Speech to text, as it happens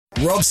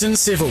Robson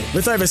Civil,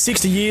 with over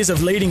 60 years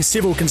of leading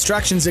civil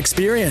constructions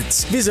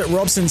experience. Visit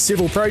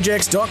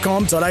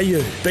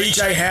robsoncivilprojects.com.au.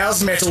 BJ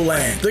Howe's Metal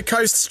Land, the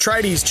coast's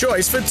tradies'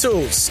 choice for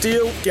tools,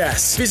 steel,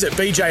 gas. Visit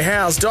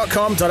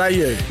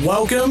bjhowes.com.au.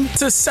 Welcome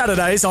to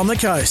Saturdays on the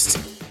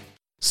Coast.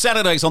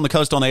 Saturdays on the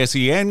Coast on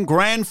SEN,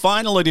 Grand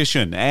Final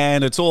Edition.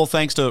 And it's all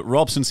thanks to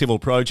Robson Civil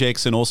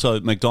Projects and also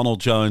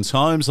McDonald Jones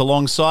Homes.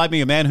 Alongside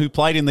me, a man who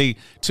played in the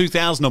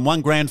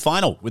 2001 Grand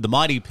Final with the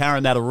mighty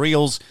Parramatta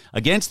Reels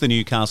against the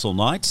Newcastle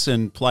Knights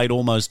and played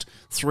almost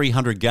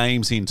 300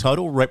 games in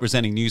total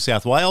representing New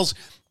South Wales.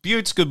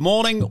 Butts, good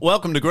morning.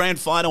 Welcome to Grand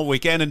Final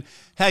weekend. And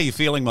how are you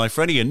feeling, my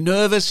friend? Are you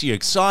nervous? Are you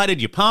excited?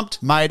 Are you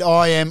pumped? Mate,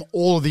 I am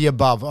all of the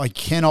above. I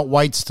cannot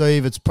wait,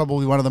 Steve. It's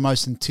probably one of the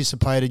most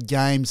anticipated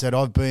games that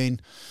I've been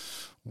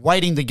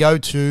waiting to go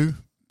to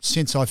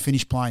since I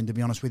finished playing, to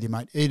be honest with you,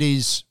 mate.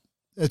 It's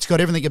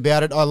got everything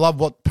about it. I love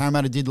what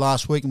Parramatta did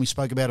last week, and we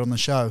spoke about it on the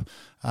show.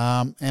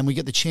 And we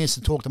get the chance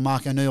to talk to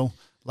Mark O'Neill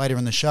later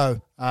in the show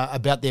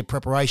about their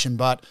preparation.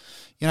 But,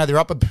 you know, they're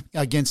up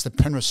against the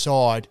Penrith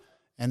side,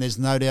 and there's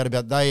no doubt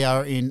about they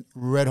are in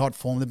red-hot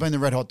form. They've been the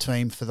red-hot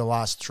team for the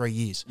last 3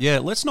 years. Yeah,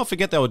 let's not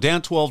forget they were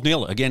down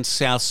 12-0 against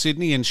South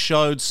Sydney and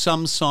showed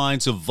some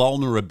signs of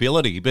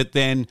vulnerability. But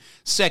then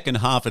second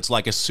half, it's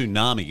like a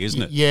tsunami,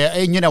 isn't it? Yeah,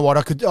 and you know what?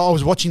 I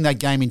was watching that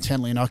game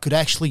intently, and I could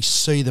actually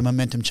see the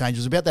momentum change. It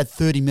was about that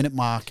 30-minute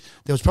mark.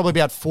 There was probably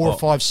about four or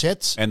five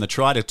sets. And the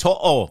try to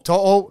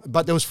To'o.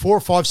 But there was 4 or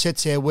 5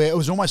 sets there where it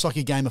was almost like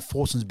a game of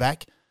Forson's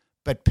back.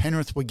 But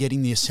Penrith were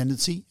getting the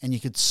ascendancy, and you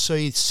could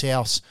see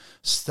South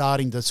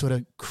starting to sort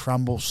of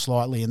crumble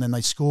slightly. And then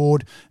they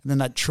scored, and then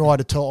that try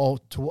to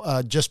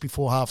just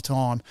before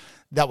half-time.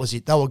 That was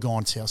it. They were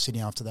gone, South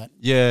Sydney, after that.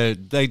 Yeah,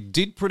 they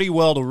did pretty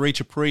well to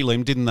reach a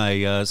prelim, didn't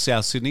they,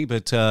 South Sydney?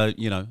 But,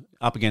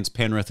 up against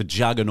Penrith, a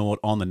juggernaut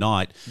on the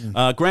night.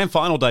 Grand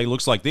Final day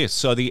looks like this.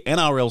 So the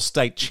NRL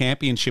State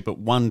Championship at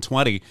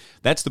 120,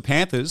 that's the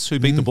Panthers, who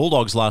beat the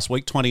Bulldogs last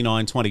week,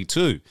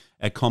 29-22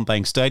 at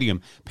CommBank Stadium.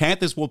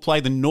 Panthers will play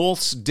the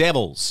Norths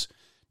Devils.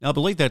 Now, I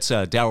believe that's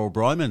Darryl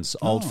Broman's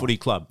old footy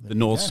club, the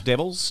Norths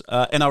Devils.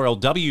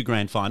 NRLW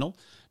Grand Final,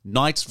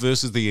 Knights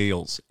versus the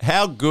Eels.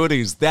 How good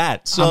is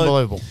that? So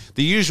unbelievable.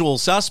 The usual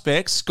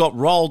suspects got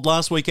rolled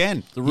last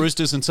weekend, the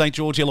Roosters and St.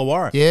 George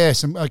Illawarra. Yeah,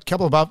 a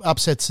couple of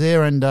upsets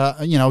there, and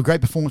a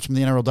great performance from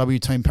the NRLW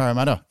team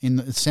Parramatta in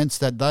the sense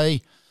that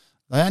they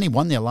only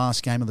won their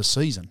last game of the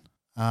season.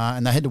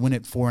 And they had to win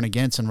it for and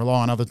against and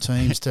rely on other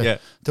teams to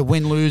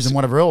win, lose, and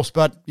whatever else.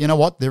 But you know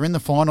what? They're in the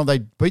final. They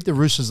beat the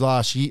Roosters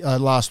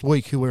last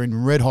week, who were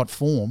in red-hot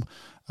form.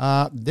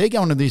 They're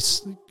going to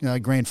this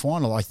grand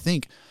final, I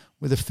think,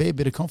 with a fair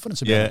bit of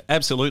confidence about it. Yeah,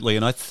 absolutely.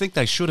 And I think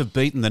they should have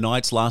beaten the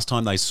Knights last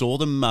time they saw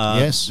them.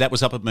 Yes. That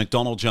was up at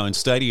McDonald Jones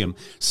Stadium.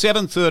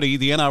 7:30,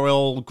 the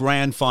NRL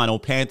Grand Final,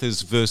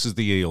 Panthers versus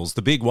the Eels.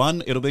 The big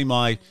one, it'll be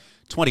my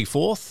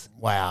 24th.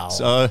 Wow.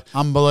 So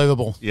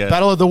unbelievable. Yeah.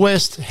 Battle of the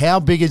West, how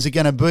big is it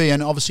going to be?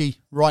 And obviously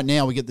right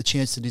now we get the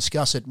chance to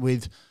discuss it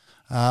with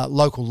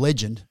local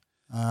legend,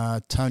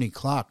 Tony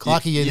Clark.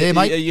 Clark, are you there,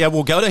 mate? Yeah,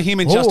 we'll go to him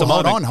in just a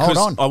moment. Hold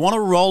on. I want to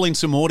roll in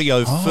some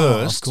audio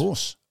first. Of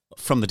course.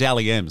 From the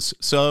Dally M's.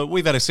 So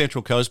we've had a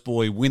Central Coast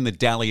boy win the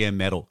Dally M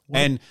medal.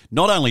 And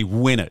not only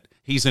win it,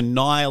 he's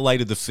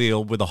annihilated the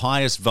field with the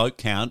highest vote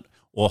count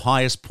or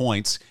highest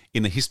points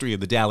in the history of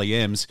the Dally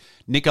M's.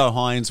 Nicho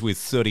Hynes with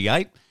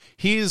 38.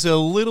 Here's a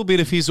little bit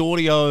of his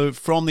audio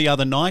from the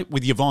other night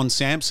with Yvonne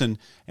Sampson,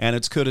 and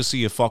it's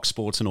courtesy of Fox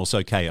Sports and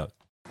also KO.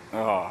 Oh,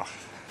 I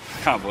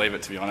can't believe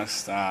it, to be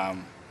honest. I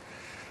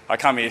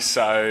come here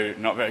so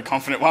not very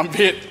confident one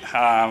bit.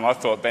 I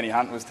thought Benny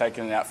Hunt was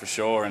taking it out for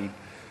sure,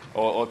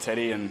 or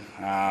Teddy, and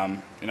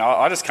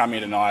I just come here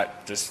tonight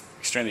just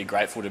extremely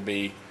grateful to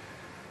be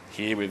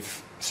here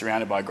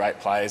surrounded by great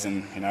players.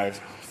 And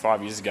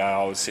 5 years ago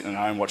I was sitting at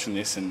home watching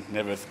this and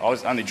I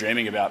was only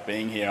dreaming about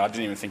being here. I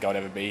didn't even think I'd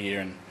ever be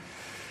here, and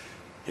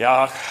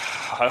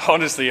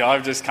honestly,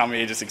 I've just come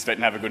here just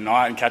expecting to have a good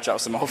night and catch up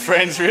with some old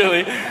friends,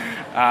 really.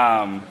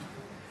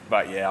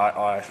 But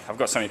yeah, I've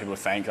got so many people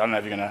to thank. I don't know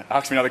if you're going to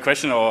ask me another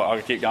question or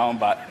I'll keep going,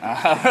 but...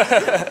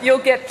 You'll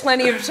get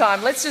plenty of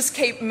time. Let's just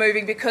keep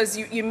moving because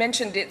you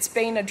mentioned it's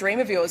been a dream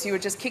of yours. You were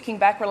just kicking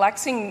back,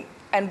 relaxing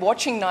and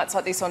watching nights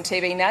like this on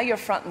TV. Now you're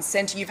front and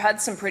centre. You've had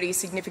some pretty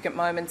significant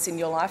moments in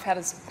your life. How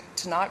does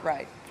tonight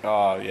rate?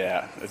 Oh,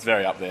 yeah, it's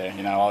very up there.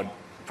 I'd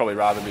probably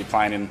rather be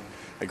playing in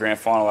a grand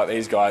final like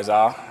these guys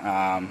are.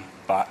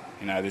 But,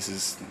 this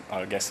is,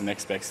 I guess, the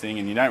next best thing.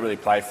 And you don't really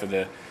play for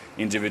the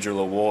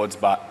individual awards,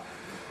 but...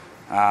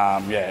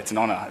 it's an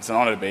honour. It's an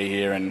honour to be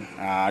here, and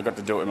I got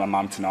to do it with my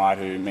mum tonight,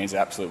 who means the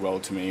absolute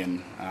world to me,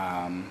 and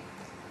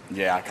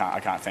I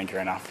can't thank her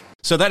enough.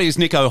 So that is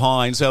Nicho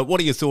Hynes.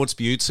 What are your thoughts,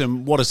 Butts,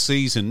 and what a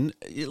season?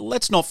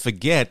 Let's not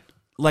forget,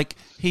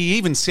 he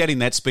even said in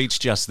that speech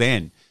just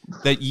then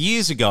that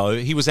years ago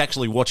he was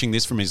actually watching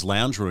this from his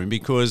lounge room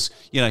because,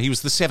 he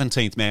was the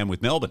 17th man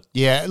with Melbourne.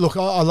 Yeah, look,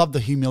 I love the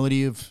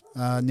humility of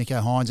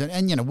Nicho Hynes,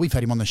 and we've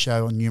had him on the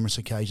show on numerous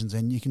occasions,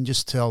 and you can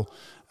just tell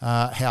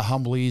how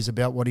humble he is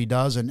about what he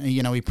does, and he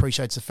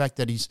appreciates the fact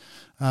that he's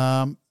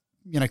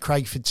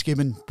Craig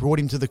Fitzgibbon brought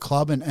him to the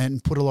club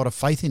and put a lot of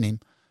faith in him,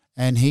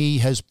 and he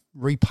has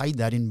repaid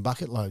that in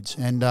bucket loads.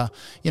 And,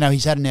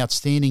 he's had an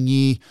outstanding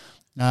year.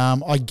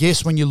 I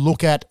guess when you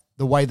look at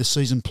the way the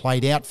season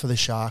played out for the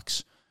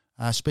Sharks,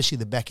 especially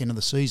the back end of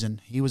the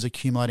season, he was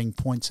accumulating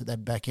points at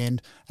that back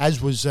end,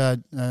 as was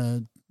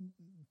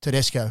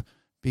Tedesco,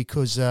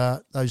 because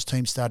those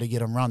teams started to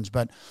get on runs.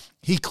 But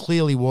he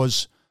clearly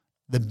was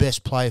the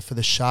best player for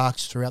the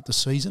Sharks throughout the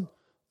season,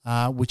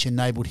 which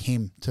enabled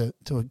him to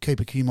keep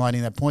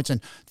accumulating that points.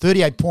 And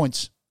 38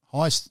 points,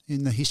 highest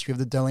in the history of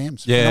the Dally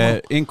M's. Yeah,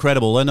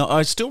 incredible. And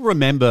I still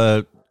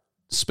remember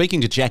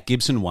speaking to Jack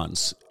Gibson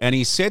once, and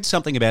he said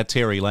something about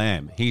Terry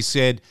Lamb. He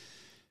said,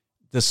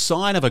 the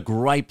sign of a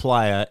great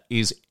player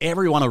is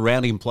everyone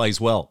around him plays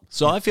well.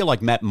 So I feel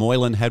like Matt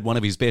Moylan had one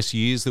of his best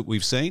years that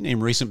we've seen in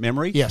recent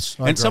memory. Yes,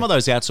 I and agree. some of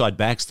those outside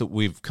backs that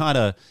we've kind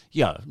of,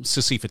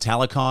 Sisi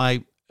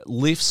Fatalakai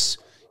lifts,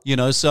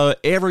 so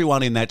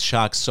everyone in that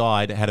Sharks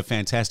side had a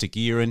fantastic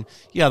year, and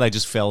they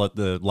just fell at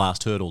the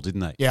last hurdle,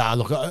 didn't they? Yeah,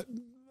 look,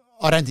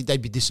 I don't think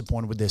they'd be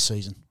disappointed with their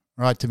season,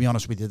 right, to be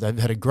honest with you. They've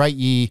had a great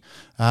year,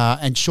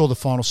 and sure, the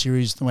final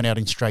series went out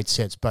in straight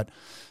sets, but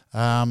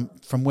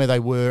from where they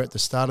were at the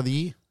start of the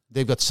year,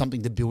 they've got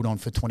something to build on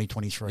for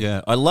 2023.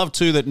 Yeah, I love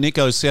too that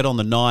Nico said on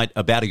the night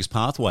about his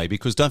pathway,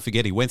 because don't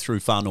forget he went through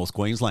far north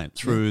Queensland,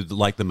 through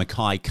the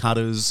Mackay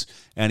Cutters,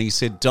 and he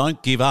said,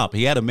 don't give up.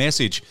 He had a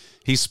message.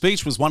 His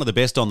speech was one of the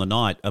best on the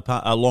night,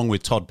 along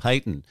with Todd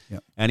Payton.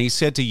 Yep. And he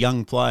said to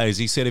young players,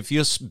 he said, if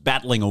you're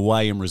battling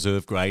away in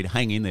reserve grade,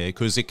 hang in there,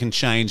 because it can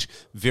change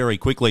very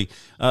quickly.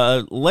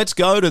 Let's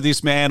go to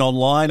this man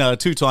online, a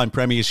two-time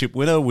premiership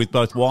winner with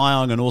both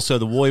Wyong and also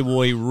the Woy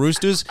Woy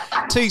Roosters.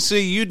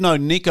 TC, you'd know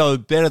Nico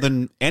better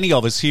than any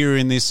of us here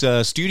in this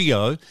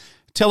studio.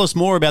 Tell us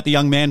more about the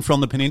young man from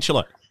the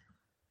Peninsula.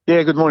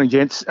 Yeah, good morning,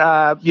 gents.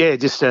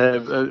 Just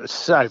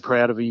so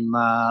proud of him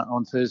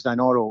on Thursday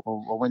night or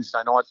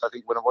Wednesday night, I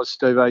think when it was,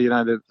 Steve.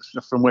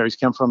 From where he's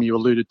come from, you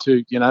alluded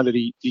to,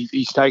 that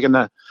he's taken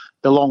the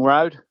long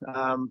road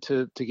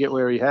to get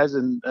where he has,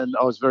 and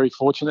I was very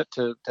fortunate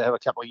to have a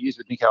couple of years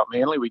with Nico at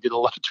Manly. We did a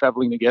lot of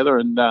travelling together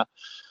and a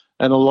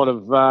lot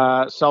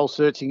of soul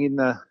searching in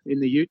the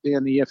Ute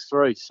and the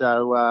F3.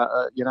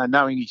 So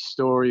knowing his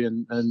story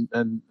and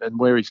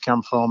where he's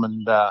come from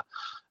and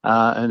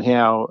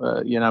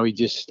how he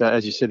just,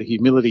 as you said, the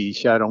humility he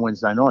showed on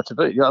Wednesday night to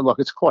be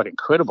it's quite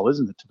incredible,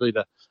 isn't it, to be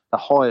the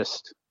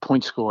highest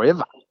point score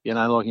ever?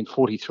 In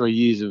 43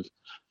 years of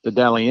the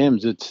Dally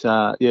M's, it's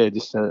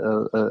just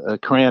a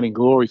crowning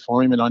glory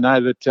for him. And I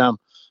know that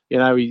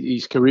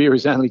his career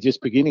is only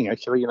just beginning.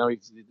 Actually,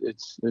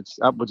 it's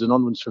upwards and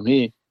onwards from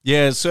here.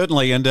 Yeah,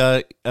 certainly, and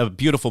a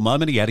beautiful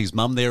moment. He had his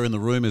mum there in the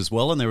room as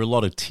well, and there were a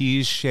lot of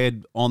tears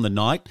shed on the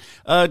night.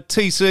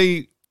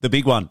 TC, the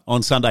big one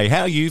on Sunday.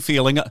 How are you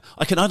feeling?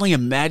 I can only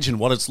imagine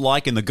what it's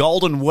like in the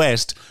Golden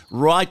West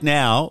right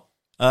now,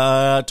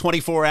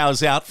 24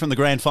 hours out from the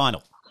grand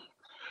final.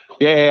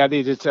 Yeah, it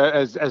is. It's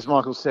as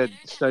Michael said,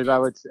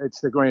 Steve-O,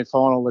 it's the grand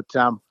final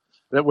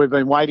that we've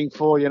been waiting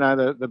for.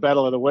 The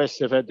Battle of the West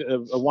have had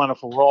a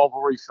wonderful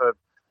rivalry for,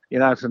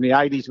 from the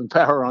 80s when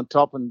Para were on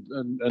top and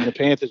the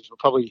Panthers were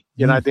probably,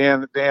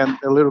 down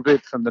a little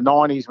bit from the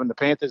 90s when the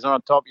Panthers are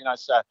on top,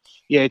 So,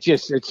 yeah, it's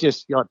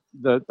just got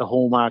the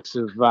hallmarks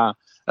of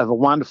a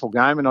wonderful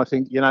game, and I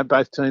think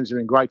both teams are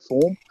in great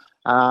form.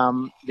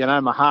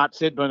 My heart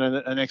said, being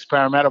an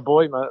ex-Parramatta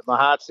boy, my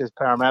heart says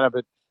Parramatta,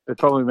 but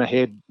probably my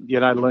head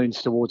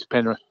leans towards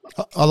Penrith.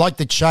 I like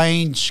the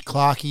change,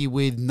 Clarkie,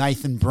 with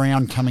Nathan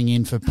Brown coming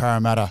in for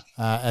Parramatta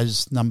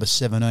as number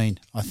 17.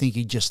 I think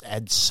he just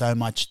adds so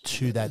much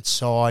to that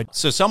side.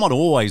 So someone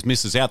always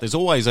misses out. There's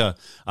always a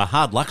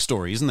hard luck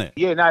story, isn't there?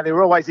 Yeah, no,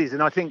 there always is,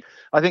 and I think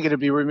it'd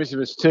be remiss of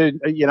us too.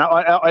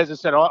 As I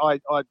said, I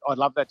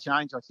love that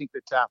change. I think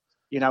that.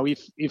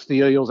 If the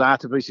Eels are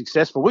to be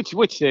successful,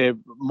 which they're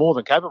more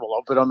than capable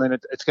of, but I mean,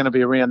 it's going to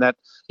be around that,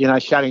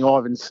 shutting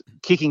Ivan's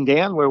kicking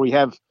down, where we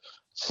have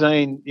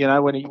seen,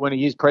 when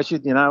he is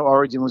pressured,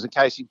 Origin was a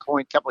case in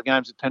point. A couple of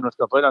games that Penrith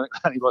got beat. I think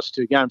they only lost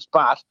 2 games,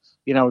 but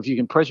if you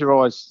can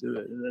pressurise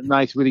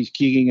Nath with his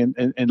kicking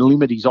and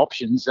limit his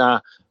options,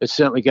 it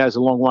certainly goes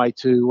a long way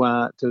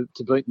to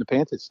beating the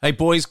Panthers. Hey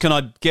boys, can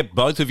I get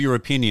both of your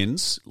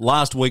opinions?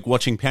 Last week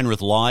watching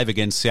Penrith live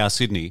against South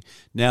Sydney.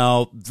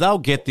 Now they'll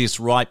get this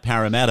right,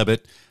 Parramatta,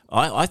 but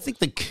I think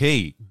the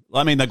key.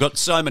 I mean, they've got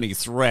so many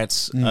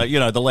threats.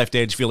 The left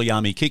edge,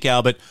 Viliami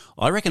Kikau, but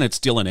I reckon it's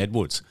Dylan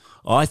Edwards.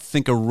 I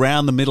think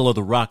around the middle of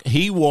the ruck,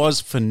 he was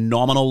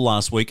phenomenal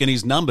last week, and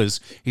his numbers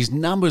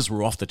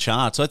were off the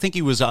charts. I think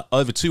he was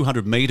over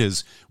 200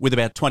 metres with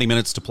about 20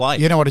 minutes to play.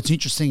 You know what? It's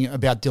interesting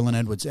about Dylan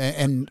Edwards,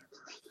 and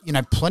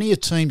plenty of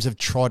teams have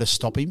tried to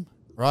stop him,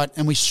 right?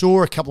 And we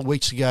saw a couple of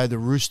weeks ago the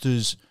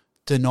Roosters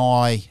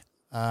deny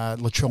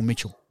Latrell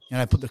Mitchell.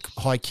 Put the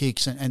high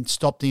kicks and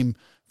stopped him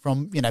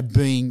from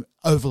being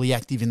overly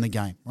active in the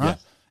game, right?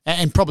 Yeah.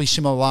 And probably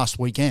similar last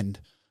weekend,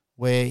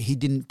 where he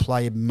didn't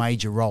play a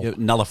major role. You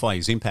nullify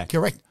his impact.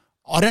 Correct.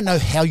 I don't know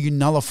how you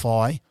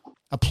nullify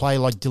a player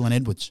like Dylan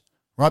Edwards,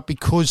 right?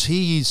 Because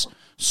he is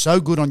so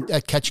good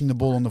at catching the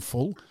ball on the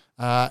full.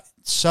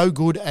 so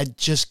good at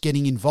just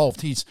getting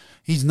involved.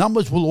 His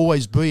numbers will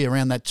always be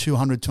around that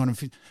 200,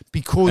 250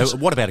 because...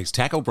 What about his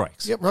tackle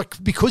breaks? Yeah, right,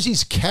 because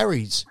his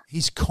carries,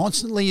 he's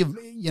constantly,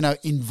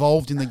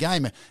 involved in the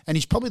game, and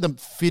he's probably the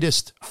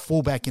fittest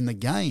fullback in the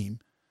game.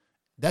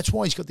 That's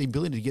why he's got the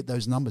ability to get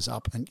those numbers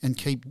up and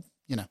keep,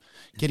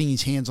 getting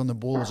his hands on the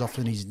ball as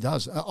often as he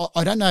does.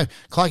 I don't know,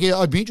 Clarky,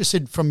 I'd be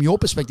interested from your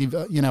perspective,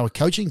 a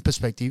coaching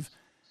perspective,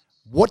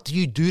 what do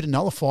you do to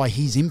nullify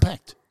his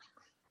impact?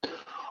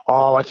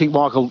 Oh, I think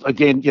Michael,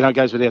 again,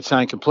 goes without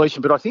saying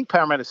completion, but I think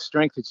Parramatta's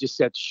strength is just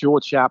that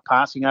short, sharp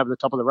passing over the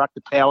top of the ruck,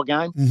 the power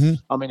game. Mm-hmm.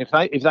 I mean, if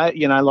they,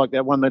 like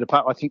that 1 metre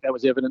putt, I think that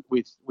was evident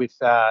with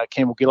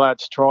Campbell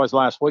Gillard's tries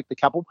last week, the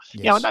couple.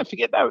 Yes. And don't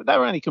forget, they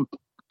were only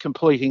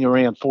completing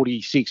around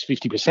 46,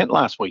 50%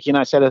 last week.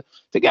 So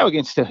to go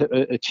against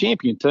a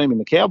champion team in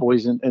the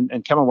Cowboys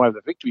and come away with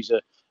a victory is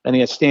an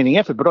outstanding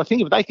effort. But I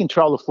think if they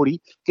control the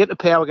footy, get the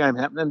power game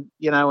happening,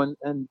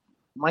 and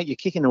mate, you're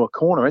kicking to a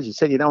corner. As you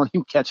said, you don't want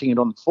him catching it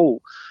on the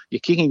full. You're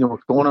kicking to a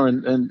corner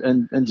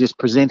and just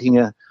presenting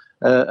a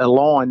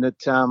line that,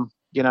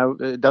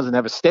 doesn't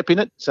have a step in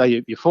it. So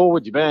you're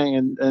forward, you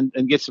bang,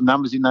 and get some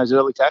numbers in those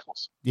early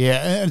tackles.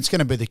 Yeah, and it's going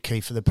to be the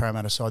key for the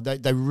Parramatta side.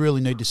 They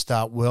really need to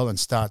start well and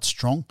start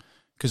strong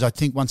because I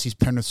think once his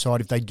Penrith side,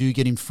 if they do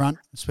get in front,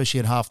 especially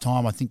at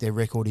halftime, I think their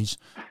record is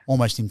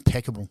almost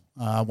impeccable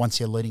once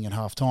they're leading at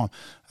halftime.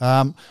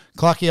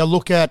 Clarky, I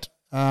look at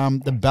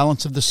the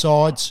balance of the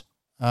sides.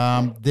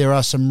 There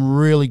are some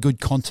really good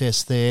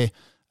contests there,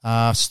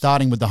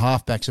 starting with the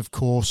halfbacks, of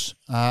course,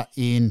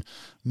 in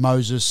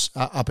Moses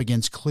up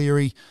against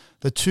Cleary.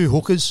 The two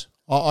hookers,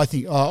 I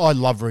think I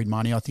love Reid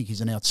Marnie. I think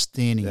he's an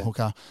outstanding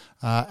hooker.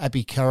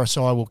 Api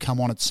Karasai will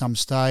come on at some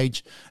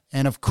stage.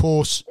 And, of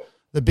course,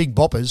 the big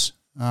boppers,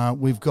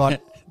 we've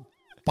got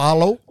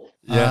Barlow.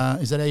 Yeah.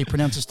 Is that how you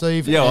pronounce it,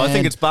 Steve? Yeah, well, I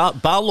think it's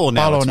Barlaw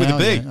now. It's with a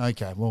B. Yeah.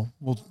 Okay, well,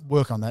 we'll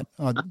work on that.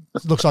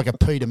 It looks like a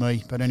P to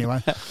me, but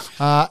anyway.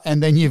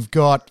 And then you've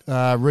got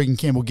Regan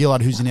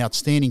Campbell-Gillard, who's in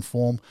outstanding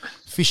form.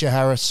 Fisher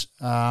Harris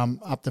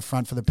up the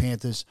front for the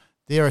Panthers.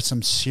 There are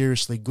some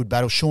seriously good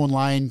battles. Sean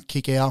Lane,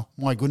 Kickow.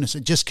 My goodness,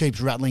 it just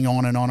keeps rattling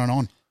on and on and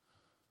on.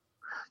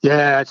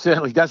 Yeah, it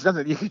certainly does,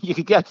 doesn't it? You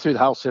could go through the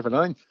whole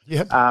 17,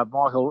 yep.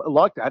 Michael,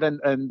 like that.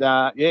 And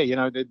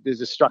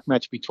there's a struck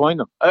match between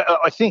them.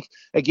 I think,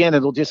 again,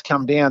 it'll just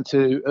come down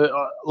to,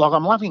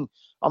 I'm loving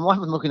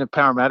looking at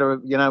Parramatta,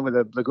 with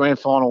the grand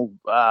final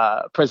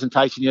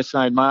presentation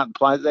yesterday and Martin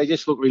played. They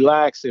just look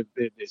relaxed.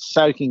 They're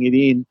soaking it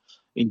in,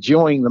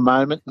 enjoying the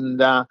moment.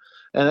 And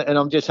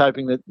I'm just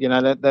hoping that,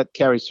 that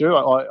carries through.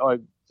 I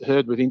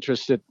heard with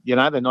interest that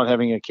they're not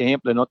having a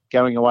camp, they're not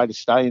going away to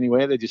stay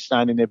anywhere, they're just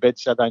staying in their bed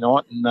Saturday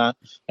night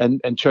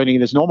and treating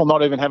it as normal,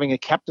 not even having a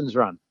captain's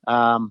run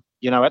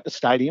at the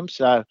stadium.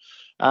 So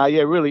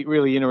really,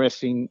 really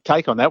interesting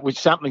take on that, which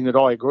is something that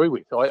I agree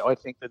with. I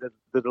think that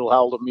it'll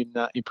hold them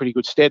in pretty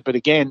good stead. But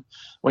again,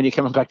 when you're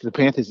coming back to the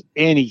Panthers,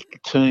 any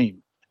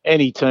team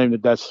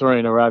that does three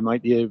in a row,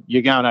 mate,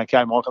 you're going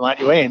okay, Michael, aren't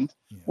you? And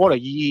what a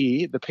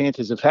year the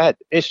Panthers have had.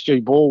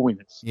 SG Ball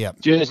winners,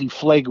 Jersey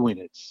Flegg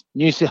winners,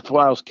 New South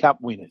Wales Cup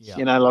winners.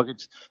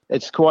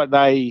 It's quite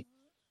I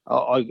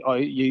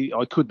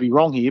could be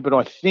wrong here, but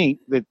I think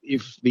that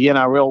if the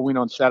NRL win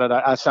on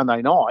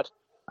Sunday night,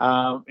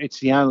 it's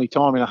the only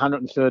time in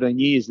 113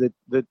 years that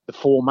the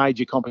four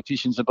major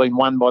competitions have been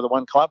won by the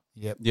one club.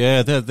 Yep.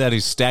 Yeah, that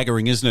is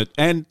staggering, isn't it?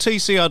 And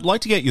TC, I'd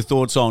like to get your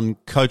thoughts on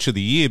Coach of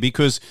the Year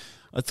because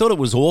I thought it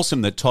was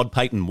awesome that Todd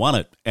Payten won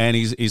it, and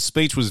his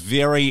speech was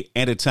very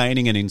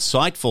entertaining and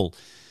insightful.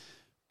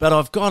 But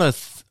I've got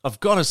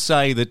to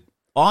say that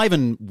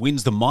Ivan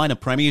wins the minor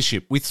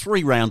premiership with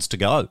 3 rounds to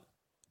go,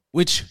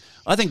 which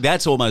I think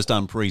that's almost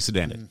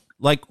unprecedented.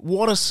 Like,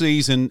 what a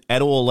season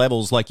at all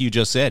levels, like you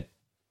just said.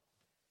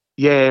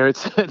 Yeah, it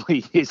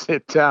certainly is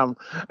at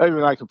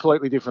even at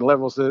completely different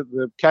levels.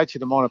 The coach of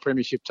the minor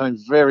premiership team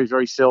very,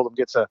 very seldom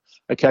gets a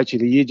coach of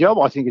the year job.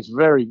 I think it's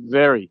very,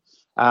 very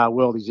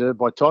well deserved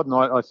by Todd, and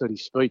I thought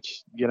his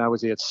speech,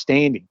 was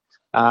outstanding.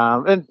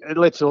 And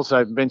let's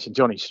also mention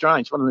Johnny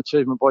Strange. What an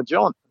achievement by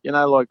John.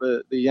 Like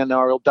the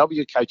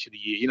NRLW coach of the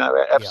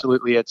year.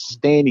 Absolutely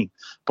outstanding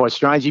by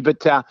Strangey.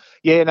 But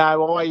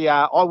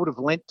I would have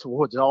lent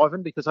towards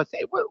Ivan because I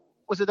think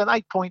was it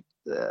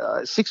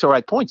an 6 or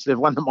 8 points they've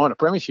won the minor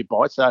premiership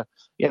by. So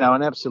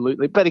and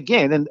absolutely. But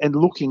again, and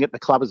looking at the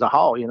club as a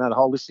whole, the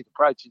holistic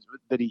approach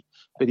that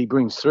he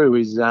brings through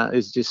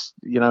is just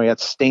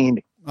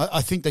outstanding.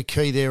 I think the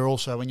key there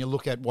also, when you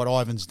look at what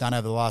Ivan's done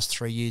over the last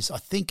 3 years, I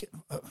think,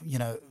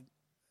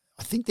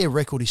 I think their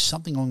record is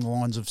something along the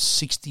lines of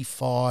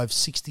 65,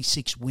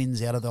 66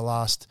 wins out of the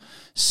last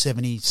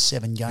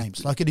 77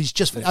 games. Like it is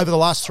just over the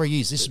last 3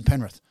 years, this is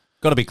Penrith.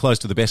 Got to be close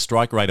to the best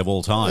strike rate of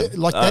all time.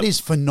 That is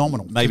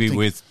phenomenal. Maybe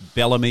with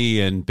Bellamy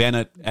and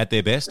Bennett at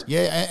their best.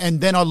 Yeah, and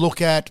then I look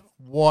at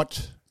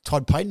what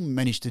Todd Payten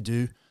managed to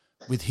do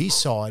with his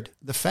side.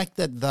 The fact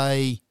that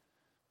they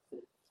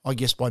I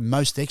guess by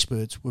most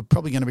experts, were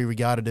probably going to be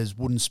regarded as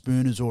wooden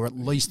spooners or at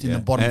least in the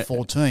bottom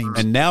 4 teams.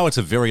 And now it's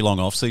a very long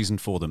off-season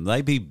for them.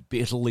 They'd be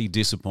bitterly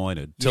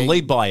disappointed to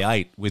lead by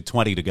 8 with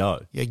 20 to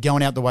go. Yeah,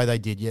 going out the way they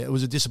did, it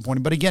was a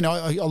disappointing. But again,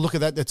 I look at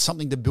that, that's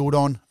something to build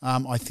on.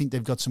 I think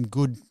they've got some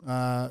good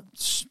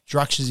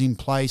structures in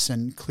place,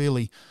 and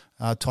clearly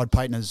Todd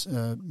Payton has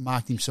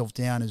marked himself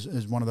down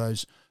as one of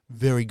those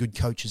very good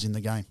coaches in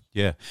the game.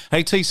 Yeah.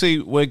 Hey,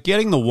 TC, we're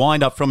getting the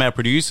wind up from our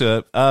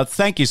producer.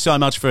 Thank you so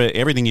much for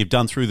everything you've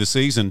done through the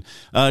season.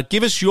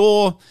 Give us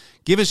your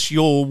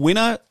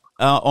winner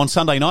on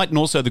Sunday night, and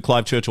also the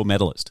Clive Churchill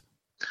medalist.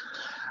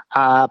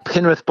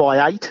 Penrith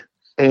by 8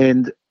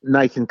 and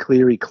Nathan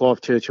Cleary,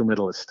 Clive Churchill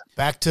medalist.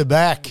 Back to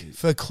back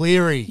for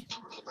Cleary.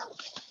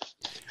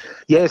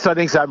 Yes, I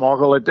think so,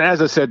 Michael.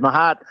 As I said, my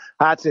heart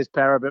says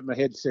Para, but my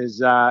head says,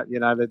 that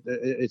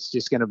it's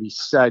just going to be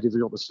so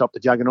difficult to stop the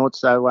Juggernaut.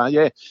 So,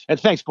 and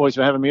thanks, boys,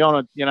 for having me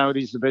on. It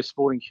is the best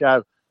sporting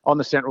show on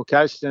the Central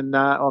Coast, and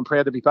I'm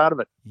proud to be part of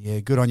it.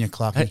 Yeah, good on you,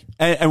 Clarky.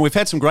 And we've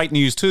had some great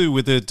news too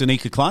with the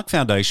Danica Clark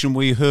Foundation.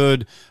 We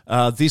heard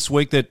this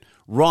week that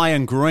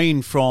Ryan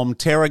Green from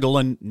Terrigal,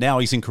 and now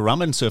he's in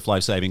Currumbin Surf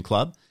Life Saving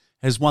Club,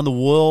 has won the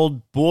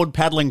World Board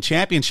Paddling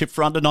Championship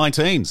for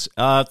under-19s.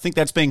 I think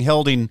that's being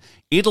held in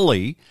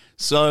Italy,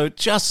 so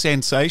just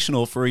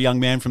sensational for a young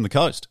man from the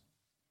coast.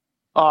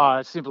 Oh,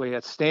 it's simply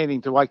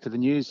outstanding to wake to the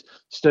news.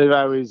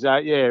 Stuvo is,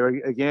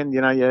 again,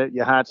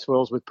 your heart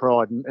swells with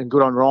pride, and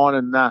good on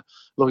Ryan, and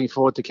looking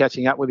forward to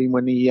catching up with him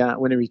when he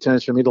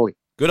returns from Italy.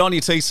 Good on you,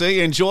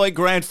 TC. Enjoy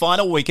grand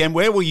final weekend.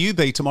 Where will you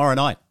be tomorrow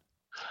night?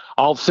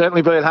 I'll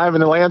certainly be at home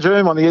in the lounge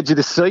room on the edge of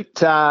the seat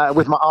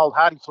with my old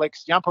Hardy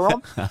Flex jumper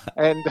on,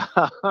 and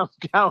I'm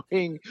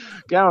going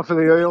for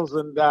the Eels.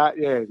 And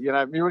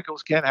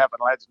miracles can happen,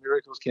 lads.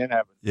 Miracles can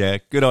happen. Yeah,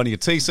 good on you,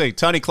 TC.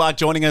 Tony Clark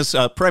joining us,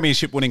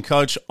 premiership winning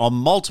coach on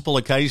multiple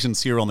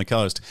occasions here on the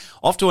coast.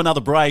 Off to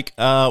another break.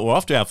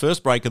 Off to our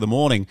first break of the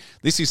morning.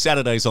 This is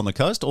Saturdays on the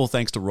Coast, all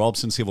thanks to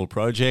Robson Civil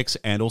Projects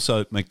and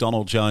also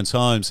McDonald Jones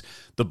Homes.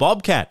 The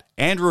Bobcat,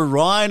 Andrew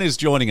Ryan, is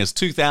joining us,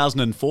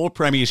 2004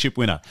 premiership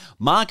winner.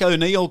 Mark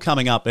O'Neill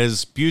coming up,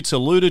 as Butts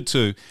alluded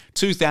to,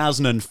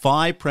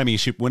 2005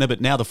 premiership winner, but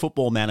now the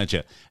football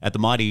manager at the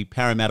mighty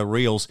Parramatta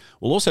Reels.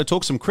 We'll also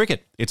talk some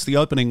cricket. It's the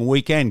opening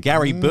weekend.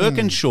 Gary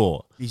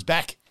Birkinshaw. He's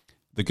back.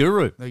 The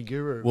Guru.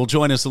 Will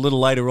join us a little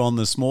later on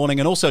this morning.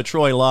 And also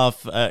Troy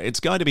Luff. It's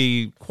going to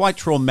be quite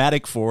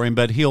traumatic for him,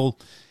 but he'll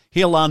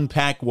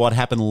unpack what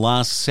happened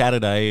last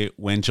Saturday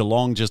when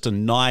Geelong just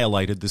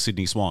annihilated the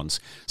Sydney Swans.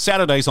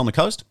 Saturdays on the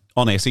Coast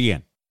on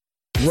SEN.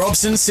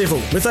 Robson Civil,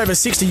 with over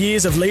 60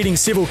 years of leading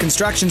civil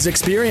constructions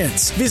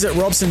experience. Visit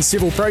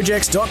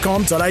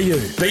robsoncivilprojects.com.au.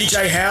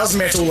 BJ Howes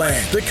Metal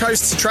Land, the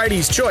coast's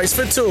tradies' choice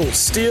for tools,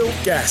 steel,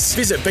 gas.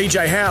 Visit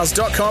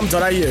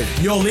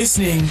bjhowes.com.au. You're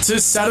listening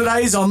to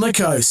Saturdays on the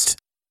Coast.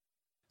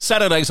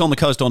 Saturdays on the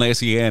Coast on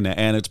SEN,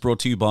 and it's brought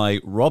to you by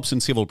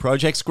Robson Civil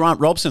Projects. Grant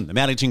Robson, the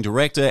managing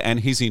director, and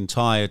his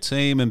entire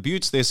team. And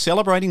Butts, they're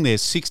celebrating their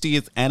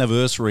 60th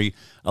anniversary,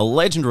 a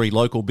legendary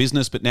local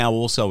business, but now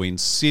also in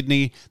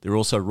Sydney. They're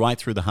also right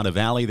through the Hunter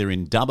Valley. They're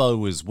in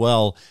Dubbo as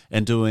well,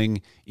 and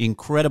doing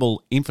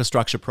incredible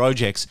infrastructure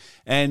projects.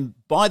 And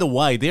by the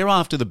way, they're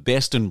after the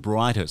best and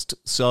brightest.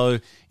 So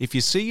if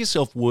you see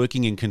yourself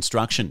working in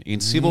construction, in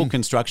civil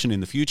construction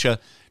in the future,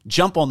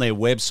 jump on their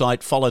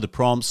website, follow the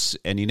prompts,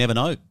 and you never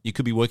know. You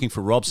could be working for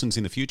Robson's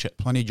in the future.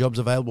 Plenty of jobs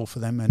available for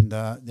them, and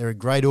they're a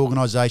great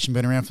organisation,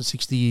 been around for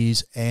 60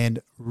 years,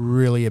 and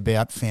really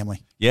about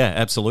family. Yeah,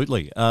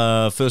 absolutely.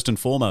 First and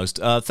foremost.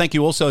 Thank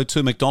you also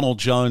to McDonald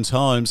Jones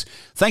Homes.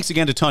 Thanks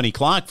again to Tony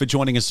Clark for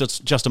joining us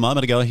just a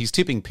moment ago. He's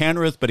tipping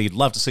Penrith, but he'd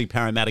love to see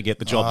Parramatta get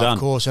the job done. Of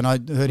course, and I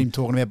heard him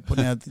talking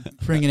about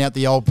bringing out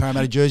the old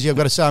Parramatta jersey. I've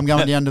got to say, I'm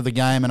going down to the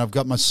game, and I've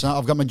got my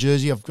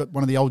jersey. I've got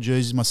one of the old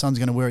jerseys. My son's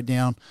going to wear it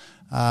down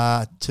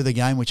to the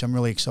game, which I'm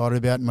really excited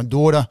about. And my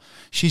daughter,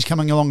 she's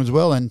coming along as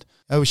well, and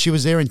she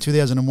was there in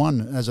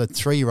 2001 as a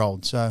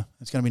 3-year-old, so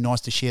it's going to be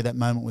nice to share that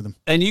moment with them.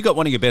 And you got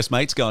one of your best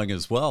mates going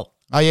as well.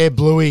 Oh, yeah,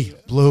 Bluey,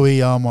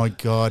 oh my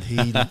God.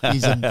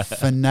 He's a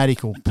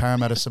fanatical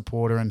Parramatta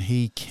supporter, and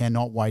he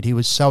cannot wait. He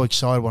was so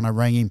excited when I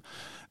rang him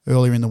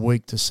earlier in the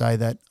week to say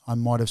that I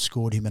might have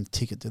scored him a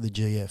ticket to the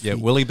GF. Yeah,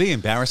 will he be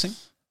embarrassing?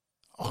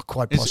 Oh,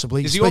 quite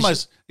possibly. Is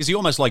he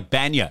almost like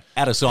Banya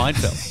out of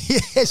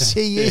Seinfeld? Yes,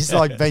 he is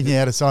like Banya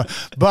out of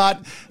Seinfeld.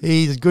 But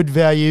he's good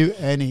value,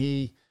 and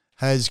he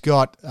has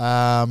got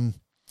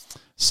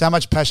so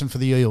much passion for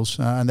the Eels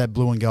and that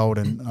blue and gold.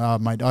 And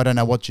mate, I don't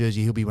know what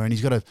jersey he'll be wearing.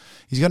 He's got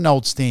an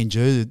old Stan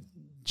jersey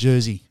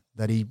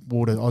that he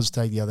wore to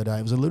Oztag the other day.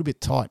 It was a little bit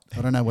tight.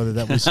 I don't know whether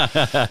that was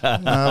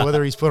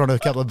whether he's put on a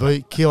couple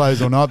of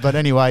kilos or not. But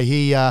anyway,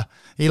 he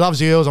loves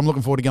the Eels. I'm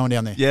looking forward to going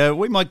down there. Yeah,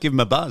 we might give him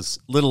a buzz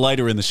a little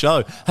later in the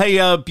show. Hey,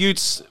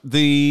 Butts,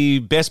 the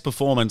best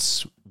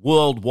performance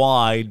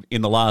worldwide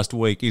in the last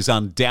week is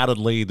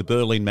undoubtedly the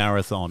Berlin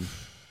Marathon.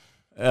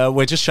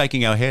 We're just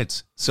shaking our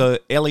heads. So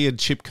Eliud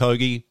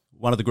Kipchoge,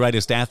 one of the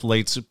greatest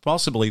athletes,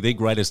 possibly the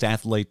greatest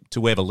athlete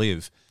to ever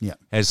live,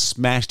 has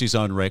smashed his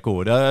own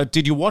record.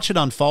 Did you watch it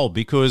unfold?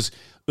 Because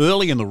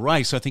early in the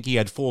race, I think he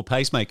had 4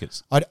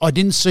 pacemakers. I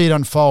didn't see it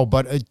unfold,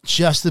 but it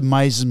just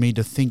amazes me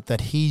to think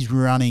that he's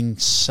running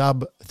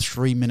sub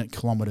 3 minute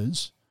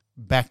kilometres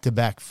back to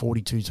back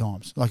 42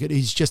 times. Like, it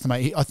is just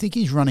amazing. I think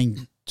he's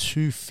running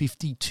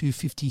 250,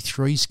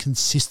 253s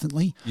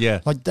consistently.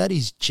 Yeah. Like, that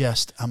is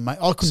just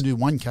amazing. I couldn't do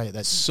 1K at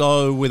that.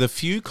 So with a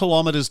few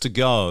kilometres to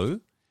go,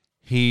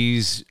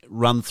 he's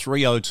run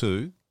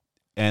 3:02.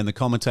 And the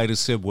commentator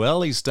said,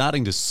 well, he's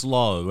starting to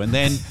slow. And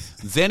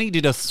then he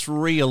did a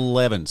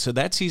 3:11. So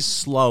that's his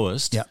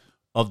slowest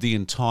of the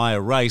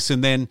entire race.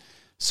 And then,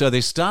 so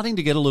they're starting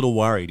to get a little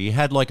worried. He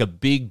had like a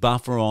big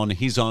buffer on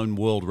his own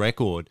world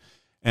record.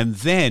 And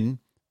then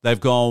they've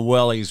gone,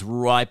 well, he's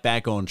right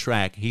back on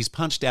track. He's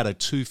punched out a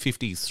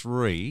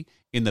 2:53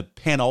 in the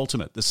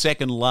penultimate, the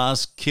second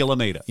last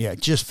kilometre. Yeah,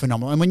 just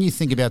phenomenal. And when you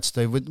think about,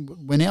 Steve,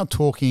 we're now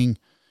talking,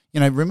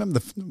 remember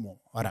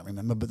I don't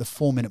remember, but the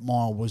 4 minute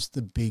mile was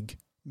the big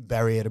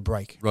barrier to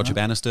break. Roger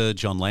Bannister,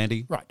 John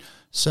Landy. Right.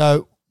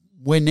 So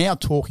we're now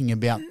talking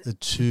about the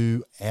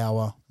 2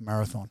 hour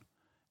marathon,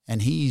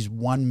 and he is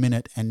 1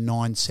 minute and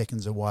 9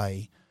 seconds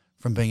away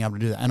from being able to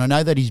do that. And I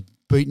know that he's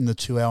beaten the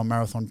 2 hour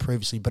marathon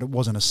previously, but it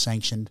wasn't a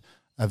sanctioned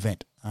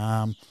event.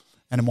 And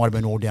it might have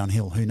been all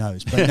downhill, who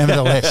knows. But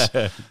nevertheless,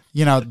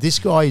 this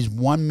guy is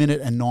 1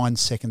 minute and 9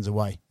 seconds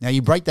away. Now,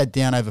 you break that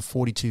down over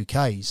 42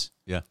 Ks.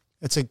 Yeah.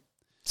 It's a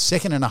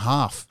second and a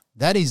half.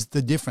 That is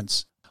the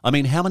difference. I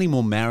mean, how many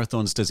more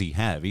marathons does he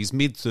have? He's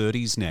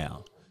mid-30s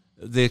now.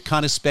 They're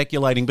kind of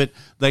speculating, but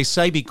they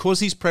say because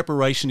his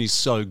preparation is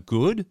so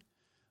good,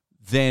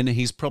 then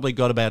he's probably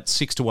got about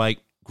 6 to 8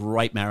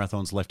 great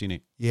marathons left in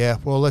him. Yeah,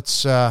 well,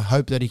 let's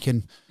hope that he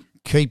can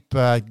keep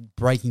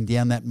breaking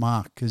down that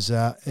mark, because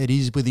it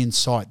is within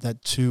sight,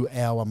 that 2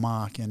 hour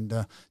mark,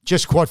 and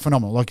just quite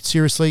phenomenal. Like,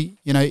 seriously,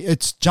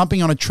 it's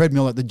jumping on a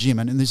treadmill at the gym,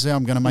 and this is how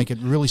I'm going to make it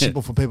really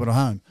simple for people at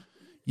home.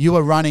 You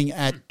are running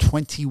at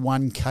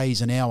 21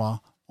 Ks an hour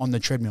on the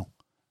treadmill.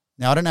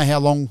 Now, I don't know how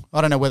long, I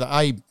don't know whether,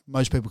 A,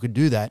 most people could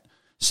do that.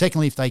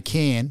 Secondly, if they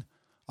can,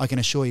 I can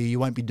assure you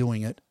won't be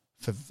doing it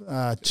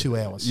for 2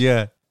 hours.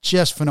 Yeah.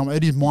 Just phenomenal.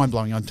 It is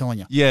mind-blowing, I'm telling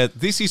you. Yeah,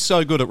 this is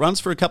so good. It runs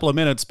for a couple of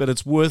minutes, but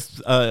it's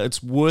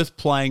worth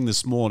playing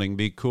this morning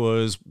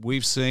because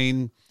we've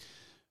seen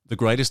the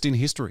greatest in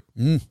history.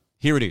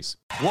 Here it is.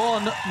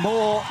 One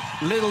more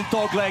little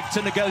dogleg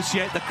to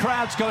negotiate. The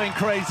crowd's going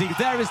crazy.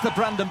 There is the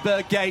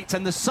Brandenburg Gate,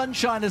 and the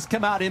sunshine has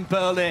come out in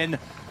Berlin.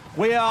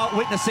 We are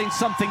witnessing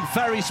something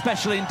very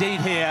special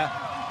indeed here.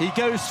 He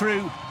goes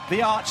through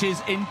the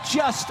arches in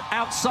just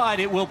outside,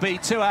 it will be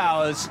 2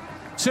 hours.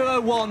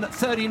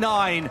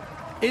 2:01:39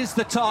 is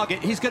the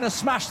target. He's going to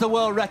smash the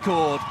world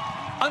record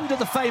under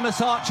the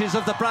famous arches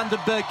of the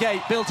Brandenburg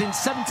Gate, built in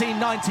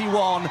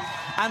 1791.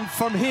 And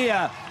from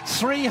here,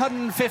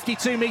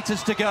 352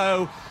 metres to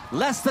go,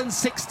 less than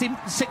 60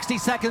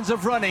 seconds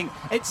of running.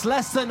 It's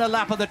less than a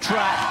lap of the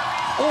track.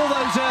 All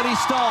those early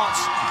starts,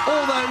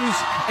 all those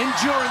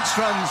endurance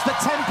runs, the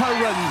tempo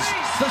runs,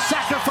 the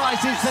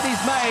sacrifices that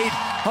he's made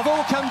have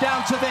all come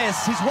down to this.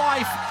 His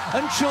wife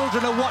and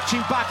children are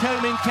watching back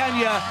home in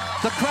Kenya.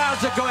 The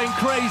crowds are going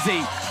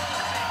crazy.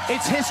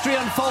 It's history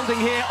unfolding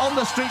here on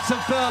the streets of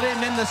Berlin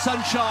in the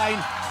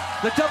sunshine.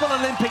 The double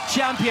Olympic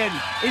champion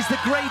is the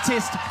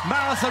greatest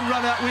marathon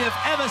runner we have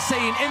ever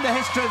seen in the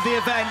history of the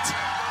event.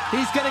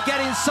 He's going to get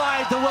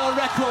inside the world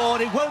record.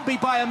 It won't be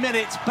by a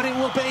minute, but it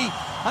will be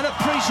an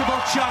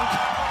appreciable chunk.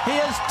 He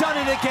has done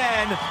it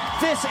again.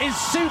 This is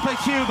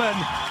superhuman.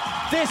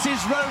 This is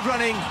road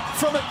running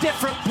from a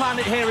different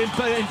planet here in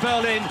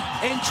Berlin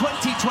in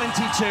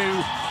 2022.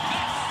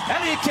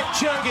 Eliud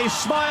Kipchoge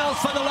smiles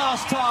for the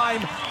last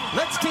time.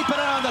 Let's keep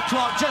an eye on the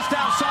clock, just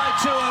outside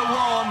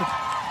 2:01.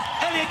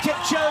 Eliud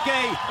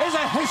Kipchoge is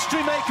a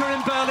history maker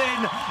in Berlin.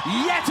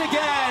 Yet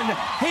again,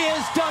 he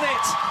has done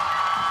it.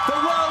 The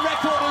world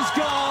record has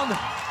gone,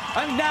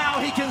 and now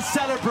he can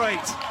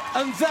celebrate.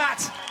 And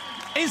that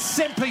is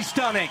simply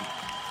stunning.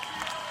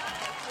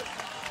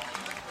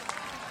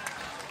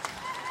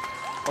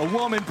 A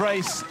warm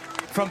embrace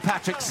from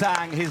Patrick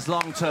Sang, his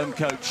long-term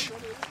coach.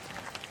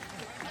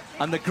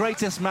 And the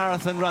greatest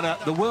marathon runner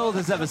the world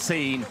has ever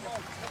seen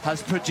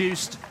has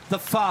produced the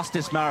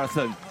fastest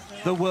marathon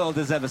the world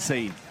has ever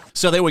seen.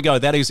 So there we go.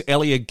 That is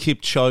Eliud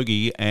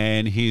Kipchoge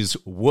and his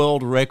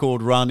world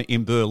record run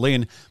in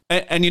Berlin.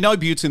 And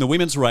Butts, in the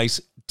women's race,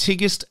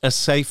 Tigist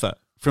Assefa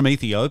from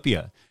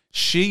Ethiopia,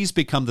 she's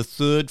become the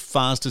third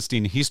fastest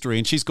in history,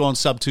 and she's gone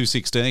sub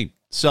 2:16.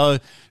 So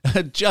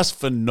just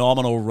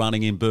phenomenal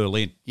running in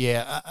Berlin.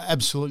 Yeah,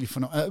 absolutely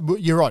phenomenal.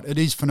 You're right. It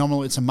is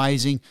phenomenal. It's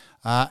amazing.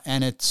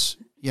 And it's,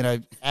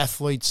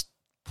 athletes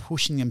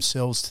pushing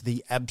themselves to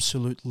the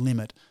absolute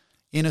limit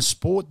in a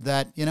sport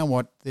that,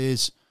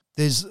 there's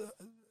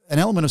an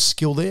element of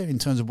skill there in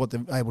terms of what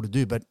they're able to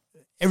do, but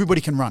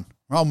everybody can run.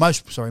 Well,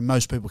 most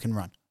people can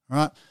run,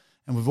 right?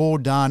 And we've all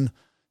done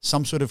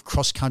some sort of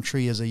cross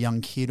country as a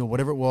young kid or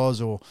whatever it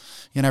was, or,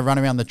 run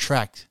around the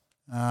track.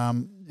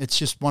 It's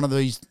just one of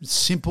these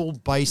simple,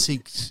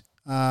 basic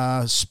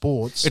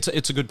sports.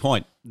 It's a good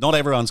point. Not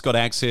everyone's got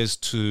access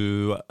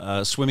to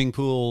a swimming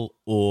pool,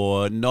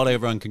 or not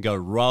everyone can go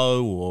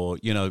row, or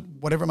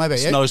whatever it may be.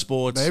 Snow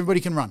sports.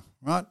 Everybody can run,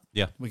 right?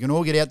 Yeah. We can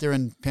all get out there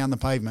and pound the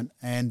pavement,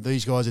 and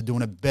these guys are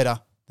doing it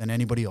better than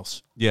anybody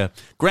else. Yeah.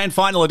 Grand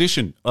final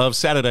edition of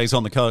Saturdays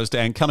on the Coast,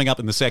 and coming up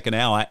in the second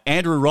hour,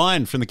 Andrew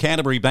Ryan from the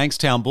Canterbury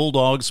Bankstown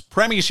Bulldogs,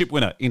 premiership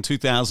winner in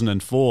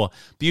 2004.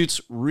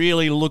 Butts,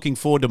 really looking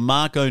forward to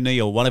Mark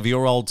O'Neill, one of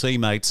your old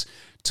teammates,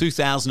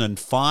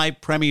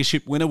 2005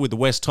 premiership winner with the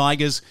West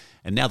Tigers,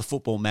 and now the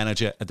football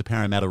manager at the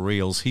Parramatta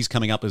Reels. He's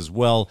coming up as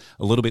well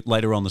a little bit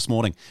later on this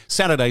morning.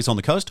 Saturdays on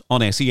the Coast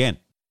on SEN.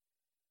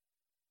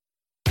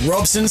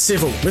 Robson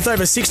Civil, with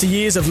over 60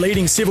 years of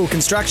leading civil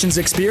constructions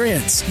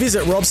experience.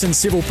 Visit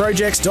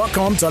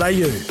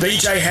robsoncivilprojects.com.au.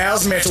 BJ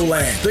Howes Metal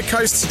Land, the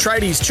coast's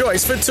tradies'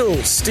 choice for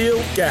tools, steel,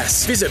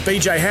 gas. Visit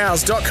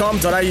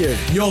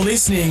bjhowes.com.au. You're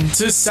listening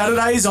to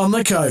Saturdays on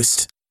the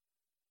Coast.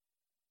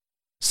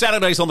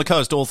 Saturdays on the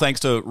Coast, all thanks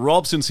to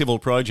Robson Civil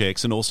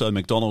Projects and also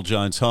McDonald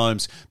Jones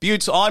Homes.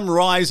 Butts, I'm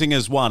rising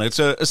as one. It's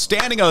a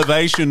standing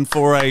ovation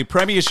for a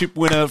premiership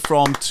winner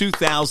from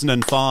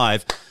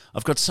 2005.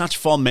 I've got such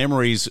fond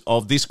memories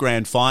of this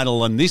grand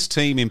final and this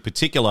team in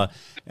particular,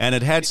 and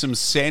it had some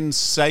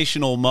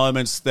sensational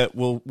moments that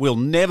we'll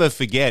never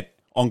forget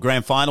on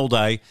grand final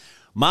day.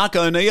 Mark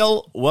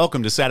O'Neill,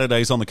 welcome to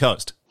Saturdays on the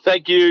Coast.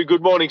 Thank you.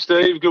 Good morning,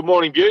 Steve. Good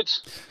morning,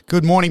 Butts.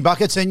 Good morning,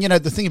 Buckets. And,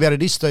 the thing about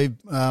it is,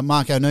 Steve,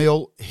 Mark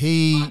O'Neill,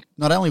 he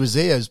not only was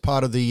there as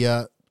part of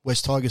the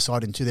West Tigers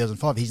side in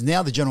 2005, he's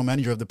now the general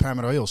manager of the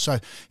Parramatta Eels. So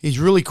he's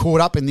really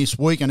caught up in this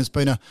week, and it's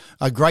been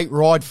a great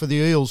ride for the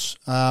Eels.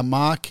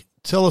 Mark,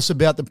 tell us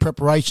about the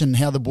preparation,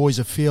 how the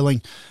boys are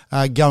feeling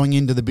going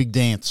into the big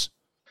dance.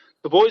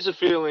 The boys are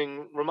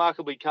feeling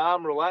remarkably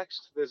calm,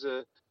 relaxed. There's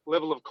a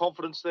level of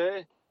confidence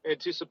there,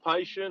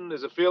 anticipation.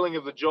 There's a feeling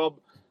of the job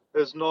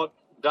is not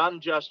done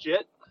just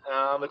yet.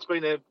 It's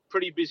been a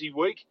pretty busy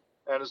week,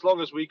 and as long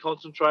as we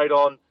concentrate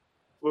on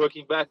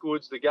working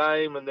backwards, the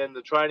game, and then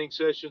the training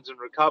sessions and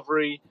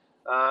recovery,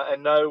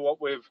 and know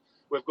what we've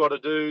got to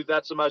do,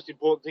 that's the most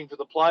important thing for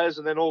the players.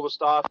 And then all the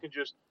staff can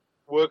just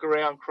work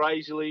around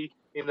crazily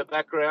in the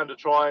background to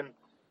try and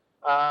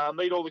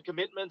meet all the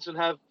commitments and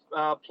have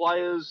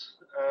players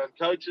and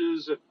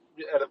coaches at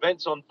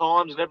events on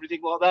times and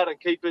everything like that, and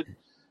keep it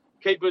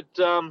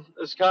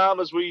as calm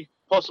as we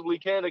possibly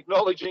can,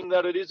 acknowledging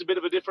that it is a bit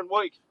of a different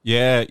week.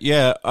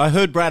 Yeah. I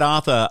heard Brad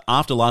Arthur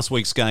after last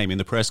week's game in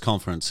the press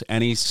conference,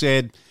 and he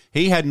said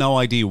he had no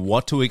idea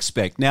what to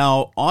expect.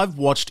 Now, I've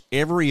watched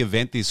every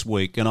event this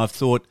week, and I've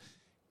thought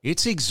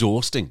it's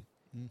exhausting.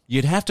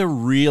 You'd have to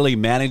really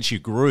manage your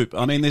group.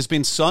 I mean, there's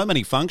been so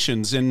many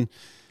functions, and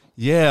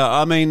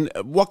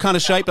what kind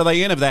of shape are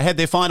they in? Have they had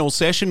their final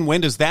session?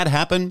 When does that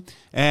happen?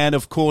 And,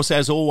 of course,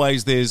 as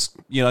always, there's,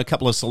 a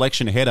couple of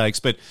selection headaches,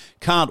 but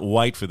can't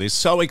wait for this.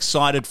 So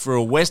excited for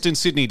a Western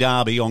Sydney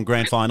derby on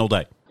grand final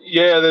day.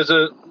 Yeah,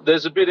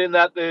 there's a bit in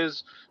that.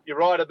 You're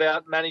right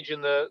about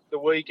managing the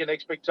week and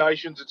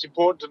expectations. It's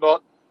important to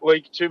not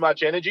leak too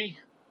much energy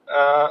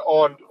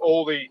on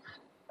all the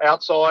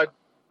outside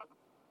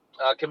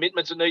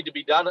commitments that need to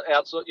be done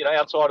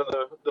outside of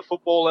the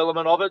football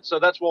element of it. So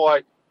that's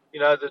why,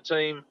 the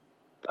team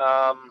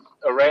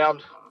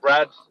around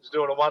Brad is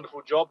doing a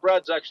wonderful job.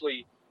 Brad's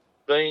actually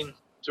been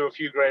to a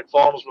few grand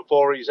finals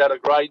before. He's had a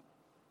great,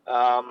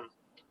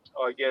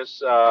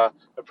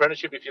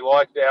 apprenticeship, if you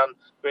like,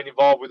 been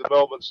involved with the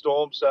Melbourne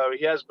Storm. So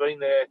he has been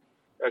there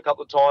a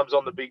couple of times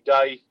on the big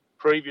day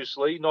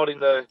previously, not in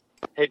the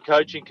head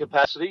coaching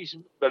capacities,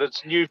 but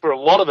it's new for a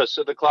lot of us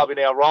at the club in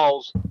our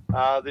roles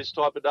this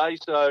type of day.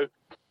 So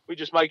we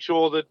just make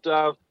sure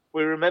that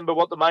we remember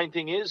what the main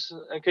thing is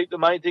and keep the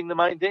main thing the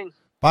main thing.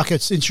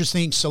 Buckets,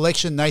 interesting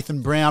selection.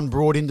 Nathan Brown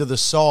brought into the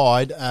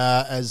side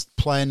as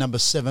player number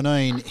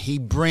 17. He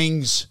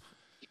brings,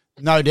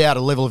 no doubt,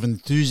 a level of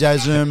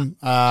enthusiasm,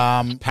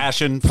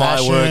 passion,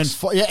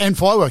 fireworks. And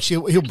fireworks.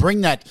 He'll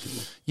bring that.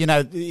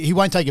 He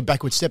won't take a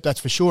backward step, that's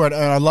for sure. And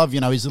I love,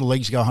 his little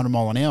legs go 100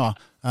 mile an hour,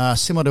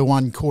 similar to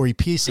one Corey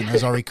Pearson,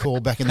 as I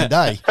recall back in the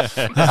day.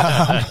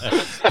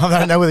 I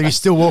don't know whether he's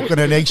still walking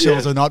on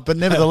eggshells or not, but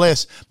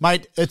nevertheless,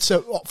 mate,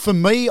 for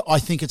me, I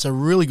think it's a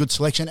really good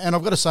selection. And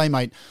I've got to say,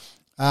 mate,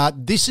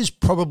 this is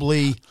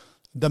probably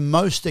the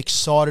most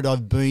excited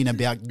I've been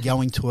about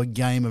going to a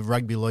game of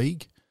rugby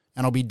league.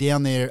 And I'll be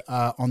down there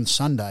on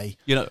Sunday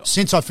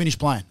since I finished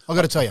playing. I've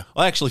got to tell you.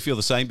 I actually feel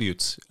the same,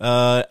 Butts.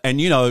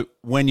 And,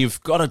 when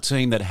you've got a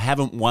team that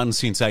haven't won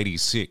since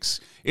 86,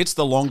 it's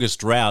the longest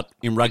drought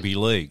in rugby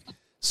league.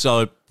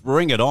 So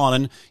bring it on.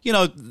 And,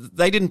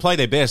 they didn't play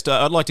their best.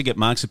 I'd like to get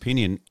Mark's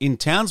opinion. In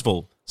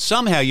Townsville,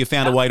 somehow you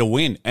found a way to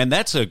win, and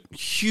that's a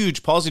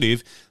huge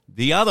positive.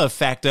 The other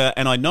factor,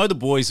 and I know the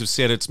boys have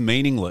said it's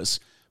meaningless,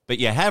 but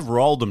you have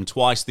rolled them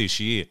twice this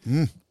year.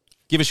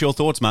 Give us your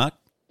thoughts, Mark.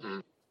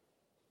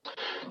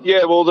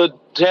 Yeah, well, the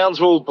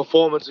Townsville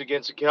performance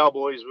against the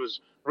Cowboys was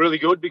really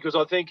good because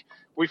I think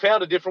we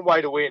found a different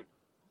way to win.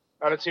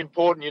 And it's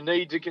important. You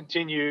need to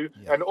continue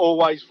and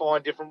always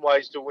find different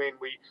ways to win.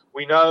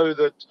 We know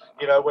that,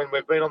 when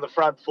we've been on the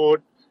front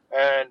foot,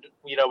 and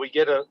we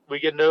get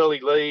an early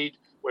lead.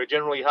 We're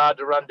generally hard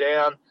to run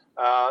down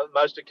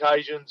most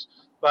occasions,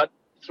 but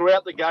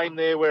throughout the game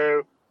there,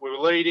 where we were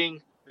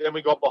leading, then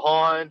we got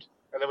behind,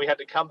 and then we had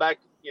to come back,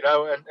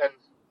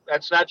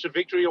 and snatch a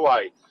victory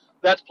away.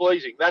 That's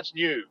pleasing. That's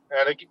new,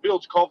 and it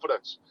builds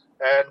confidence.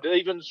 And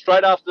even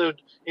straight after,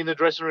 in the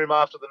dressing room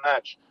after the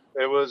match,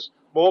 there was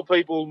more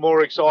people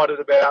more excited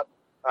about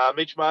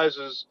Mitch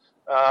Moses,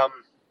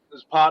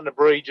 his partner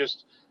Bree,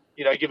 just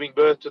giving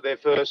birth to their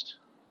first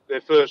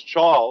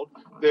child,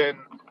 than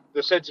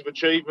the sense of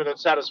achievement and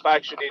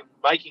satisfaction in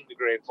making the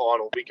grand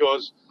final.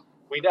 Because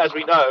as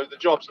we know, the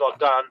job's not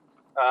done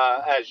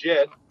as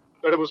yet,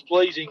 but it was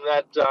pleasing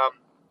that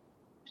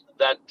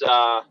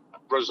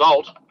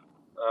result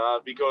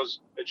because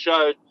it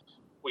showed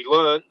we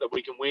learned that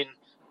we can win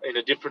in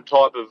a different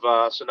type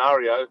of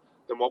scenario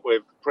than what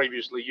we've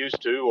previously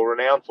used to or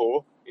renowned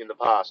for in the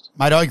past.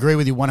 Mate, I agree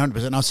with you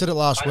 100%. And I said it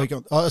last week.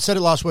 I said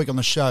it last week on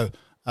the show.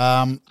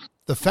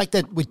 The fact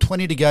that with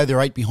 20 to go, they're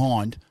 8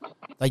 behind.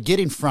 They get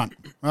in front,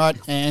 right?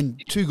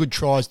 And 2 good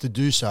tries to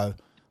do so.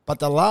 But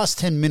the last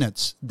 10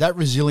 minutes, that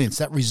resilience,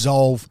 that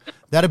resolve,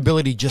 that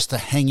ability just to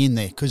hang in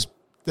there, because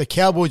the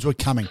Cowboys were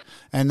coming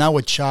and they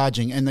were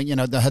charging, and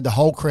they had the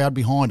whole crowd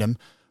behind them.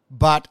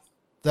 But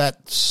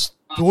that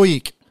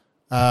stoic,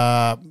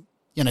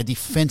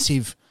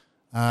 defensive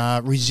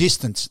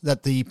resistance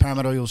that the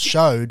Parramatta Eels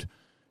showed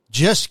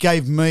just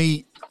gave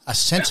me a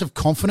sense of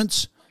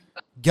confidence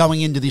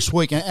going into this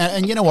week.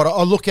 And you know what?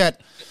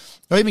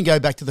 I even go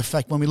back to the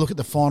fact when we look at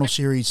the final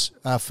series,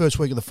 first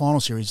week of the final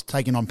series,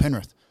 taking on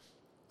Penrith.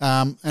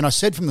 And I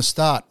said from the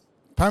start,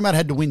 Parramatta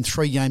had to win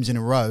 3 games in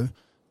a row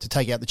to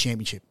take out the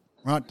championship,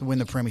 right, to win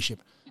the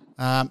premiership.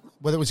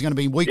 Whether it was going to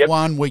be week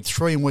 1, week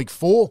 3 and week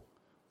 4,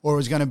 or it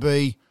was going to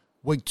be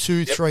week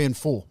 2, 3 and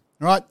 4.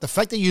 Right? The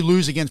fact that you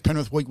lose against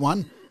Penrith week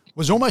 1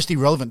 was almost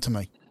irrelevant to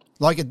me.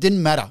 Like, it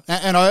didn't matter.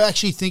 And I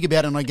actually think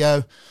about it and I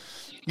go,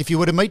 if you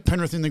were to meet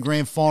Penrith in the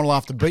grand final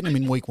after beating them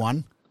in week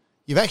 1,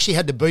 you've actually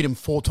had to beat them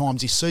 4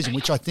 times this season,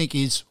 which I think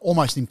is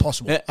almost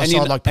impossible. And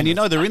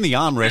they're in the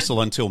arm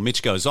wrestle until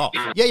Mitch goes off.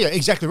 Yeah,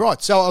 exactly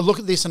right. So I look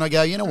at this and I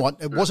go, you know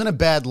what? It wasn't a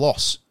bad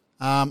loss.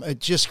 It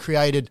just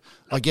created,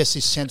 I guess,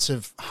 this sense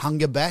of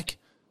hunger back,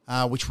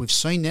 which we've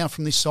seen now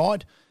from this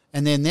side.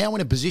 And they're now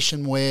in a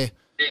position where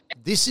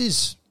this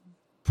is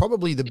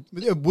probably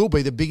it will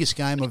be the biggest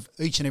game of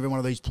each and every one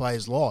of these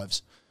players'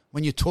 lives.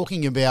 When you're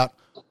talking about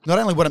not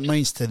only what it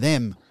means to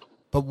them,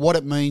 but what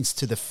it means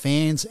to the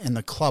fans and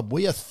the club.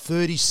 We are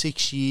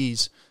 36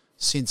 years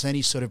since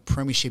any sort of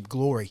premiership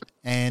glory.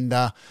 And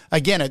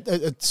again,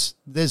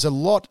 there's a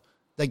lot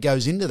that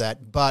goes into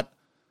that. But,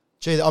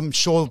 gee, I'm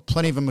sure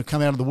plenty of them have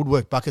come out of the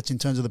woodwork buckets in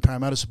terms of the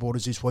Parramatta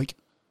supporters this week.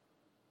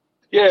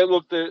 Yeah,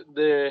 look,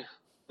 there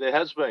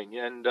has been,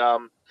 and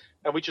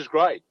which is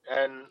great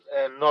and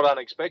not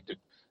unexpected.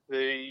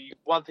 The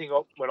one thing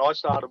when I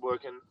started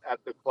working at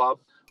the club,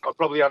 I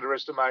probably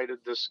underestimated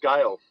the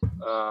scale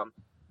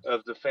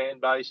of the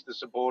fan base, the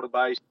supporter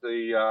base,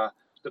 the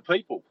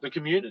people, the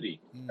community.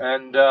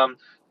 And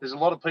there's a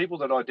lot of people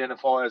that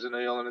identify as an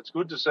Eel, and it's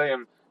good to see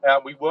them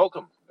out. We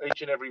welcome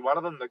each and every one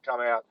of them that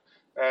come out.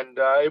 And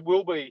it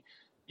will be,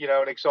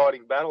 an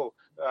exciting battle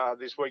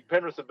this week.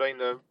 Penrith have been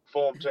the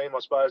form team, I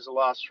suppose, the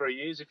last 3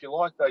 years, if you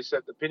like. They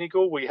set the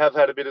pinnacle. We have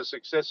had a bit of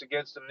success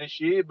against them this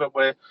year, but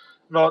we're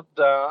not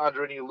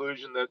under any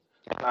illusion that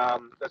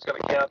that's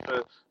going to count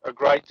for a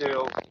great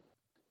deal.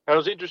 And it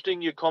was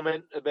interesting your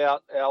comment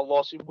about our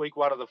loss in week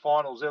 1 of the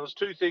finals. There was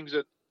 2 things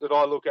that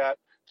I look at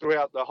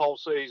throughout the whole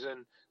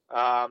season,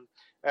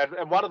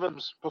 and one of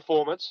them's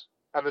performance,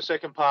 and the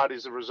second part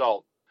is the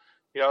result.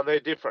 And they're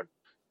different.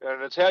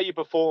 And it's how you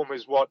perform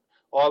is what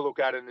I look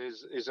at, and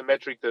is a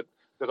metric that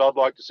I'd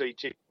like to see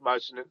tick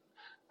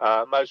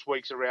most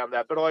weeks around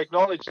that. But I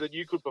acknowledge that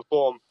you could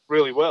perform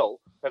really well,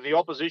 and the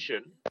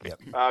opposition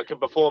can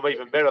perform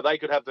even better. They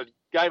could have the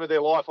game of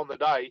their life on the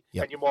day,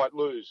 and you might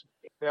lose.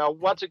 Now,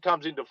 once it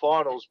comes into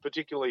finals,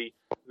 particularly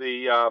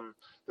the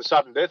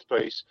sudden death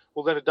piece,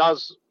 well, then it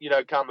does,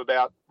 come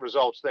about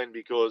results then,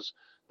 because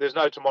there's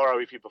no tomorrow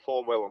if you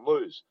perform well and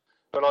lose.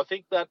 But I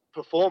think that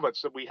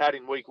performance that we had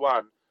in week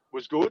 1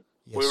 was good.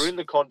 Yes. We were in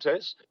the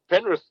contest.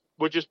 Penrith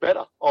were just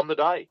better on the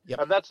day.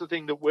 And that's the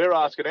thing that we're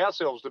asking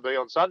ourselves to be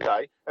on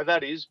Sunday, and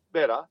that is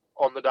better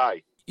on the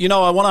day.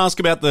 I want to ask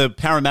about the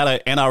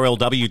Parramatta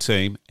NRLW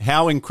team.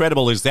 How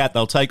incredible is that?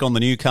 They'll take on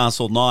the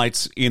Newcastle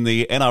Knights in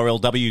the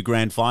NRLW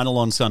Grand Final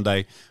on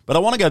Sunday. But I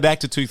want to go back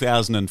to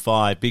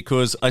 2005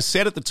 because I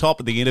said at the top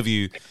of the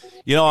interview,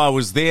 I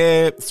was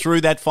there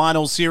through that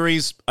final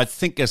series, I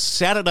think a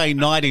Saturday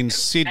night in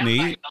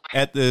Sydney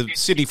at the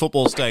Sydney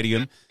Football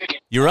Stadium.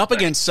 You're up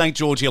against St.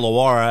 George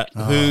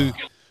Illawarra,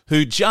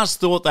 who just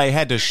thought they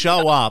had to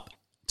show up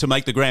to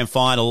make the grand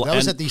final. That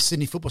was at the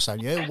Sydney Football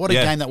Stadium. Yeah, what a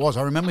game that was.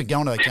 I remember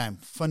going to that game.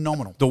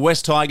 Phenomenal. The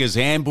West Tigers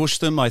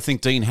ambushed them. I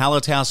think Dean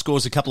Hallertau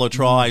scores a couple of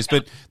tries.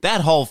 But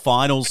that whole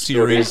final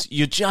series,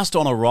 you're just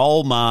on a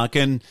roll, Mark.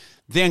 And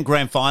then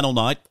grand final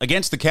night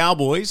against the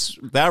Cowboys.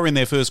 They were in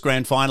their first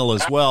grand final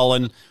as well.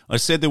 And I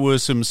said there were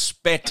some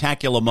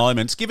spectacular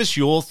moments. Give us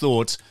your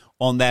thoughts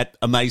on that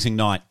amazing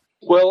night.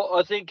 Well,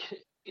 I think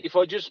if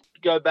I just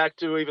go back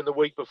to even the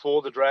week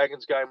before the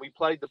Dragons game, we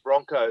played the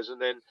Broncos,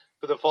 and then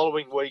for the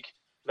following week,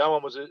 no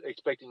one was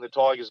expecting the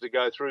Tigers to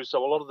go through.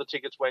 So a lot of the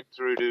tickets went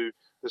through to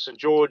the St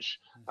George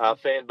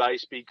fan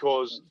base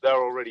because they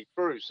were already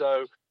through.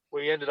 So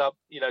we ended up,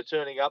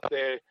 turning up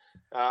there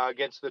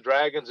against the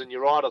Dragons. And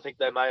you're right, I think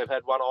they may have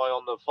had one eye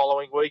on the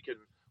following week, and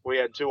we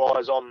had two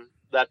eyes on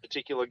that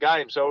particular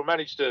game. So we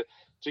managed to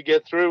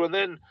get through. And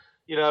then,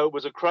 it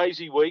was a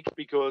crazy week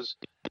because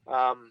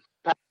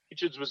Pat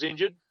Richards was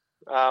injured.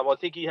 I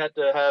think he had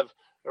to have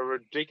a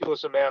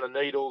ridiculous amount of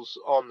needles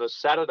on the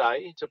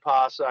Saturday to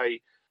pass a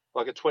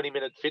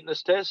 20-minute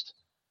fitness test.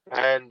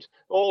 And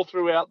all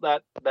throughout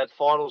that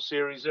final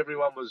series,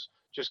 everyone was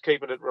just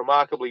keeping it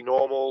remarkably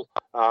normal,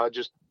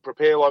 just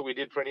prepare like we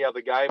did for any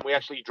other game. We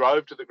actually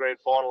drove to the grand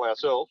final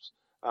ourselves,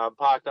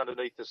 parked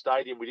underneath the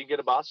stadium. We didn't get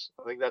a bus.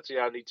 I think that's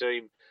the only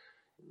team,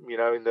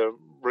 in the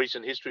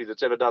recent history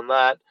that's ever done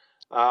that.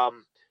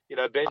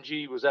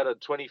 Benji was at a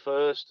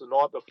 21st the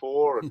night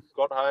before and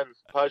got home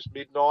post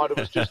midnight. It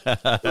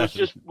was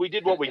just we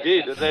did what we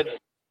did,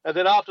 and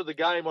then after the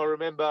game, I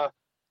remember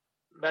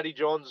Matty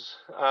Johns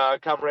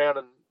come round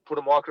and put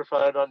a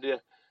microphone under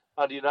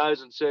your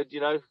nose and said,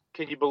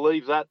 can you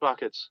believe that,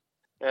 Buckets?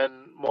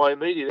 And my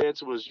immediate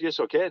answer was, yes,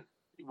 I can.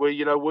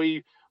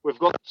 We've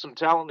got some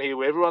talent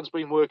here. Everyone's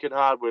been working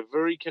hard. We're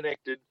very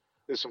connected.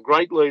 There's some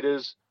great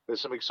leaders.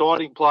 There's some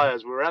exciting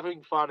players. We're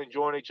having fun,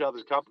 enjoying each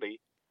other's company.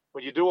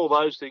 When you do all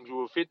those things, we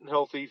were fit and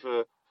healthy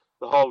for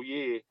the whole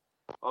year.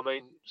 I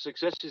mean,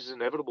 success is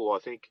inevitable, I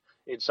think,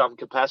 in some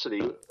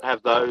capacity,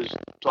 have those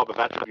type of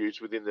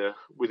attributes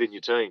within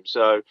your team.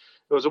 So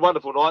it was a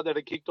wonderful night. Then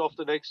it kicked off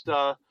the next,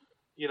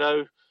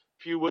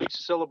 few weeks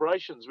of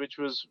celebrations, which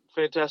was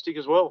fantastic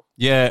as well.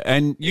 Yeah,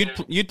 and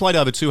you'd played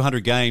over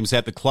 200 games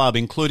at the club,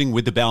 including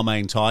with the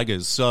Balmain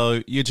Tigers.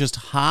 So you're just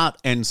heart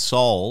and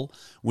soul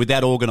with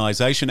that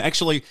organisation.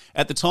 Actually,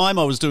 at the time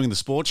I was doing the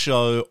sports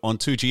show on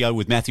 2GO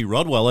with Matthew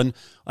Rodwell, and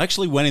I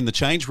actually went in the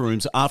change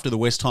rooms after the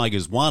West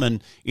Tigers won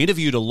and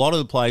interviewed a lot of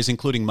the players,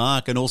 including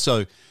Mark and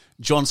also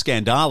John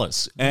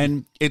Skandalis.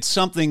 And it's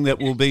something that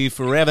will be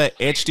forever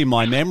etched in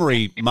my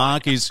memory,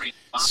 Mark, is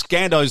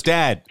Skando's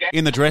dad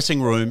in the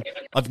dressing room.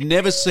 I've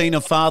never seen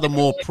a father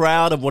more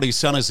proud of what his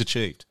son has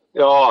achieved.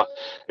 Oh,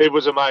 it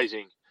was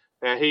amazing.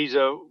 He's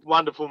a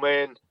wonderful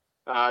man,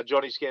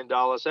 Johnny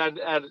Skandalis, and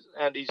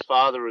his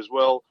father as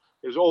well.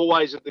 He was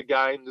always at the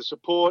game. The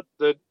support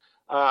that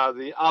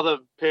the other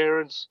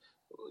parents,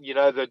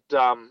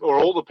 or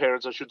all the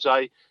parents, I should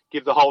say,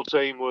 give the whole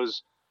team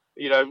was,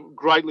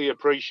 greatly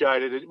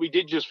appreciated. We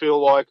did just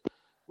feel like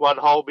one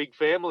whole big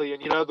family.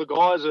 And, the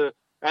guys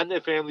and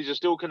their families are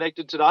still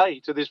connected today,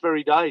 to this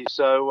very day.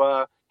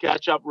 So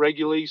catch up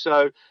regularly.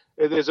 So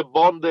there's a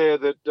bond there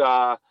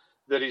that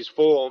is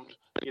formed,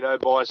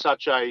 by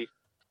such a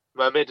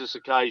momentous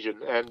occasion.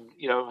 And,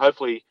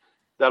 hopefully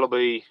it'll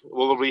be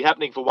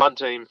happening for one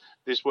team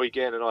this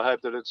weekend, and I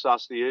hope that it's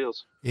us, the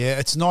Eels. Yeah,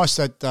 it's nice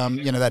that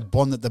that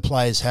bond that the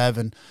players have,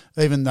 and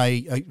even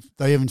they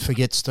even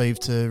forget,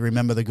 Steve, to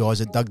remember the guys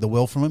that dug the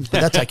well from him.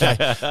 But that's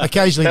okay.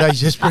 Occasionally they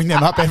just bring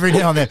them up every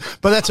now and then.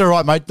 But that's all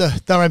right, mate.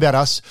 Don't worry about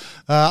us.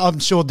 I'm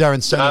sure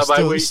Darren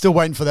Senna's still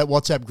waiting for that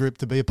WhatsApp group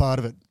to be a part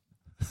of it.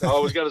 I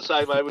was going to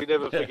say, mate, we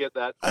never forget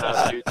that.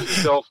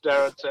 Yourself,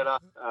 Darren Senna.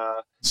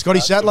 Scotty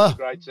Sattler,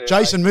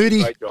 Jason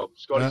Moody. Great job.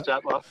 Scotty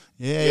Sattler.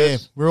 Yeah,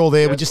 we're all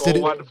there. We just did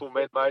it. Wonderful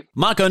men, mate.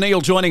 Mark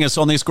O'Neill joining us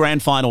on this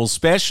grand final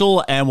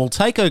special, and we'll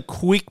take a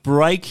quick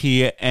break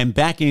here and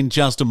back in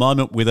just a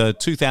moment with a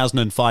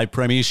 2005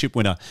 Premiership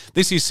winner.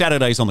 This is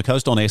Saturdays on the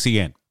Coast on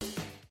SEN.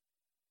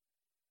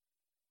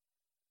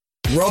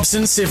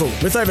 Robson Civil,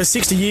 with over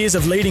 60 years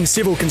of leading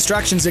civil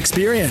constructions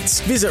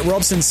experience. Visit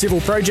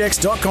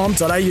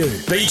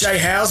robsoncivilprojects.com.au. BJ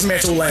Howes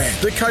Metal Land,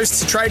 the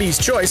coast's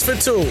tradies' choice for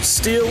tools,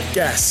 steel,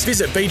 gas.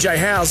 Visit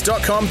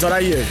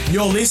bjhowes.com.au.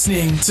 You're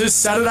listening to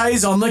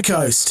Saturdays on the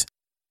Coast.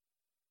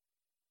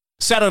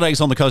 Saturdays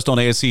on the Coast on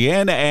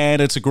SEN,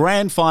 and it's a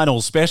grand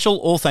final special,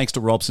 all thanks to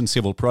Robson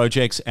Civil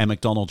Projects and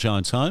McDonald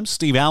Jones Homes.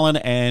 Steve Allen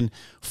and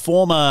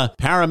former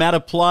Parramatta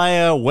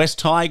player, West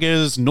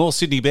Tigers, North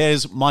Sydney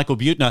Bears, Michael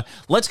Butner.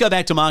 Let's go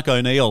back to Mark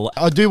O'Neill.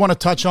 I do want to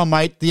touch on,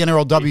 mate, the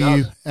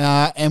NRLW,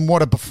 and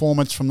what a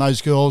performance from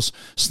those girls.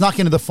 Snuck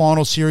into the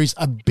final series,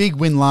 a big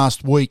win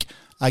last week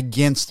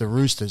against the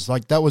Roosters.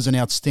 That was an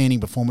outstanding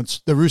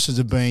performance. The Roosters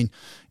have been,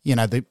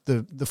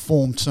 the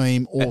form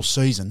team all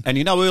season. And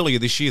earlier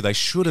this year, they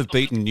should have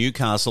beaten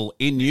Newcastle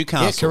in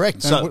Newcastle. Yeah,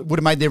 correct. So, would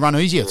have made their run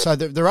easier. So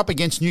they're up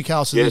against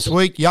Newcastle this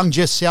week. Young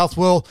Jess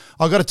Southwell.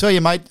 I've got to tell you,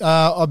 mate,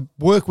 I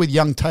work with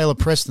young Taylor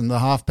Preston, the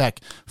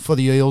halfback for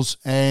the Eels.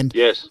 And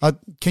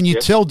can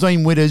you tell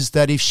Dean Witters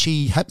that if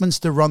she happens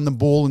to run the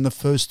ball in the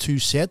first two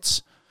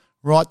sets,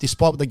 right,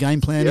 despite what the game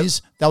plan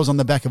is, that was on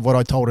the back of what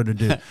I told her to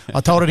do.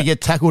 I told her to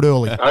get tackled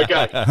early.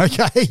 Okay.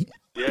 Okay.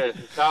 Yeah.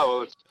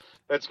 Well,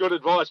 that's good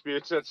advice,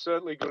 Butts. That's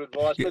certainly good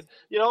advice. But,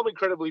 I'm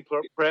incredibly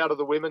proud of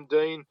the women,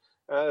 Dean,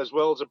 as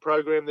well as a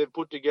program they've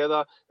put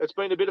together. It's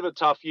been a bit of a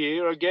tough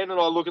year. Again, and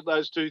I look at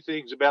those two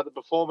things about the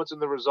performance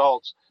and the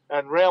results.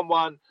 And round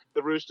one,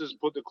 the Roosters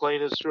put the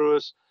cleaners through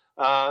us.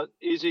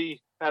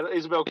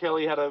 Isabel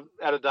Kelly had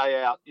a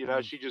day out. You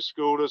know, she just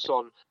schooled us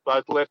on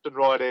both left and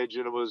right edge,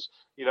 and it was,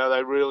 you know,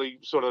 they really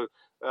sort of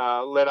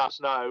let us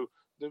know,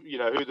 you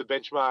know, who the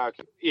benchmark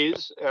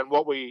is and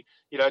what we,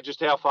 you know,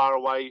 just how far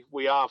away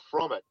we are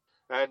from it.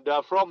 And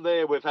from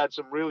there, we've had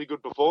some really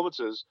good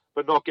performances,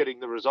 but not getting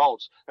the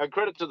results. And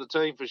credit to the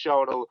team for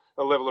showing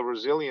a level of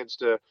resilience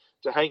to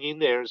hang in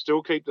there and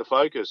still keep the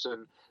focus.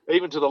 And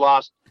even to the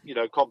last, you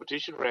know,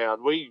 competition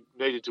round, we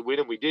needed to win,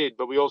 and we did,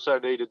 but we also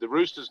needed the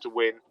Roosters to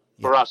win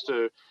for us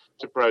to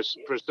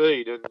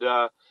proceed. And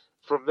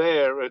from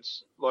there,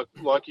 it's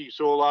like you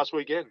saw last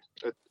weekend,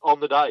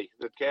 on the day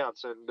that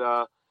counts. And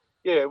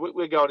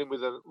we're going in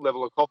with a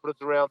level of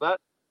confidence around that.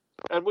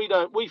 And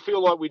we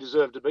feel like we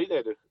deserve to be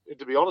there,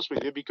 to be honest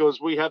with you,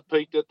 because we have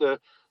peaked at the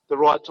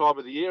right time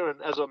of the year.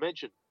 And as I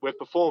mentioned, we've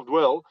performed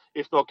well,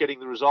 if not getting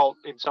the result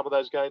in some of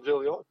those games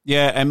early on.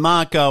 Yeah, and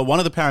Mark, one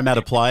of the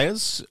Parramatta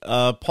players,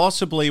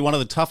 possibly one of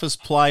the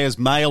toughest players,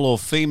 male or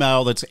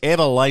female, that's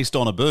ever laced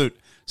on a boot,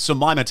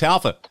 Sumaima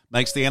Taufa,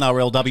 makes the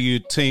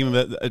NRLW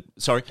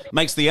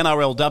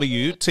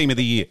team of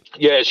the year.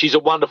 Yeah, she's a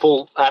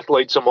wonderful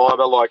athlete,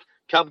 Sumaima. Like,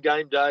 come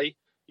game day,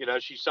 you know,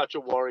 she's such a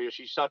warrior.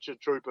 She's such a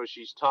trooper.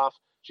 She's tough.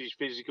 She's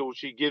physical.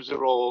 She gives it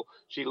all.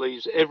 She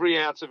leaves every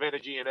ounce of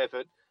energy and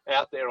effort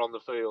out there on the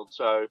field.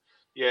 So,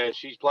 yeah,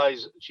 she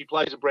plays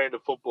a brand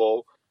of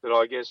football that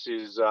I guess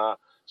is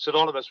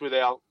synonymous with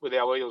our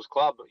Eels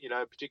club. You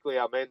know, particularly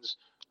our men's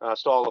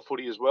style of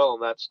footy as well,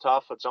 and that's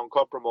tough. It's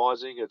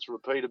uncompromising. It's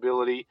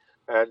repeatability.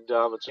 And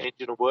it's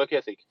engine and work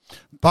ethic.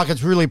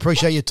 Buckets, really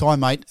appreciate your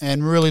time, mate,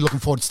 and really looking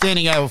forward.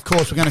 Standing O, of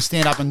course, we're going to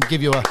stand up and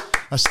give you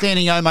a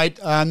standing O, mate.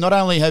 Not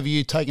only have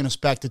you taken us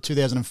back to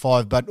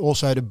 2005, but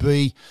also to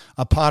be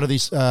a part of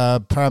this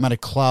Parramatta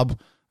club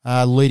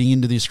leading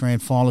into this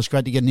grand final. It's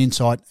great to get an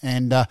insight.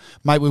 And,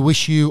 mate, we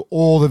wish you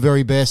all the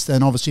very best,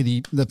 and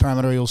obviously the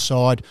Parramatta Eels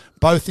side,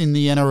 both in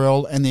the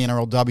NRL and the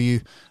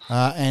NRLW.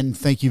 And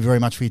thank you very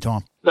much for your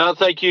time. No,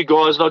 thank you,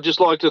 guys. And I'd just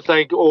like to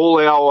thank all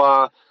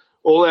our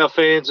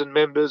fans and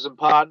members and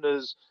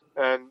partners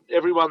and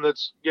everyone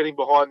that's getting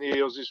behind the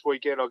Eels this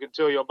weekend. I can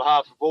tell you on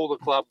behalf of all the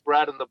club,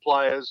 Brad and the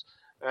players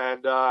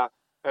and our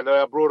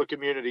broader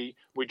community,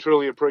 we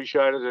truly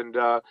appreciate it, and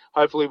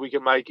hopefully we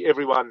can make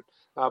everyone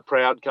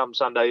proud come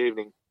Sunday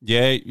evening.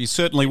 Yeah, you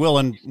certainly will,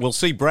 and we'll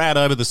see Brad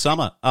over the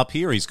summer up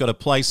here. He's got a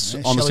place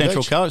on the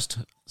Central Coast.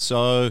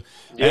 So,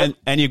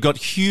 and you've got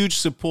huge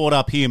support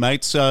up here,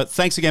 mate. So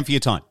thanks again for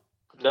your time.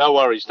 No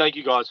worries. Thank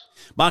you, guys.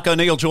 Mark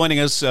O'Neill joining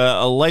us,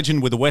 a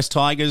legend with the West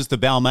Tigers, the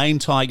Balmain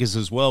Tigers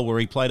as well, where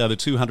he played over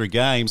 200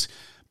 games.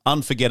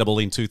 Unforgettable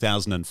in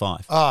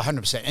 2005. Oh,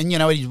 100%. And, you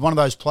know, he's one of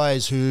those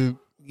players who,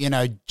 you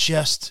know,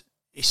 just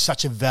is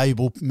such a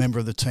valuable member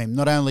of the team.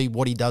 Not only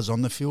what he does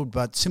on the field,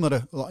 but similar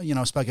to, you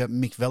know, I spoke about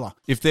Mick Vella.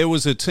 If there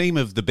was a team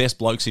of the best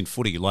blokes in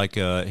footy, like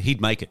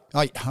he'd make it.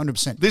 Oh,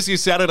 100%. This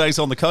is Saturdays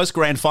on the Coast,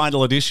 grand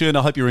final edition.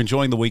 I hope you're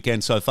enjoying the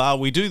weekend so far.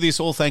 We do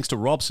this all thanks to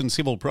Robson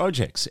Civil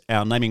Projects,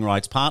 our naming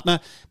rights partner.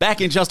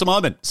 Back in just a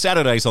moment.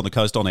 Saturdays on the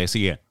Coast on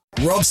SEN.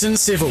 Robson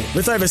Civil,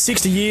 with over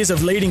 60 years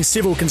of leading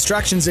civil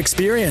constructions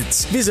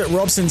experience. Visit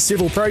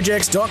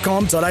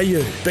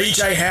robsoncivil.projects.com.au.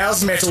 BJ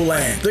Howes Metal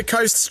Land, the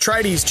coast's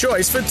tradies'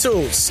 choice for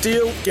tools,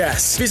 steel,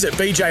 gas. Visit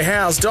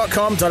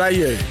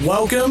bjhowes.com.au.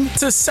 Welcome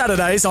to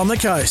Saturdays on the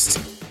Coast.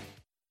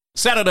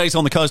 Saturdays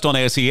on the Coast on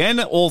SEN,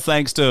 all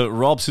thanks to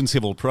Robson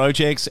Civil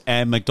Projects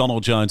and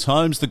McDonald Jones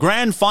Homes. The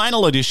grand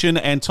final edition,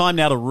 and time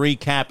now to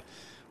recap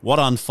what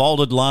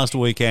unfolded last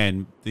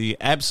weekend, the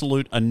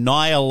absolute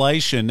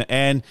annihilation.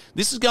 And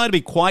this is going to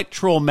be quite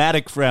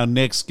traumatic for our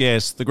next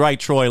guest, the great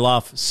Troy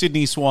Luff,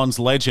 Sydney Swans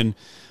legend.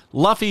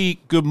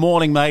 Luffy, good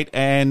morning, mate.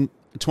 And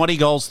 20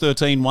 goals,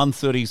 13,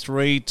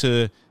 133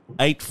 to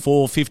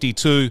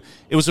 8-4-52.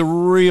 It was a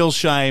real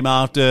shame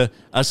after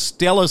a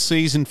stellar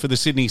season for the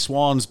Sydney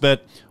Swans.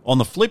 But on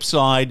the flip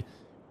side,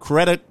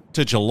 credit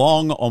to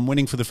Geelong on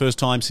winning for the first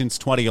time since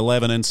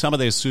 2011. And some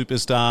of their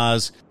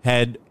superstars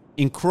had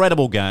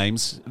incredible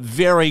games,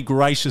 very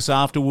gracious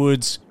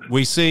afterwards.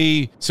 We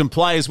see some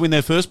players win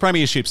their first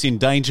premierships in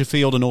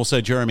Dangerfield and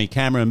also Jeremy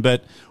Cameron.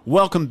 But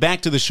welcome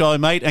back to the show,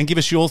 mate, and give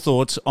us your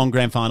thoughts on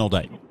grand final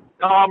day.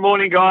 Oh,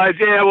 morning, guys.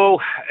 Yeah,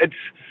 well,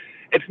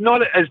 it's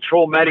not as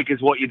traumatic as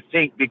what you'd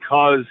think,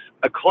 because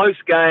a close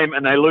game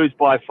and they lose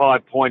by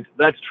 5 points,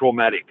 that's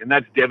traumatic and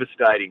that's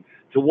devastating.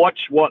 To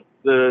watch what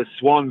the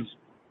Swans,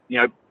 you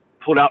know,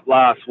 put up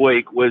last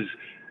week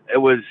it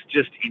was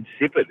just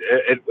insipid.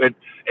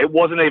 It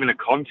wasn't even a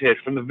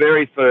contest from the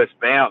very first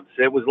bounce.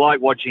 It was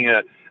like watching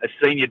a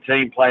senior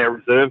team play a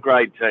reserve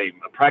grade team,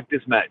 a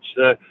practice match.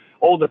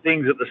 All the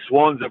things that the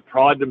Swans have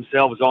prided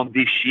themselves on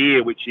this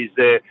year, which is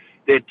their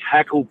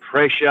tackle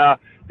pressure,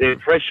 their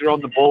pressure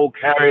on the ball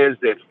carriers,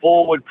 their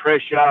forward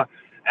pressure,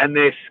 and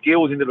their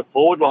skills into the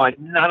forward line.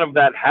 None of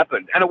that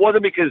happened. And it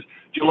wasn't because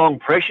Geelong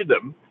pressured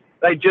them.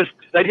 They just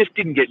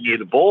didn't get near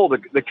the ball.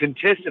 The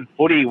contested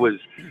footy was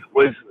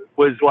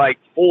like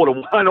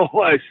 4-1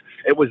 almost.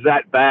 It was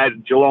that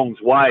bad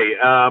Geelong's way.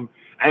 And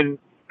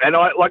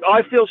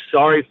I feel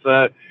sorry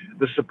for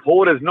the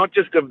supporters, not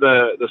just of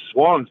the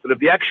Swans, but of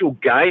the actual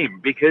game,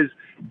 because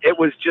it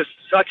was just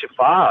such a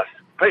farce.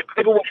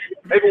 People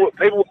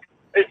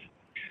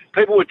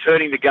were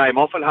turning the game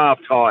off at half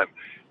time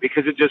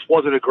because it just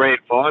wasn't a grand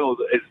final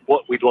as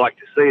what we'd like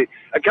to see.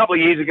 A couple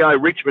of years ago,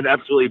 Richmond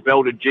absolutely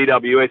belted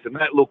GWS, and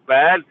that looked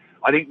bad.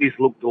 I think this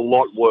looked a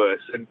lot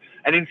worse. And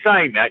in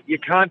saying that, you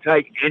can't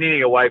take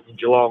anything away from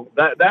Geelong.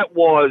 That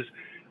was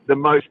the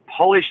most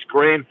polished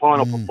grand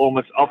final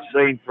performance I've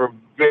seen for a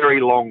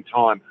very long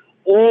time.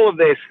 All of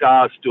their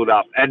stars stood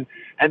up. And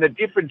the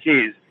difference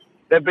is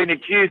they've been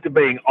accused of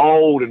being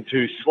old and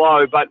too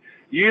slow, but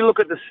you look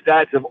at the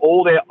stats of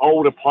all their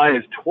older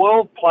players,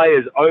 12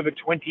 players over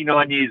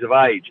 29 years of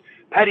age.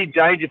 Paddy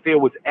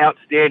Dangerfield was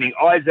outstanding.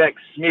 Isaac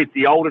Smith,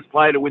 the oldest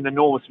player to win the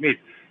Norma Smith.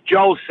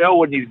 Joel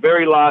Selwood in his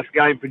very last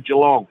game for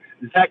Geelong.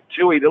 Zach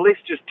Toohey. The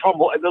list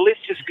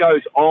just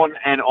goes on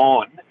and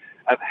on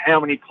of how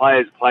many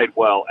players played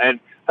well. And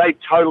they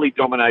totally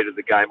dominated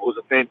the game. It was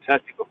a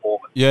fantastic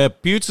performance. Yeah,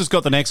 Butts has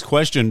got the next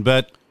question,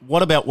 but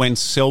what about when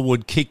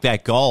Selwood kicked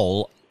that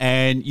goal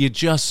and you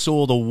just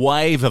saw the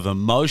wave of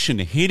emotion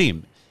hit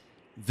him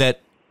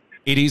that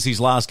it is his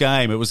last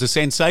game? It was a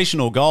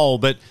sensational goal,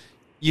 but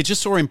you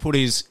just saw him put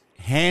his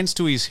hands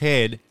to his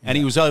head and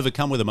he was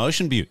overcome with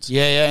emotion, Butts.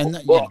 And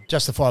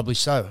justifiably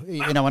so.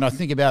 You know, when I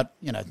think about,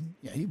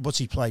 what's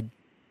he played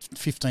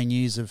 15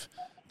 years of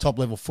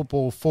top-level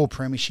football, 4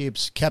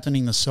 premierships,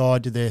 captaining the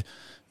side to their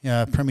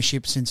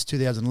premiership since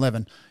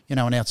 2011,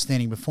 an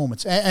outstanding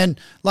performance. And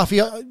Luffy,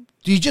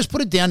 do you just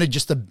put it down to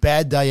just a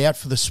bad day out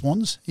for the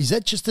Swans? Is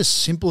that just as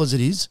simple as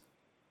it is?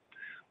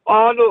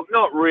 Oh, look,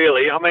 not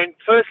really. I mean,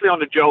 firstly, on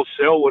to Joel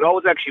Selwood, I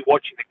was actually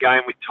watching the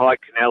game with Ty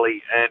Kennelly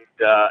and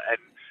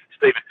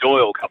Stephen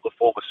Doyle, a couple of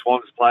former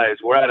Swans players.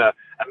 We're at a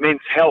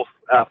men's health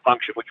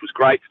function, which was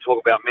great to talk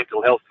about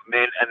mental health for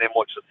men and then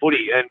watch the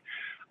footy. And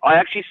I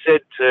actually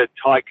said to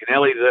Ty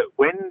Kennelly that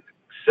when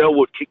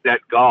Selwood kicked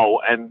that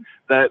goal and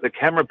the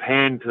camera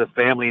panned to the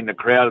family in the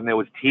crowd and there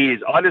was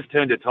tears, I just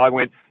turned to Ty and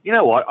went, you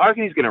know what, I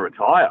reckon he's going to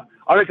retire.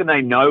 I reckon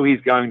they know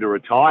he's going to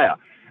retire.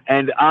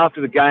 And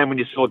after the game, when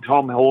you saw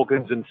Tom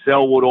Hawkins and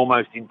Selwood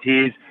almost in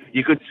tears,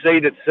 you could see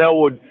that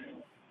Selwood,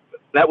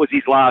 that was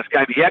his last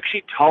game. He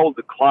actually told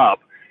the club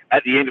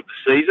at the end of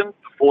the season,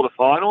 before the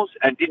finals,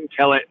 and didn't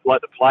tell it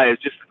like the players,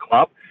 just the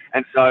club.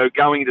 And so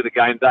going into the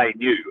game, they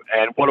knew.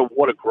 And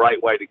what a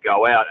great way to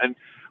go out. And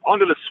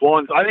onto the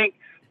Swans, I think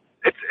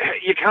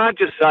you can't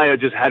just say I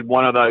just had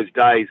one of those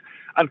days.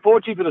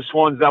 Unfortunately for the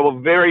Swans, they were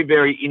very,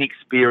 very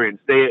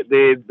inexperienced. They're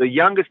the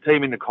youngest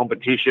team in the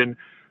competition.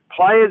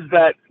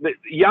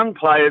 Young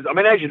players, I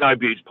mean, as you know,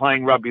 Butch,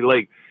 playing rugby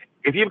league,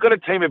 if you've got a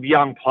team of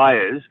young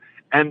players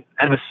and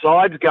the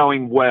side's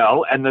going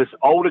well and the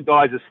older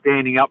guys are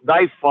standing up,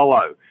 they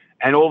follow.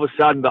 And all of a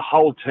sudden, the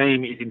whole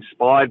team is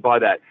inspired by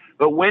that.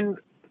 But when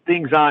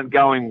things aren't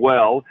going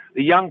well,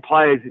 the young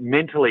players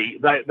mentally,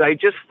 they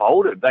just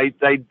folded. They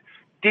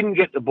didn't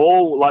get the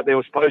ball like they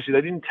were supposed to.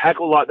 They didn't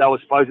tackle like they were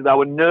supposed to. They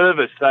were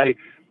nervous.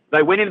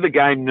 They went into the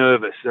game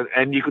nervous,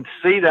 and you could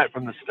see that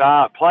from the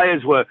start.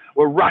 Players were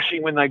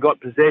rushing when they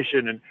got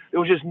possession, and there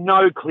was just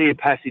no clear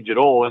passage at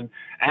all.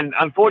 And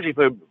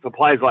unfortunately for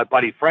players like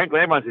Buddy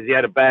Franklin, everyone says he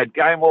had a bad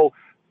game. Well,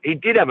 he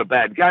did have a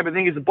bad game, but the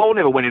thing is the ball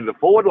never went into the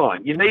forward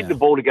line. You need the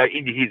ball to go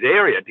into his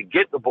area to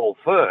get the ball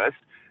first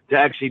to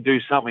actually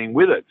do something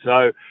with it.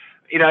 So,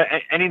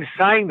 and in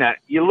saying that,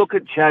 you look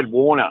at Chad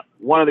Warner,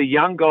 one of the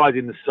young guys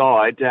in the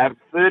side, to have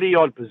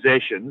 30-odd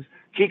possessions,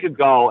 kick a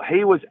goal.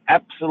 He was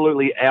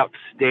absolutely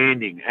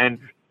outstanding. And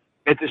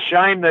it's a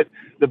shame that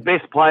the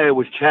best player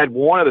was Chad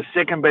Warner. The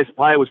second best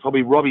player was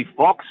probably Robbie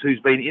Fox, who's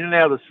been in and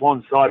out of the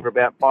Swans side for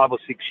about 5 or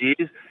 6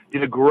 years.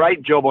 Did a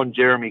great job on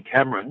Jeremy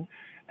Cameron.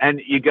 And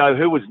you go,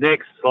 who was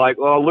next? Like,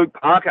 Luke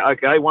Parker.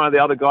 Okay, one of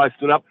the other guys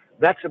stood up.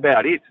 That's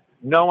about it.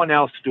 No one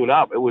else stood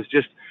up. It was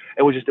just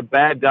a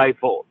bad day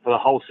for the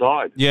whole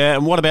side. Yeah,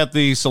 and what about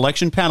the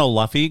selection panel,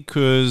 Luffy?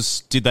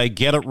 Because did they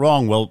get it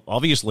wrong? Well,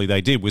 obviously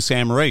they did with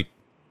Sam Reid.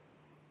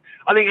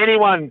 I think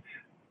anyone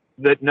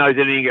that knows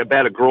anything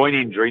about a groin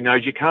injury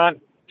knows you can't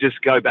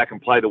just go back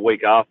and play the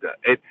week after.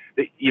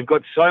 You've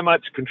got so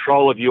much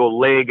control of your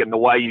leg and the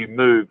way you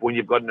move when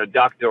you've got an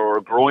adductor or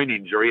a groin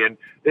injury, and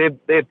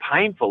they're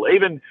painful.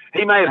 Even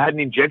he may have had an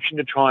injection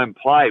to try and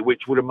play,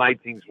 which would have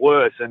made things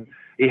worse, and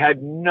he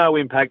had no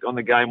impact on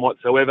the game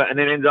whatsoever, and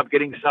then ends up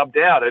getting subbed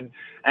out.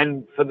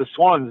 And for the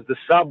Swans, the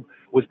sub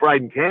was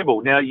Braden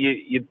Campbell. Now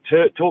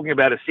you're talking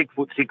about a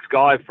 6'6"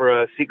 guy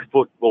for a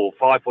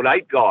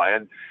 5'8" guy,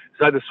 and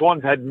so the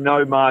Swans had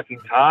no marking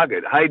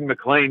target. Hayden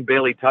McLean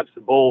barely touched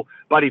the ball.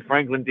 Buddy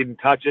Franklin didn't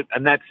touch it,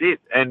 and that's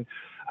it. And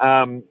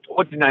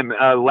what's his name?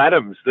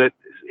 Laddams, that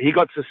he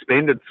got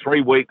suspended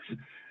 3 weeks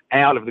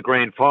out of the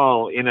grand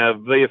final in a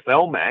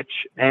VFL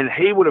match, and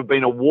he would have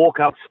been a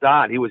walk-up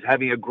start. He was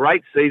having a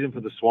great season for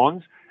the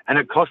Swans, and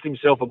it cost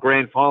himself a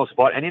grand final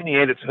spot. And in the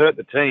end, it's hurt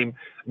the team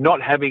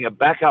not having a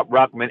backup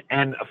ruckman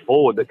and a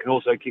forward that can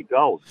also kick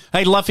goals.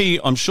 Hey, Luffy,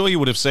 I'm sure you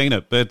would have seen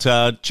it, but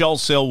Joel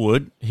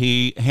Selwood,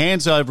 he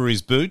hands over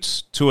his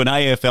boots to an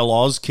AFL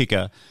Oz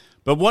kicker.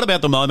 But what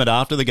about the moment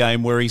after the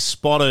game where he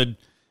spotted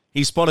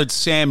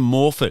Sam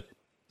Morfitt?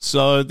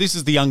 So this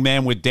is the young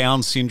man with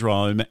Down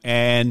syndrome,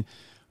 and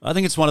I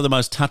think it's one of the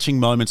most touching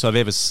moments I've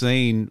ever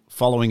seen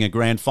following a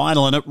grand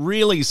final, and it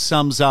really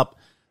sums up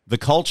the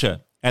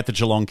culture at the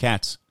Geelong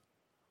Cats.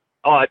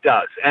 Oh, it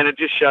does. And it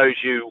just shows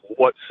you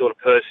what sort of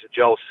person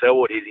Joel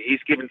Selwood is.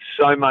 He's given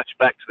so much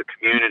back to the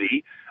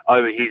community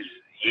over his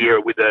year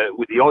with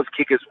the Oz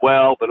kick as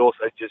well, but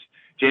also just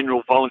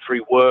general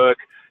voluntary work.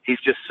 He's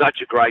just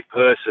such a great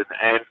person.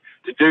 And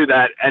to do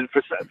that, and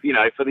for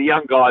the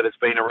young guy that's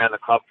been around the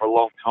club for a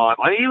long time,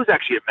 I mean, he was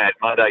actually at Mad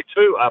Monday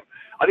too.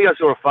 I think I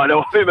saw a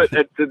photo of him at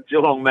the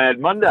Geelong Mad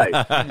Monday.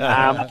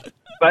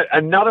 But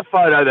another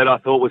photo that I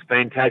thought was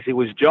fantastic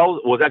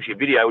was actually a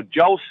video with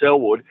Joel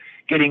Selwood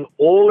getting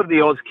all of the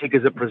Oz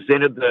kickers that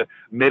presented the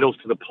medals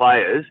to the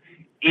players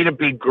in a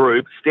big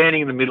group,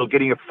 standing in the middle,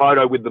 getting a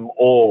photo with them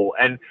all.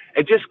 And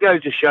it just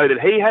goes to show that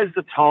he has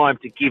the time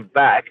to give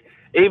back,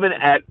 even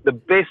at the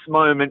best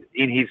moment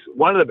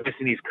one of the best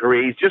in his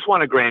career. He's just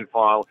won a grand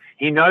final.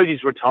 He knows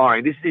he's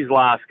retiring. This is his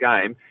last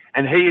game.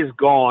 And he has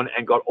gone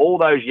and got all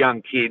those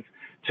young kids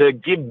to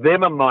give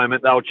them a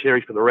moment they'll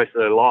cherish for the rest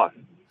of their life.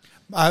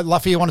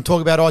 Luffy, you want to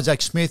talk about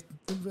Isaac Smith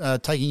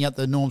taking out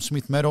the Norm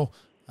Smith medal?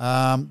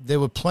 There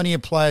were plenty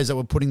of players that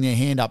were putting their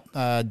hand up,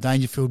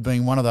 Dangerfield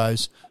being one of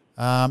those.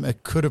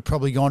 It could have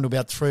probably gone to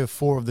about 3 or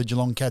 4 of the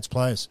Geelong Cats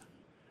players.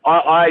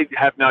 I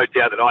have no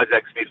doubt that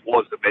Isaac Smith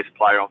was the best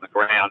player on the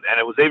ground, and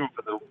it was even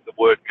for the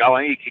word go.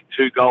 I think he kicked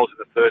 2 goals in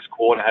the first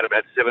quarter, had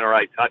about 7 or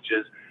 8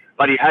 touches,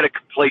 but he had a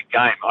complete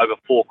game over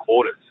 4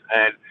 quarters,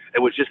 and it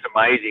was just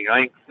amazing.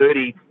 I think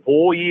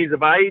 34 years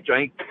of age. I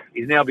think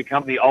he's now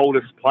become the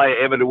oldest player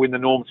ever to win the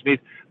Norm Smith.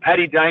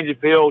 Paddy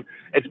Dangerfield,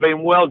 it's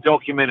been well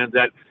documented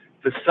that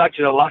for such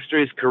an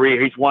illustrious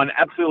career, he's won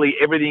absolutely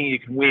everything you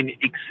can win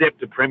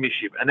except a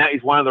premiership. And that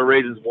is one of the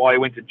reasons why he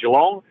went to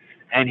Geelong,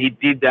 and he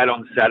did that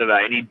on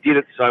Saturday, and he did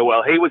it so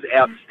well. He was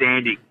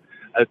outstanding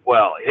as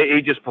well.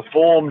 He just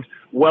performed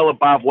well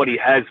above what he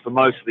has for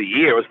most of the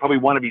year. It was probably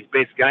one of his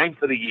best games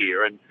for the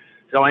year. And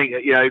so I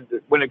think,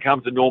 when it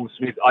comes to Norm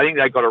Smith, I think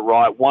they got it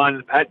right.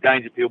 1, Pat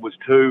Dangerfield was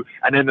 2,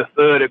 and then the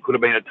third, it could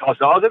have been a toss.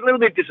 I was a little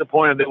bit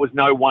disappointed there was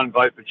no 1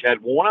 vote for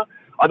Chad Warner.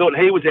 I thought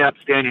he was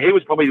outstanding. He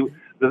was probably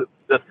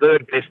the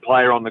third best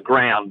player on the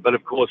ground. But,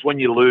 of course, when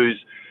you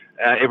lose,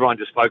 everyone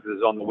just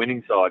focuses on the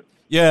winning side.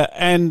 Yeah,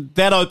 and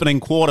that opening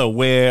quarter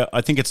where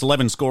I think it's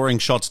 11 scoring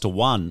shots to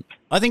 1,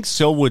 I think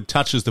Selwood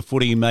touches the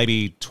footy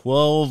maybe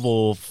 12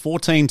 or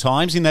 14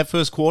 times in that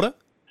first quarter.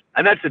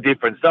 And that's the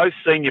difference. Those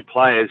senior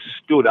players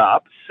stood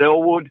up.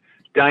 Selwood,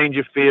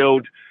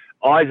 Dangerfield,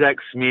 Isaac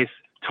Smith,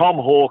 Tom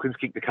Hawkins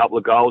kicked a couple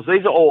of goals.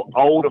 These are all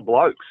older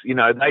blokes.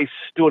 They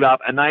stood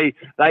up and they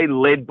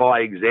led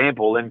by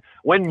example. And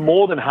when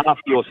more than half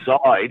your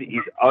side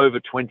is over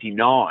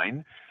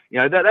 29,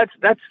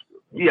 that's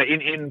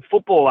in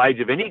football age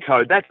of any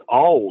code, that's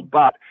old,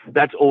 but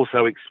that's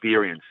also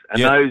experience.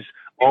 And those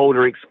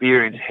older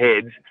experienced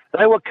heads,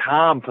 they were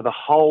calm for the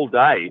whole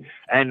day.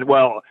 And,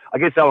 well, I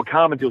guess they were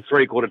calm until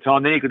 3/4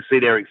 time. Then you could see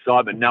their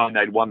excitement knowing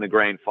they'd won the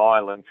grand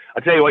final. And I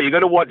tell you what, you've got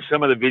to watch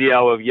some of the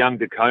video of young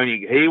De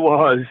Koning. He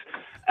was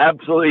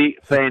absolutely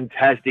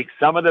fantastic.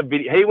 Some of the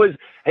video,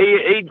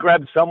 he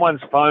grabbed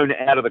someone's phone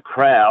out of the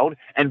crowd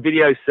and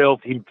video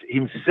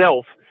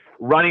himself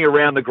running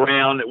around the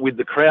ground with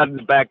the crowd in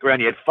the background.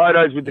 He had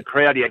photos with the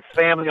crowd. He had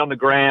family on the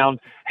ground.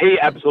 He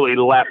absolutely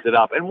lapped it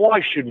up. And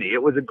why shouldn't he?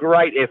 It was a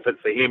great effort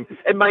for him.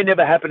 It may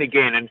never happen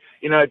again. And,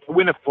 to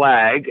win a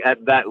flag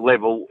at that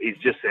level is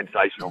just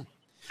sensational.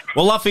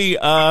 Well, Luffy,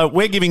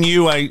 we're giving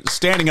you a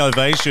standing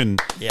ovation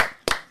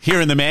here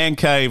in the Man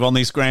Cave on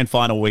this grand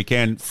final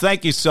weekend.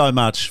 Thank you so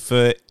much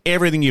for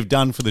everything you've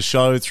done for the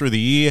show through the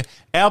year.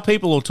 Our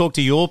people will talk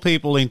to your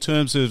people in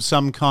terms of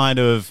some kind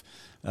of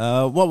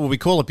what will we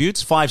call it,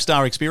 Butts?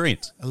 5-star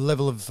experience. A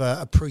level of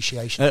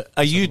appreciation.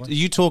 Are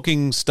you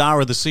talking Star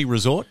of the Sea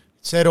Resort?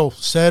 Settle.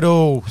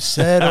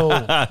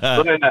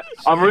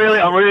 I'm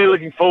really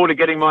looking forward to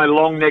getting my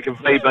long neck of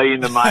VB in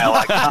the mail.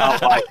 I can't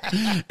wait.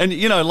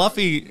 And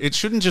Luffy, it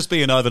shouldn't just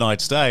be an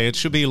overnight stay. It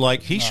should be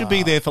like he should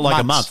be there for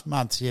like months, a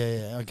month. Months,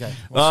 yeah. Okay.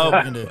 We'll see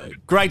what we can do.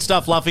 Great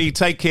stuff, Luffy.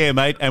 Take care,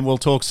 mate, and we'll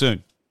talk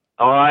soon.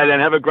 All right,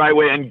 and have a great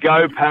week. And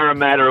go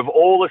Parramatta. Of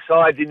all the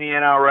sides in the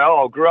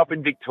NRL, I grew up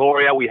in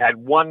Victoria. We had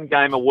 1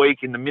 game a week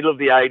in the middle of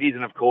the 80s,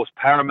 and, of course,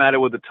 Parramatta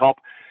were the top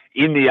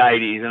in the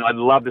 80s, and I'd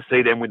love to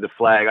see them with the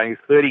flag. I think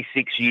it's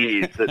 36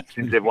 years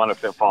since they've won a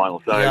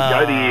final. So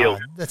go the Eels.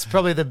 That's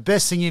probably the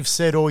best thing you've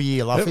said all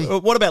year, Luffy.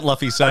 What about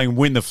Luffy saying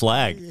win the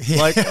flag?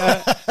 Like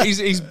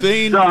he's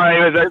been...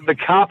 Sorry, the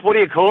cup, what do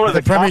you call it?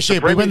 The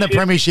premiership. We win the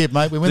premiership,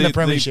 mate. We win the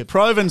premiership. The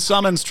Proven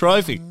Summons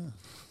Trophy.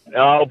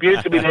 Oh,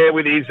 Butts will be there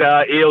with his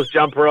Eels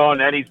jumper on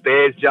and his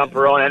Bears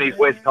jumper on and his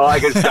West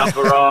Tigers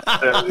jumper on.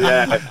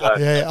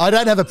 Yeah, I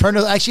don't have a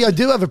Penrith. Actually, I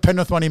do have a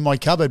Penrith one in my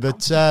cupboard,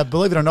 but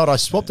believe it or not, I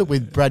swapped it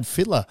with Brad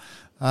Fittler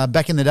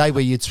back in the day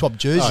where you'd swap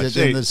jerseys at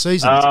the end of the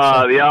season.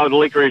 The old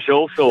licorice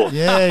all sorts.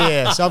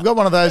 Yeah. So I've got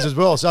one of those as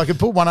well, so I can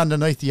put one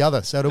underneath the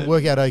other, so it'll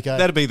work out okay.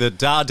 That'll be the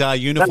Dada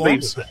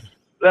uniforms.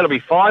 That'll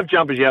be 5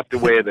 jumpers you have to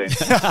wear then.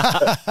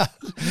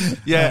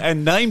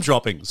 And name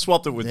dropping.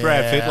 Swapped it with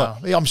Brad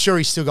Fittler. Yeah, I'm sure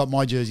he's still got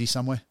my jersey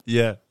somewhere.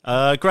 Yeah.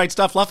 Great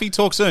stuff, Luffy.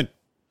 Talk soon.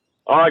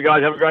 All right,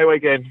 guys, have a great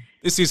weekend.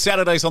 This is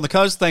Saturdays on the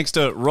Coast, thanks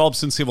to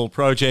Robson Civil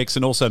Projects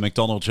and also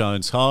McDonald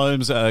Jones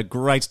Homes.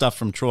 Great stuff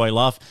from Troy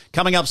Luff.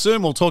 Coming up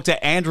soon, we'll talk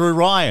to Andrew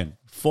Ryan,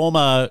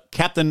 former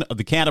captain of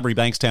the Canterbury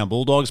Bankstown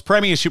Bulldogs,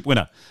 premiership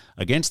winner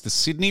against the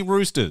Sydney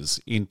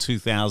Roosters in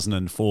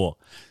 2004.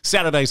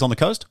 Saturdays on the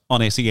Coast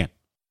on SEN.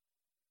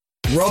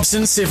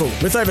 Robson Civil,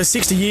 with over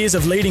 60 years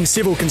of leading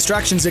civil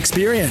constructions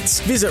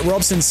experience. Visit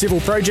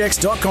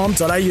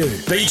robsoncivilprojects.com.au.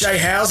 BJ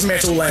Howes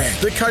Metal Land,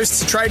 the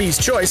coast's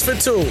tradies' choice for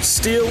tools,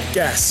 steel,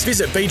 gas.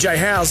 Visit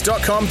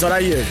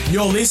bjhowes.com.au.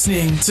 You're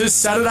listening to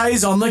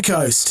Saturdays on the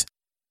Coast.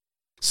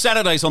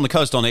 Saturdays on the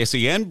Coast on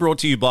SEN, brought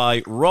to you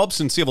by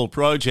Robson Civil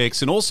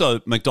Projects and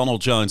also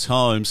McDonald Jones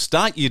Homes.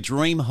 Start your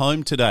dream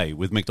home today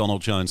with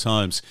McDonald Jones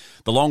Homes.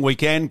 The long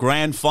weekend,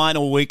 grand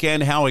final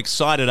weekend, how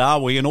excited are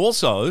we? And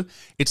also,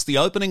 it's the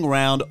opening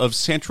round of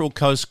Central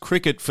Coast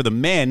Cricket for the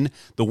men.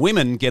 The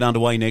women get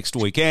underway next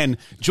weekend.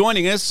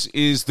 Joining us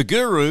is the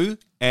guru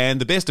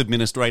and the best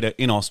administrator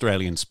in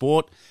Australian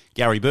sport,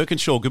 Gary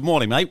Birkinshaw. Good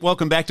morning, mate.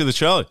 Welcome back to the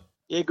show.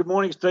 Yeah, good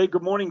morning, Steve.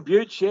 Good morning,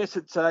 Butch. Yes,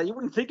 it's you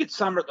wouldn't think it's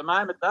summer at the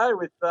moment, though,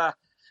 with the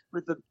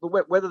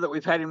wet weather that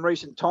we've had in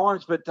recent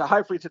times. But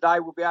hopefully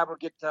today we'll be able to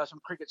get some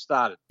cricket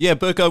started. Yeah,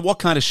 Burko, what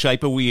kind of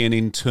shape are we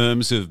in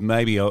terms of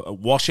maybe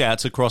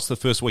washouts across the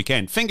first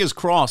weekend? Fingers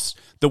crossed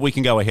that we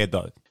can go ahead,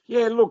 though.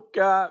 Yeah, look,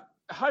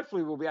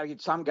 hopefully we'll be able to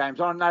get some games.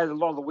 I know that a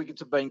lot of the wickets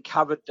have been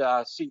covered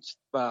since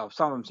some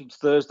of them since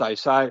Thursday.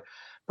 So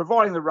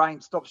providing the rain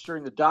stops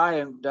during the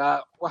day, and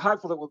we're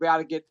hopeful that we'll be able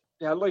to get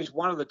at least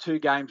one of the two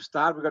games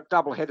started. We've got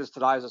double headers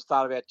today as the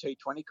start of our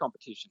T20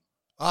 competition.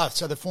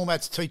 So the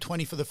format's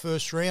T20 for the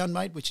first round,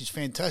 mate, which is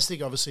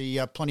fantastic. Obviously,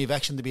 plenty of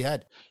action to be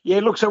had. Yeah,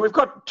 look, so we've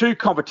got two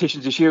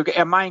competitions this year.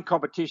 Our main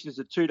competition is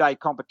a 2-day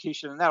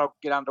competition, and that'll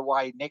get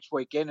underway next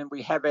weekend. And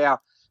we have our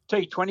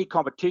T20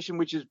 competition,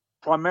 which is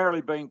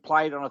primarily being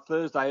played on a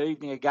Thursday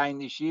evening again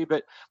this year.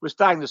 But we're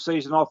starting the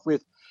season off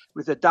with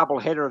a double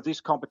header of this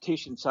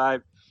competition. So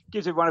it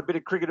gives everyone a bit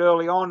of cricket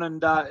early on,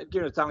 and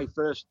given it's only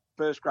first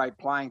grade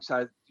playing,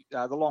 so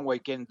the long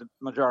weekend, the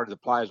majority of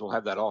the players will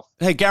have that off.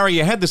 Hey, Gary,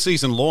 you had the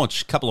season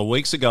launch a couple of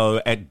weeks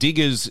ago at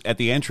Diggers at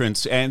the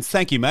entrance, and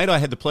thank you, mate. I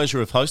had the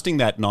pleasure of hosting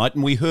that night,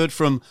 and we heard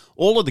from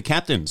all of the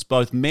captains,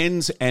 both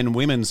men's and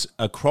women's,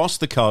 across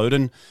the code,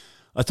 and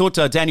I thought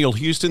Daniel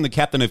Houston, the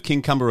captain of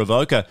King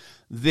Avoca,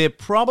 they're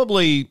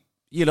probably,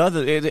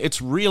 it's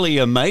really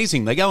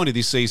amazing. They go into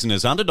this season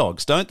as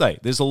underdogs, don't they?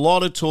 There's a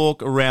lot of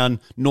talk around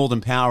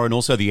Northern Power and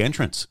also the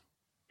entrance.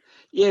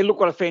 Yeah, look,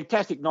 what a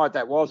fantastic night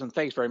that was, and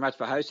thanks very much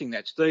for hosting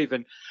that, Steve.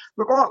 And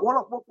look,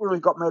 what really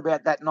got me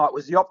about that night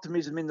was the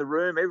optimism in the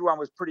room. Everyone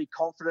was pretty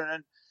confident,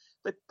 and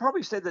they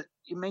probably said that,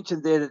 you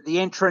mentioned there that the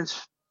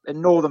entrance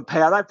and Northern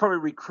Power, they probably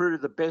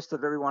recruited the best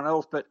of everyone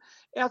else. But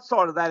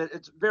outside of that,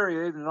 it's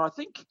very even. And I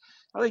think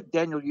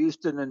Daniel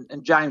Houston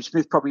and James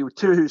Smith probably were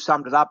two who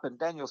summed it up. And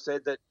Daniel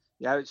said that,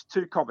 it's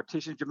two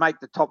competitions. You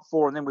make the top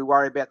four, and then we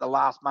worry about the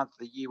last month of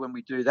the year when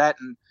we do that.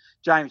 And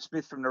James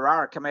Smith from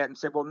Narara came out and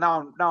said, well,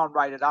 no one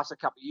rated us a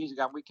couple of years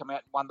ago, and we come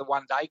out and won the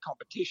one-day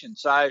competition.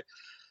 So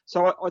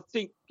I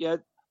think the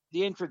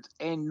entrance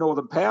and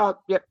Northern Power,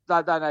 yep,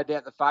 they're no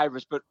doubt the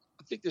favourites, but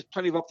I think there's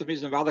plenty of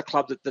optimism of other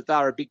clubs that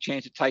they're a big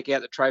chance to take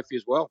out the trophy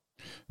as well.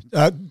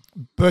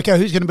 Burko,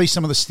 who's going to be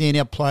some of the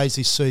standout players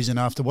this season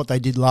after what they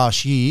did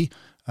last year?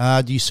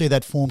 Do you see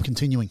that form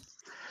continuing?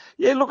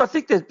 Yeah, look, I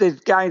think there's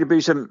going to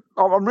be some.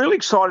 I'm really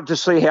excited to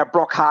see how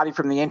Brock Hardy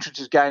from the entrance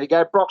is going to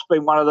go. Brock's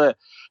been one of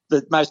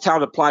the most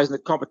talented players in the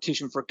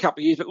competition for a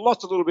couple of years, but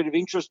lost a little bit of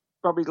interest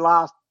probably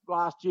last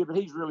year, but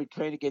he's really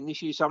keen again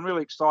this year. So I'm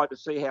really excited to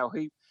see how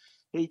he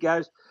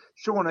goes.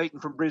 Sean Eaton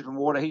from Brisbane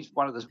Water, he's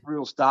one of the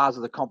real stars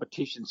of the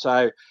competition.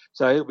 So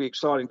it'll be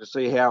exciting to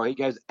see how he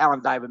goes.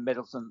 Alan David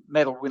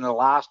medal winner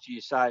last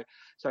year. So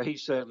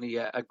he's certainly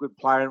a good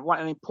player and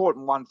an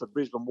important one for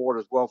Brisbane Water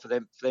as well for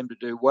them to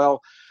do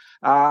well.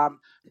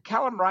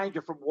 Callum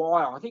Ranger from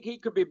Wyong, I think he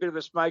could be a bit of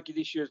a smoky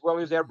this year as well.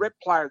 He was our rep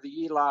player of the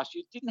year last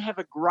year. Didn't have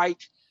a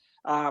great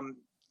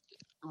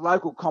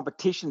local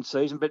competition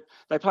season, but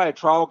they played a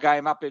trial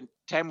game up in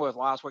Tamworth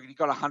last week and he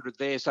got 100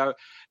 there. So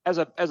as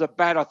a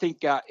bat, I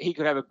think he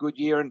could have a good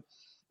year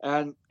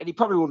and he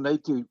probably will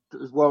need to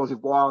as well as if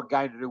Wyong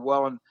going to do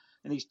well.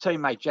 And his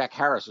teammate Jack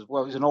Harris as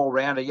well. He's an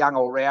all-rounder, young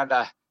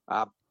all-rounder.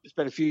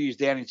 Spent a few years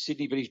down in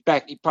Sydney, but he's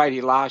back. He played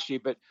here last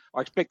year, but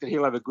I expect that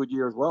he'll have a good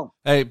year as well.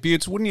 Hey,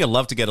 Butts, wouldn't you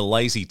love to get a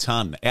lazy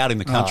ton out in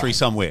the country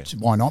somewhere?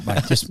 Why not,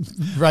 mate? Just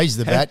raise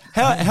the bat.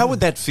 How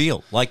would that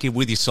feel, like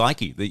with your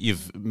psyche, that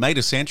you've made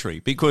a century?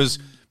 Because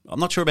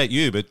I'm not sure about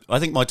you, but I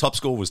think my top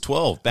score was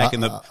 12 back in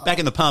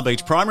the Palm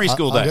Beach primary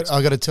school days.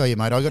 I got to tell you,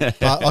 mate, I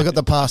got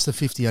the past the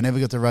 50. I never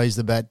got to raise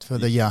the bat for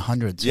the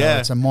 100. So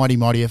it's a mighty,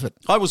 mighty effort.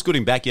 I was good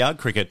in backyard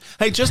cricket.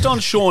 Hey, just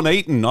on Sean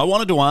Eaton, I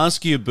wanted to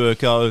ask you,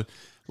 Burko,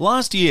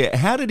 last year,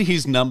 how did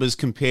his numbers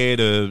compare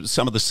to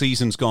some of the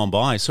seasons gone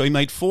by? So he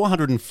made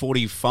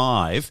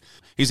 445.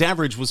 His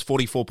average was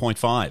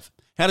 44.5.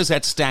 How does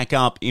that stack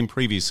up in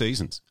previous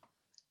seasons?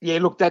 Yeah,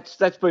 look, that's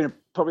been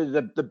probably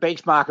the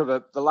benchmark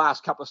of the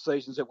last couple of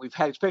seasons that we've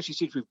had, especially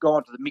since we've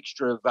gone to the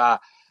mixture of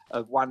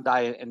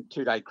one-day and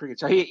two-day cricket.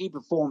 So he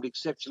performed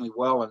exceptionally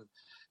well, and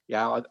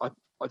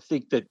I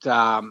think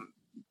that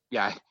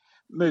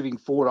moving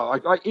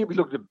forward, he'll be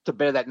looking to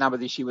better that number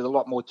this year with a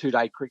lot more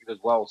two-day cricket as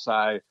well.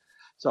 So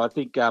I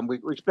think I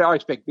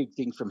expect big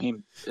things from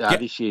him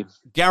this year.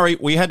 Gary,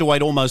 we had to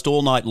wait almost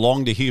all night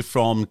long to hear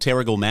from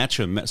Terrigal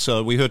Matcham.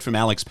 So we heard from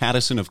Alex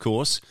Patterson, of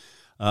course.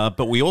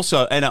 But we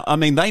also, and I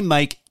mean, they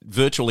make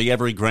virtually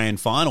every grand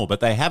final, but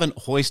they haven't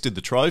hoisted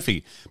the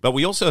trophy. But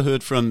we also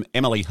heard from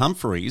Emily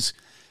Humphreys.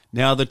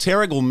 Now, the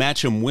Terrigal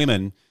Matcham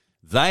women,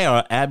 they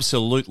are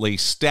absolutely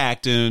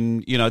stacked,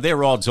 and,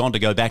 they're odds on to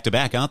go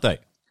back-to-back, aren't they?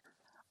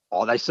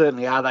 Oh, they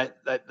certainly are.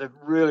 They're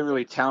really,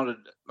 really talented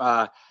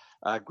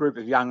group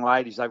of young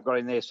ladies they've got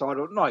in their side.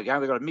 Not young,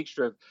 they've got a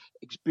mixture of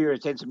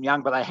experience and some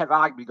young, but they have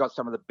arguably got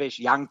some of the best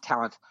young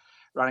talent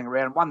running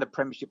around. Won the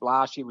premiership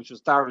last year, which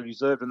was thoroughly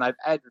deserved, and they've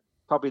added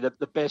probably the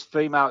best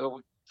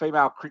female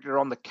cricketer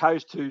on the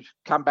coast who's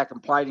come back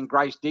and played in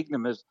Grace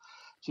Dignam. As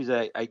she's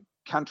a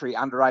country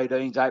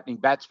under-18s opening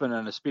batsman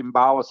and a spin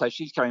bowler, so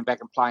she's coming back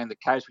and playing the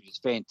coast, which is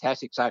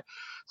fantastic. So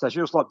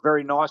she'll slot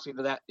very nicely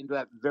into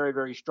that very,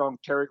 very strong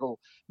Terrigal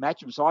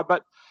Matcham side.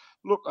 But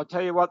look, I'll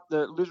tell you what,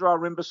 the Lisrael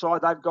Rimba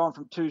side, they've gone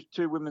from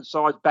two women's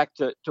sides back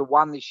to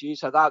one this year,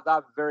 so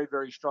they're very,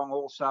 very strong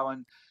also,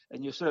 and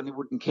you certainly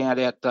wouldn't count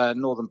out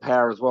Northern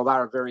Power as well.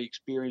 They're a very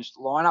experienced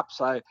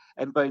lineup,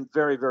 and been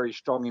very, very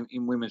strong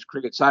in women's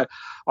cricket. So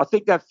I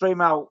think that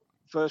female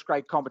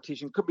first-grade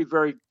competition could be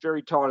very,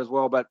 very tight as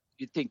well, but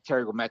you'd think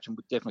Terrigal Matcham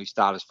would definitely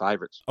start as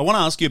favourites. I want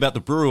to ask you about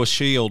the Brewer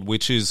Shield,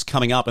 which is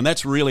coming up, and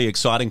that's really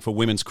exciting for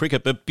women's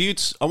cricket. But,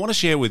 Butts, I want to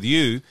share with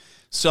you,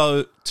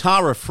 so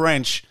Tara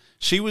French,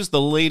 she was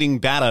the leading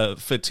batter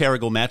for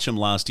Terrigal Matcham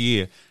last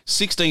year,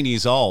 16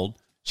 years old.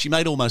 She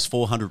made almost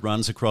 400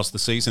 runs across the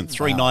season,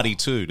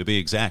 392 to be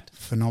exact.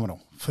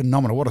 Phenomenal.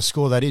 What a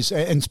score that is.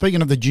 And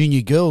speaking of the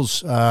junior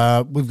girls,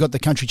 we've got the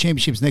country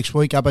championships next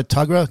week up at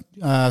Tuggerah,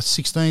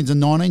 16s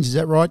and 19s. Is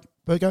that right,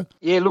 Berko?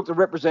 Yeah, look, the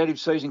representative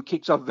season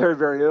kicks off very,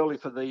 very early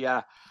for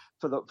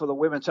the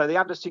women. So the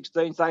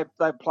under-16s,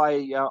 they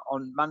play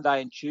on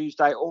Monday and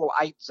Tuesday. All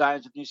 8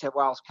 zones of New South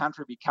Wales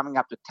country will be coming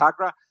up to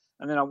Tuggerah.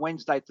 And then on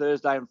Wednesday,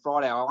 Thursday and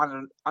Friday,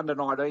 our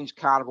under-19s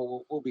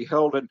carnival will be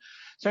held. And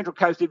Central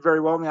Coast did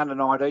very well in the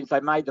under-19s. They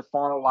made the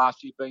final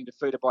last year, being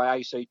defeated by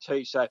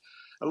ACT. So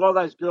a lot of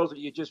those girls that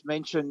you just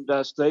mentioned,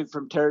 Steve,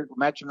 from Terrigal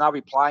Matcham, they'll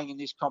be playing in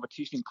this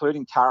competition,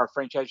 including Tara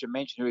French, as you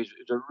mentioned, who is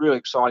a really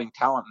exciting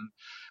talent. And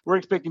we're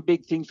expecting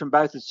big things from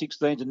both the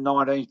 16s and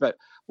 19s. But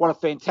what a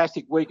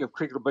fantastic week of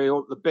cricket will be.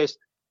 All the best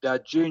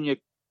junior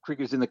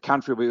cricketers in the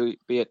country will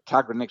be at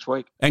Tuggerah next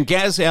week. And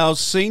Gaz, our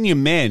senior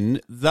men,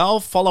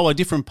 they'll follow a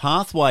different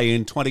pathway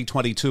in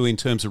 2022 in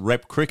terms of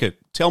rep cricket.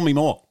 Tell me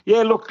more.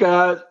 Yeah, look,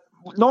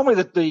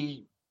 normally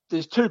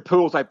there's 2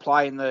 pools they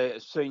play in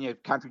the senior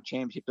country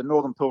championship, the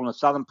Northern Pool and the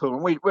Southern Pool.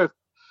 And we've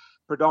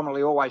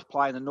predominantly always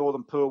play in the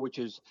Northern Pool, which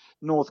is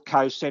North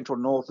Coast, Central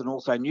North, and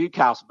also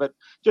Newcastle. But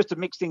just to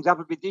mix things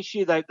up a bit this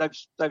year,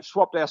 they've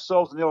swapped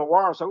ourselves and the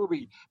Illawarra, so we'll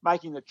be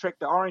making the trek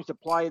to Orange to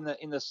play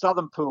in the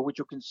Southern Pool, which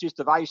will consist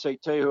of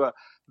ACT, who are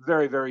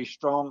very, very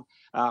strong,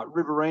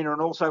 Riverina,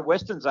 and also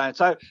Western Zone.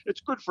 So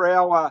it's good for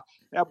our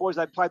boys.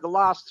 They've played the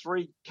last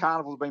 3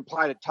 carnivals have been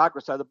played at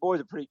Tuggerah, so the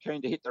boys are pretty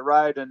keen to hit the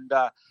road and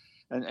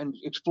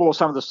explore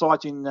some of the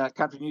sites in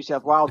country New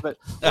South Wales, but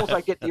also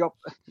get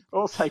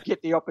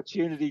the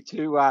opportunity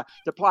to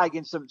play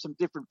against some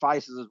different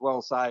faces as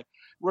well. So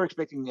we're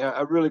expecting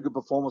a really good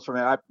performance from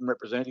our open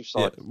representative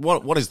side. Yeah.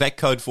 What is that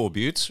code for,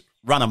 Butts?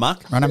 Run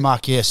amok? Run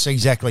amok, yes,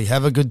 exactly.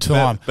 Have a good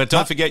time. But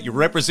don't forget, you're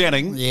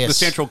representing the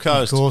Central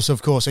Coast.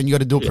 Of course, and you got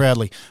to do it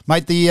proudly.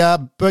 Mate, the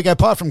Bergo,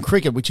 apart from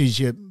cricket, which is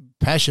your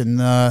passion,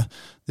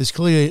 there's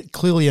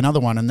clearly another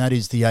one, and that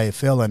is the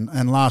AFL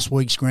and last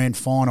week's grand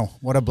final.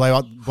 What a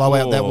blowout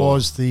that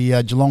was.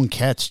 The Geelong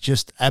Cats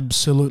just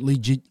absolutely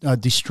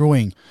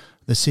destroying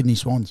the Sydney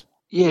Swans.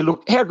 Yeah,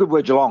 look, how good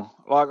were Geelong?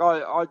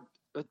 Like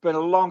it's been a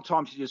long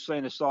time since you've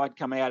seen a side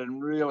come out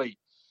and really,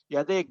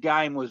 their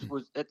game was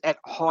at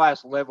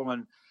highest level,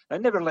 and they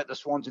never let the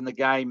Swans in the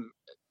game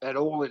at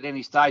all at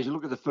any stage. You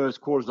look at the first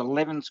quarters,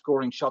 11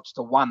 scoring shots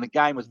to 1. The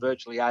game was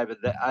virtually over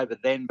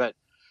then, but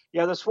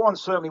the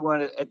Swans certainly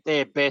weren't at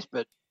their best,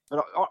 but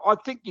I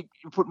think you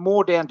put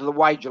more down to the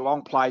way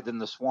Geelong played than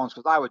the Swans,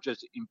 because they were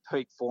just in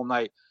peak form.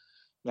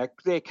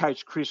 Their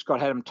coach Chris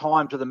Scott had them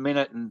timed to the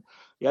minute, and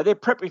their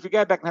prep. If you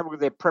go back and have a look at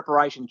their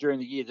preparation during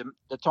the year,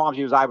 the times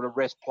he was able to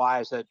rest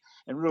players and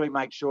really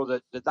make sure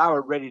that they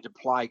were ready to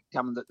play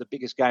come the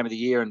biggest game of the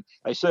year, and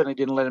they certainly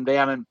didn't let them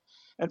down.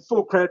 And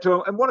full credit to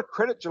them. And what a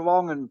credit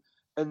Geelong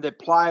and their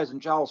players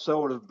and Joel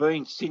Selwood have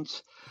been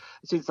since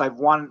they've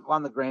won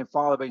the grand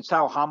final. They've been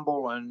so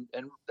humble and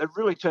they've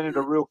really turned into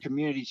a real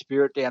community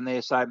spirit down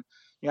there. So,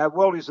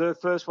 well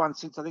deserved first one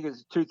since I think it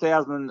was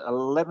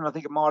 2011. I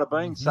think it might have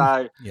been.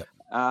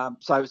 Mm-hmm.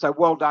 So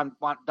well done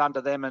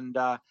to them.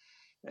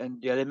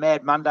 And their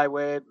Mad Monday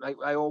where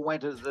they all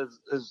went as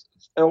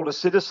elder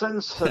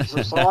citizens of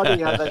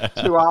society. They're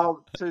too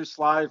old, too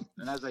slow,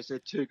 and as they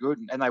said, too good,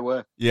 and they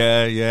were.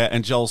 Yeah.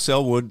 And Joel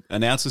Selwood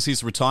announces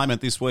his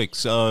retirement this week.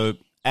 So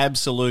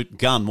absolute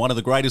gun, one of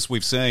the greatest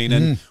we've seen,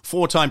 and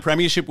four-time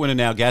premiership winner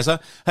now, Gazza.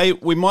 Hey,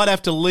 we might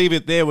have to leave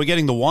it there. We're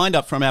getting the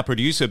wind-up from our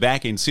producer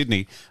back in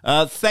Sydney.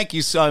 Thank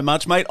you so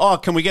much, mate. Oh,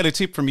 can we get a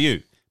tip from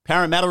you?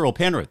 Parramatta or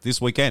Penrith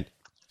this weekend?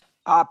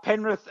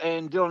 Penrith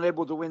and Dylan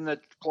Edwards will win the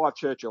Clive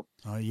Churchill.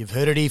 Oh, you've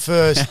heard it here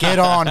first. Get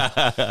on.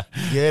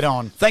 Get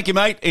on. Thank you,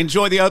 mate.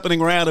 Enjoy the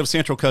opening round of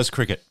Central Coast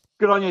Cricket.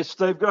 Good on you,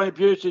 Steve. Good on you,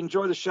 Butch.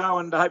 Enjoy the show,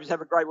 and I hope you have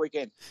a great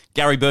weekend.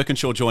 Gary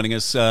Birkinshaw joining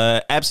us,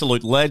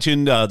 absolute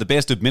legend, the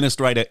best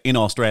administrator in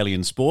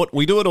Australian sport.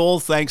 We do it all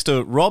thanks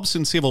to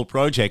Robson Civil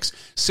Projects,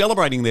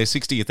 celebrating their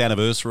 60th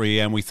anniversary,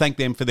 and we thank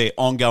them for their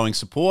ongoing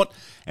support,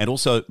 and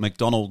also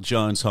McDonald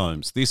Jones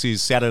Homes. This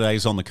is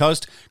Saturdays on the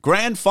Coast,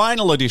 grand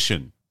final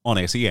edition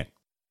on SEN.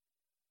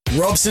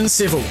 Robson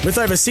Civil, with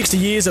over 60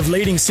 years of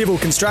leading civil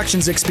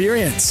constructions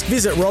experience.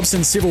 Visit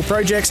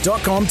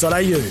robsoncivil.projects.com.au.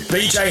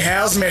 BJ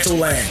Howes Metal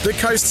Land, the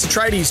coast's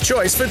tradies'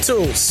 choice for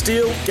tools,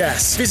 steel,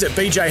 gas. Visit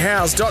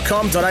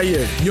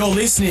bjhowes.com.au. You're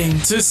listening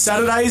to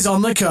Saturdays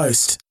on the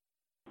Coast.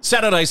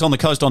 Saturdays on the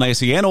Coast on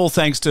SEN, all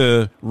thanks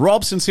to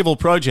Robson Civil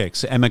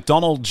Projects and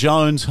McDonald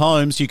Jones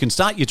Homes. You can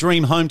start your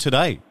dream home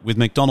today with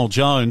McDonald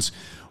Jones.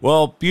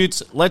 Well,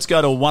 Butts, let's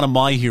go to one of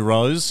my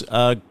heroes.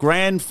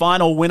 Grand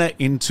final winner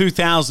in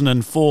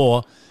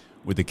 2004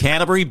 with the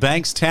Canterbury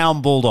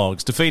Bankstown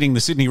Bulldogs defeating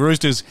the Sydney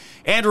Roosters.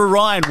 Andrew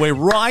Ryan, we're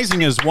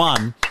rising as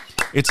one.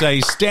 It's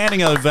a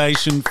standing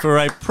ovation for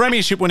a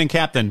premiership-winning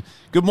captain.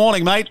 Good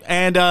morning, mate,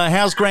 and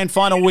how's grand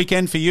final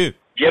weekend for you?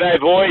 G'day,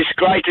 boys.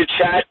 Great to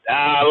chat.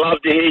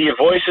 Love to hear your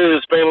voices.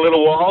 It's been a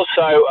little while.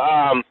 So,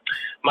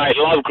 mate,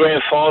 love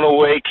grand final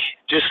week.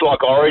 Just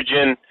like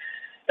Origin,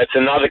 it's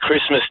another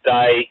Christmas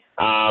day.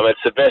 It's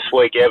the best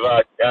week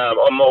ever.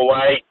 On my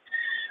way,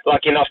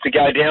 lucky enough to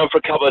go down for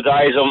a couple of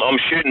days. I'm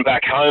shooting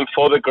back home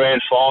for the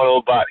grand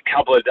final, but a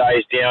couple of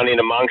days down in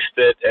amongst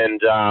it.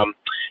 And,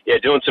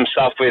 doing some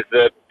stuff with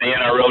the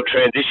NRL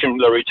transition,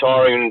 the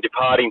retiring and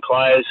departing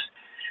players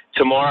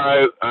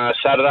tomorrow,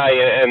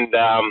 Saturday, and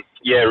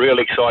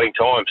really exciting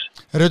times.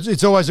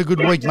 It's always a good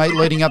week, mate,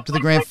 leading up to the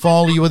grand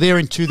final. You were there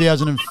in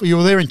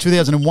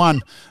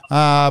 2001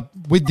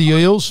 with the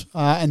Eels,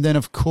 and then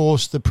of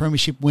course the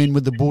premiership win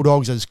with the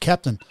Bulldogs as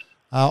captain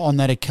on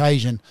that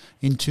occasion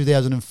in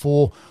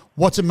 2004.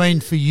 What's it mean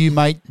for you,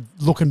 mate,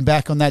 looking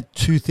back on that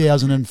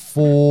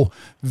 2004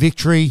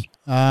 victory?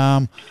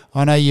 I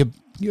know you're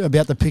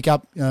about to pick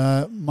up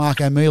Mark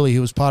O'Mealy,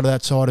 who was part of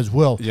that side as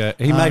well. Yeah,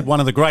 he made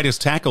one of the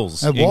greatest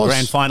tackles in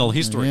grand final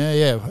history.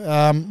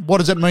 Yeah. What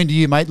does it mean to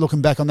you, mate,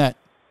 looking back on that?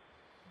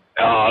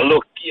 I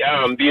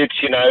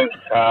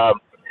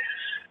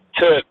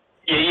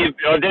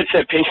did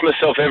say pinch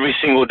myself every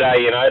single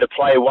day, to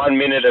play 1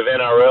 minute of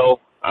NRL.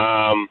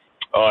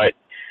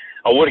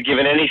 I would have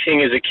given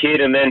anything as a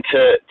kid, and then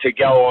to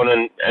go on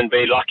and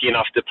be lucky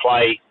enough to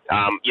play,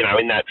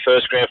 in that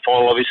first grand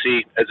final.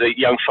 Obviously, as a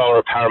young fella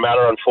at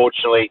Parramatta,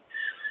 unfortunately,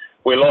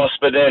 we lost.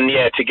 But then,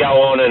 to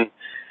go on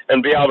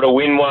and be able to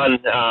win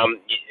one,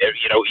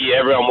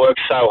 everyone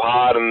works so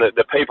hard, and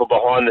the people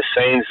behind the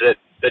scenes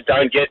that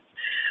don't get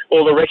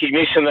all the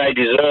recognition they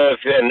deserve,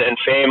 and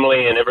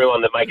family and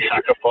everyone that makes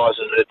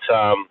sacrifices. It's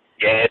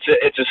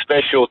a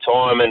special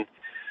time, and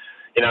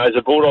as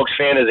a Bulldogs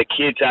fan, as a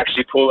kid, to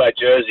actually pull that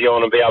jersey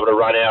on and be able to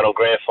run out on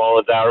grand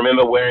final day. I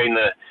remember wearing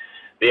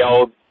the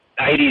old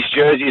 80s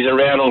jerseys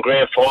around on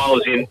grand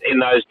finals in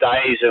those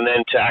days, and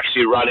then to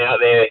actually run out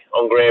there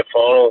on grand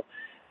final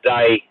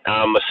day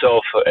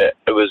myself,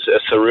 it was a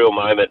surreal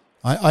moment.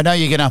 I know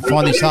you're going to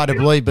find this hard to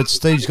believe, but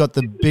Steve's got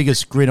the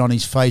biggest grin on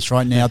his face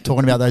right now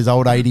talking about those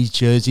old 80s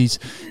jerseys.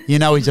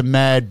 He's a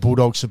mad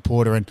Bulldog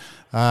supporter, and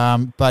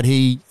but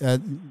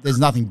there's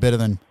nothing better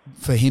than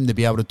for him to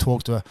be able to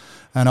talk to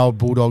an old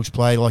Bulldogs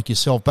player like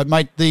yourself. But,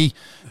 mate, do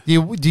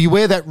you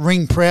wear that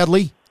ring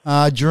proudly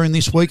during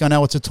this week? I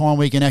know it's a time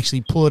where you can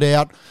actually pull it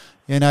out,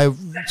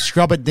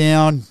 scrub it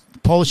down,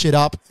 polish it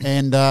up,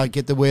 and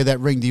get to wear that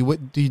ring. Do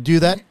you do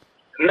that?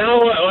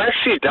 No, I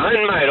actually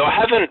don't, mate. I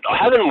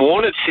haven't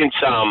worn it since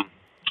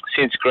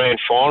grand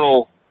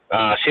final,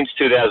 since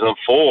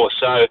 2004.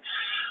 So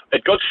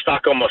it got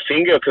stuck on my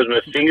finger because my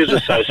fingers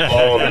are so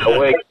swollen that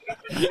week,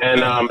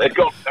 and it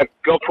got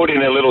put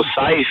in a little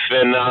safe,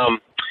 and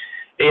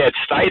it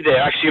stayed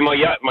there. Actually,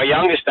 my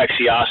youngest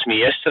actually asked me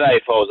yesterday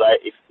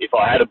if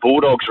I had a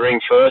Bulldogs ring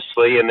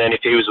firstly, and then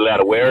if he was allowed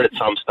to wear it at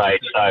some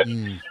stage. So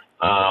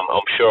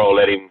I'm sure I'll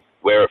let him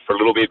wear it for a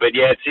little bit. But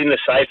it's in the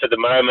safe at the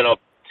moment. I'll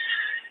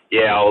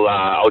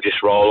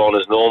just roll on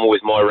as normal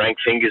with my rank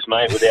fingers,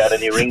 mate, without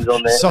any rings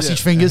on there.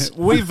 Sausage fingers.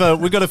 We've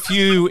got a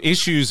few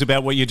issues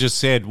about what you just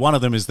said. One of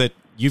them is that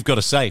you've got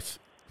a safe.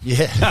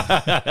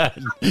 Yeah.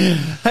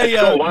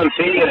 It's got one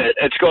thing in it.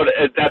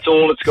 That's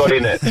all it's got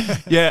in it.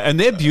 Yeah, and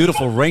they're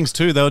beautiful rings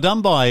too. They were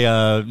done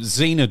by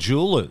Zena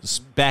Jewelers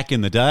back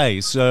in the day,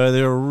 so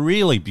they're a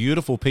really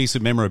beautiful piece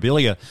of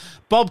memorabilia.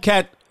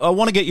 Bobcat, I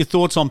want to get your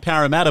thoughts on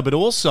Parramatta, but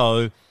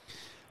also,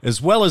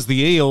 as well as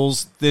the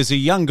Eels, there's a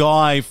young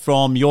guy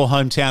from your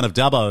hometown of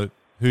Dubbo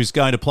who's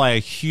going to play a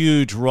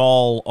huge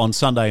role on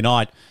Sunday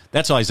night.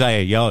 That's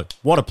Isaiah Yeo.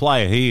 What a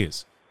player he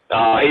is.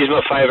 He's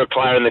my favourite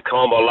player in the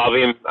comp. I love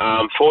him.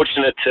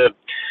 Fortunate to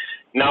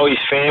know his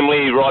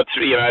family right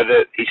through.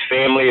 His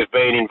family have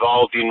been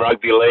involved in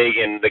rugby league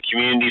and the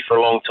community for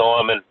a long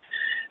time. And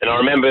I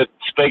remember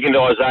speaking to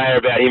Isaiah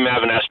about him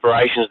having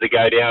aspirations to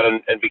go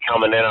down and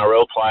become an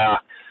NRL player,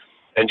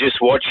 and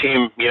just watch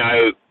him,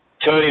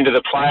 turn into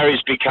the player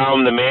he's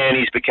become, the man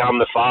he's become,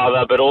 the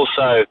father, but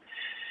also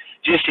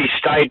just he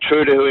stayed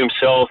true to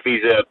himself.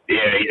 He's a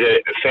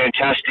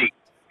fantastic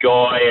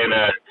guy, and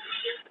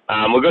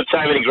we've got so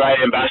many great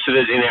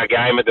ambassadors in our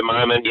game at the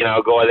moment. A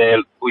guy there,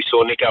 we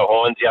saw Nico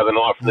Hines the other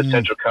night from the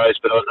Central Coast,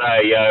 but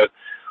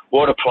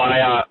what a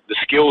player, the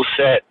skill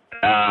set,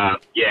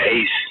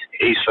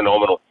 he's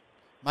phenomenal.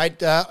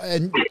 Mate,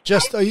 and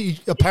just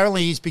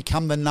apparently he's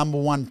become the number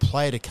one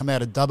player to come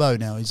out of Dubbo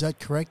now. Is that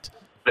correct?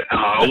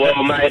 Oh,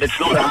 well, mate, it's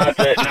not hard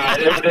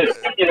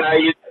to...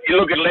 you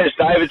look at Les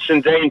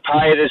Davidson, Dean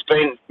Pay, there's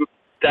been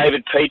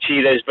David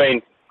Peachy, there's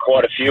been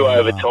quite a few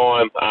over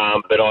time,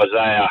 but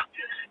Isaiah,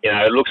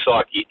 it looks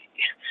like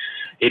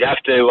he'd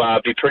have to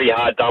be pretty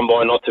hard done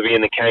by not to be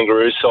in the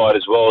Kangaroo side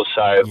as well.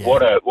 So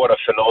what a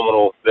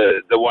phenomenal,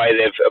 the way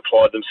they've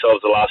applied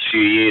themselves the last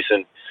few years.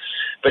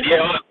 But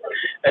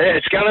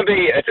it's going to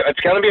be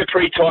a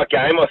pretty tight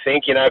game, I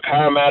think.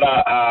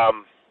 Parramatta,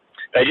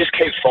 they just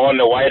keep finding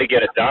a way to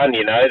get it done.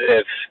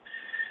 They've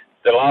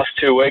the last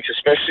 2 weeks,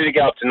 especially to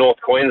go up to North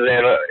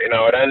Queensland.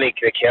 I don't think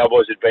the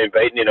Cowboys had been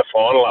beaten in a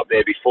final up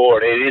there before,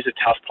 and it is a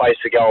tough place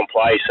to go and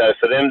play. So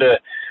for them to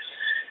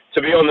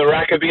be on the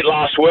rack a bit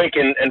last week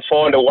and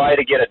find a way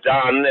to get it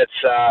done,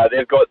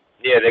 they've got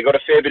a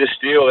fair bit of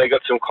steel. They've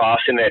got some class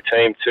in their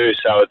team too.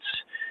 So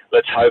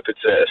let's hope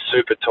it's a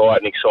super tight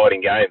and exciting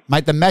game.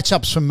 Mate, the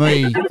matchups for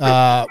me,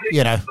 are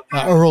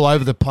all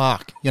over the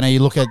park. You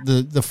look at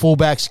the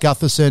fullbacks,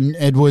 Gutherson,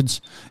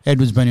 Edwards.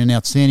 Edwards been in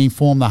outstanding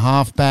form. The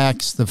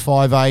halfbacks, the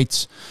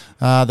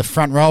 5'8", the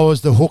front rowers,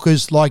 the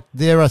hookers. Like,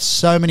 there are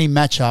so many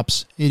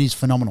matchups. It is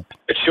phenomenal.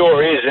 It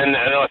sure is, and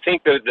I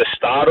think the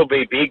start will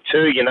be big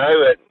too.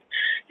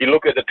 You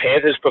look at the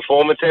Panthers'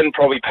 performance and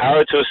probably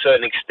Parra to a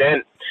certain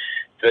extent.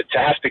 To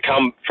have to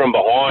come from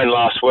behind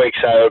last week,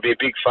 so it'll be a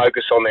big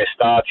focus on their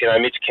starts.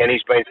 Mitch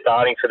Kenny's been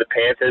starting for the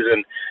Panthers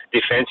and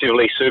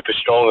defensively super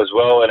strong as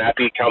well, and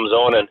Appy comes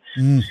on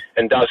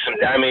and does some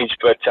damage.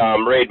 But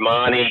Reid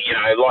Marnie,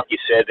 like you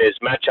said, there's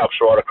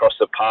matchups right across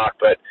the park,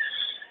 but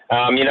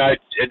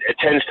it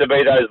tends to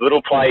be those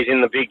little plays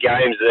in the big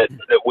games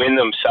that win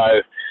them.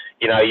 So,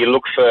 you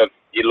look for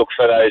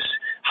those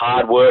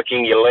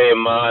hard-working, your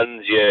Liam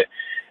Martins,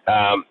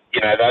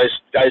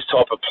 those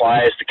type of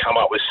players to come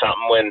up with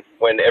something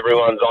when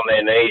everyone's on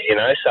their knees,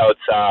 So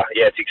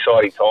it's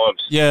exciting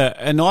times. Yeah,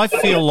 and I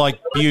feel like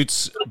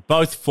Butte's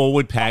both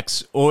forward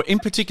packs, or in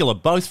particular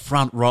both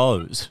front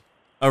rows,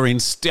 are in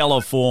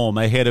stellar form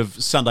ahead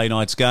of Sunday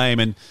night's game,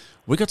 and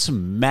we got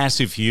some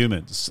massive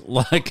humans.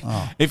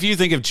 If you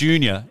think of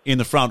Junior in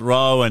the front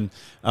row and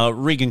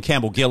Regan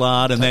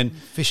Campbell-Gillard, and then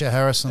Fisher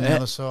Harris on the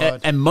other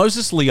side, and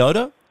Moses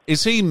Leota,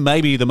 is he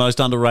maybe the most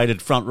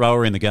underrated front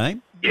rower in the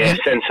game? Yeah,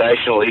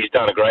 sensational. He's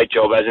done a great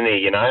job, hasn't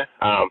he,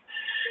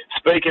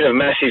 Speaking of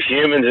massive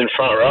humans in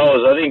front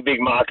rowers, I think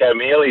big Mark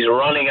O'Mealy's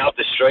running up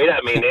the street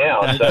at me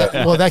now. So.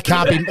 Well, that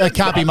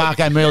can't be Mark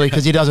O'Mealy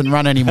because he doesn't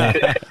run anymore.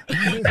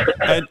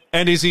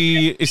 and is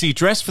he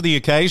dressed for the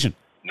occasion?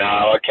 No,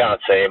 I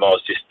can't see him. I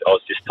was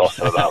just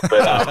tossing it up.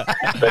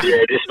 But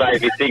yeah, it just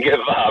made me think of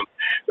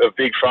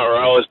big front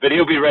rowers. But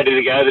he'll be ready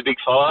to go, the big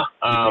fella.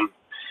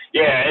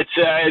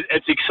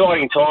 It's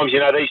exciting times.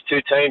 These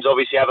two teams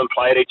obviously haven't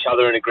played each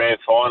other in a grand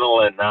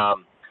final, and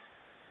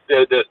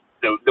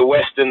the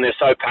Western, they're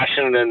so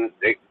passionate and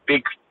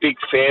big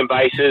fan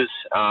bases.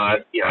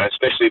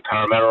 Especially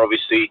Parramatta,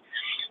 obviously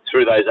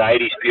through those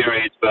 80s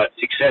periods, but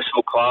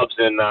successful clubs,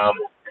 and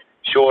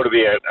sure to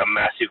be a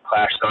massive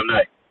clash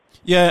Sunday.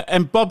 Yeah,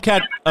 and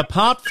Bobcat,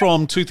 apart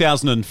from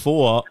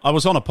 2004, I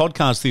was on a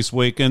podcast this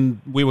week and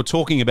we were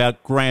talking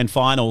about grand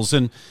finals,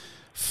 and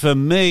for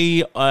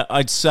me,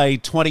 I'd say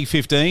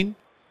 2015,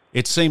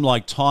 it seemed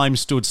like time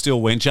stood still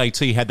when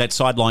JT had that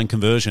sideline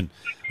conversion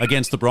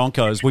against the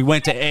Broncos. We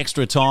went to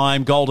extra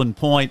time, golden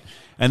point,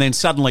 and then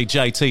suddenly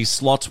JT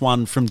slots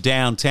one from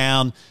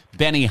downtown.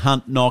 Benny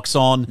Hunt knocks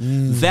on.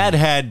 That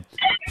had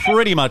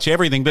pretty much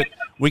everything, but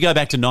we go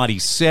back to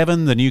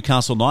 97, the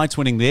Newcastle Knights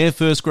winning their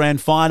first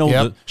grand final,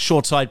 the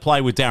short side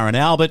play with Darren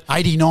Albert.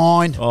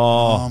 89.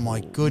 Oh my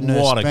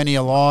goodness. Benny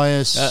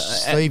Elias,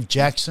 Steve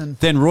Jackson.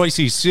 Then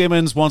Royce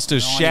Simmons wants to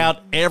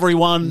shout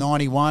everyone.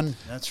 91,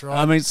 that's right.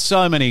 I mean,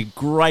 so many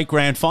great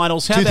grand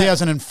finals.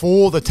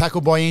 2004, the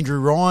tackle by Andrew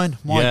Ryan.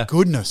 My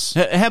goodness.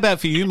 How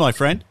about for you, my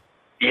friend?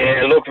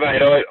 Yeah, look,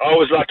 mate, I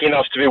was lucky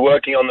enough to be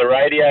working on the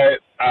radio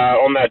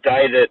on that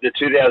day, the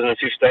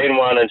 2015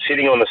 one, and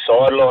sitting on the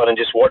sideline and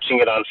just watching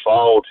it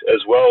unfold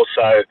as well.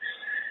 So,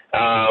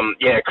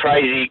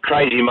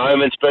 crazy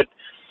moments. But,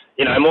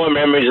 my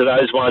memories of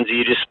those ones that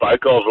you just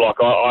spoke of, like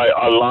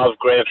I love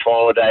grand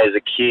final day as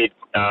a kid,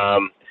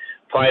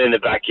 playing in the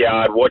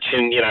backyard,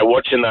 watching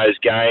those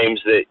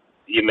games that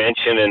you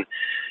mentioned, and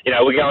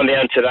we're going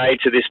down today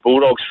to this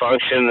Bulldogs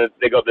function.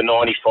 They got the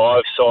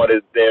 95 side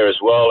there as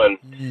well. And,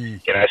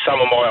 some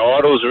of my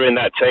idols are in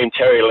that team,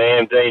 Terry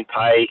Lamb, Dean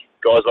Pay,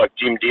 guys like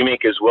Jim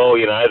Dimmick as well,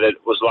 that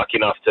was lucky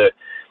enough to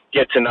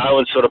get to know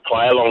and sort of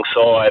play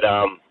alongside.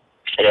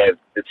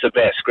 It's the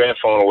best. Grand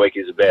final week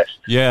is the best.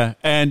 Yeah,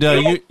 and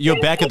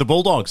you're back at the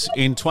Bulldogs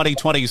in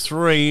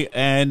 2023,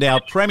 and our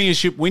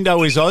premiership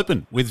window is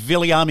open with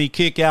Viliami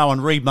Kikau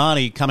and Reed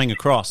Marnie coming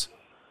across.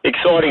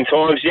 Exciting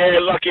times. Yeah,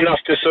 lucky enough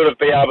to sort of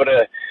be able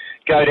to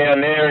go down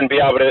there and be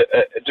able to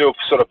do a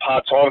sort of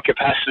part-time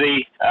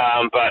capacity.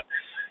 But,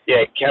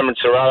 Cameron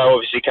Serrato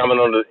obviously coming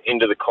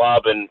into the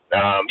club, and,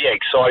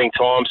 exciting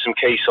times, some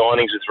key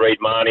signings with Reed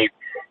Marnie,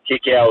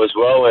 Kikau as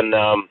well, and,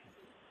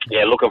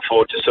 looking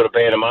forward to sort of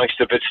being amongst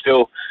it. But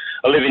still,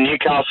 I live in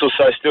Newcastle,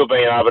 so still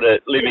being able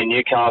to live in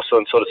Newcastle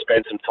and sort of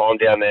spend some time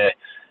down there,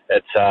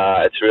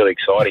 it's really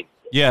exciting.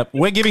 Yeah,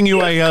 we're giving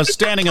you a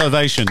standing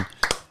ovation.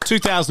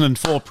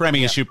 2004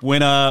 Premiership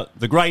winner,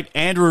 the great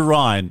Andrew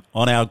Ryan,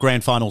 on our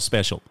grand final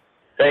special.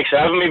 Thanks for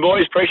having me,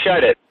 boys.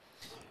 Appreciate it.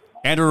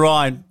 Andrew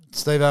Ryan.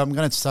 Steve, I'm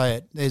going to say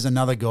it. There's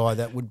another guy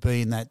that would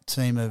be in that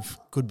team of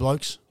good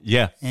blokes.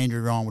 Yeah.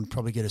 Andrew Ryan would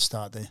probably get a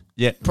start there.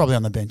 Yeah. Probably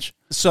on the bench.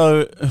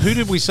 So who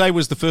did we say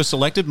was the first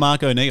selected?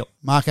 Mark O'Neill.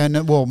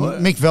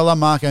 Mick Vella,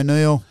 Mark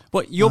O'Neill.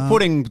 But you're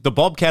putting the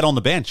Bobcat on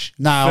the bench.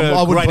 No,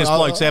 I wouldn't. Greatest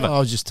blokes ever. I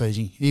was just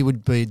teasing. He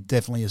would be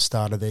definitely a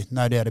starter there,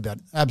 no doubt about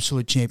it.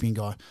 Absolute champion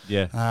guy.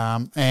 Yeah.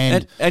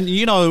 And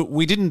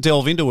we didn't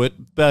delve into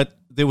it, but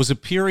there was a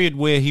period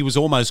where he was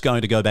almost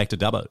going to go back to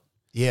Dubbo.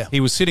 Yeah. He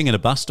was sitting at a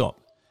bus stop,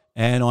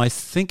 and I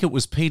think it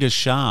was Peter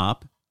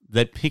Sharp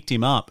that picked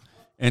him up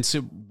and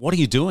said, "What are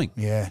you doing?"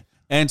 Yeah.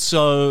 And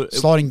so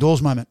sliding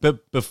doors moment.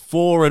 But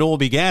before it all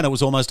began, it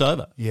was almost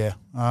over. Yeah.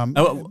 I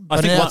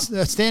but think an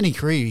outstanding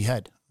career he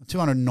had.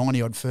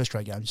 290-odd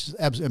first-grade games,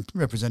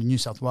 representing New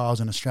South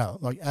Wales and Australia.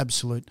 Like,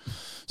 absolute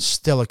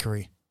stellar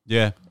career.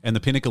 Yeah, and the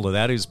pinnacle of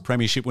that is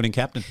premiership winning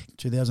captain.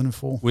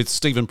 2004. With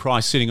Stephen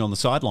Price sitting on the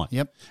sideline.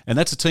 Yep. And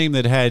that's a team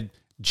that had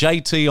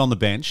JT on the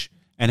bench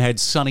and had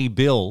Sonny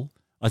Bill,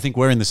 I think,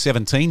 wearing the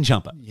 17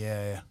 jumper.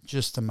 Yeah,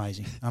 just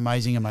amazing.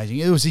 Amazing.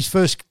 It was his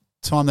first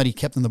time that he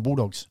captained the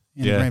Bulldogs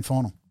in the grand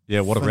final.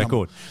 Yeah, what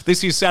Phenomenal. a record.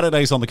 This is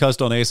Saturdays on the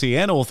Coast on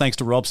SEN, all thanks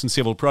to Robson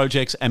Civil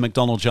Projects and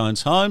McDonald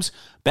Jones Homes.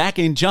 Back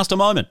in just a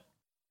moment.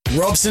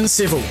 Robson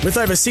Civil, with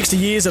over 60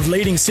 years of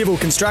leading civil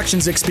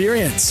constructions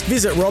experience.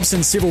 Visit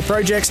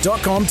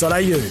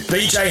robsoncivilprojects.com.au.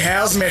 BJ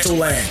Howes Metal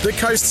Land, the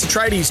coast's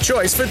tradies'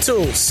 choice for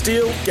tools,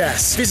 steel,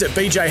 gas. Visit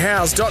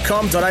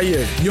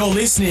bjhowes.com.au. You're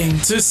listening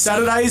to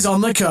Saturdays on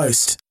the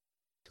Coast.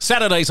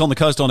 Saturdays on the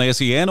Coast on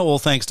SEN, all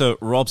thanks to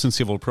Robson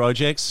Civil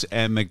Projects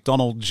and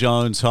McDonald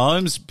Jones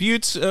Homes.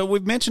 Butts,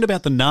 we've mentioned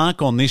about the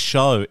narc on this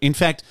show. In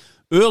fact,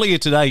 earlier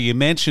today you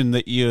mentioned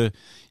that you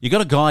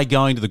got a guy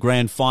going to the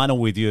grand final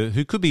with you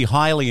who could be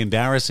highly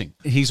embarrassing.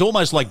 He's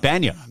almost like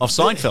Banya of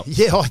Seinfeld.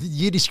 Yeah,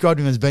 you described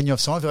him as Banya of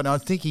Seinfeld, and I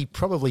think he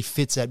probably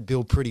fits that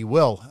bill pretty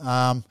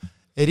well.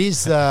 It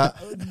is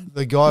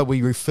the guy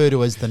we refer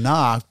to as the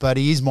narc, but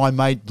he is my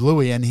mate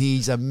Bluey, and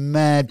he's a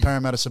mad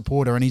Parramatta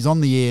supporter, and he's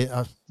on the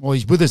air.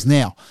 He's with us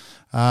now,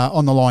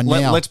 on the line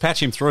now. Let's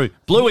patch him through.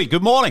 Bluey,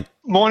 good morning.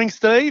 Morning,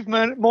 Steve.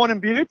 Morning,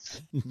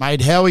 Butts.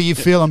 Mate, how are you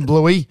feeling,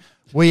 Bluey?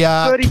 We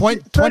are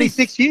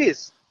 36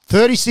 years.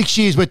 36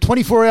 years. We're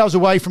 24 hours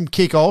away from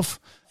kickoff,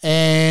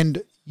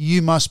 and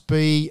you must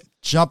be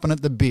jumping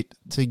at the bit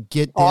to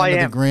get down to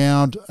the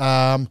ground.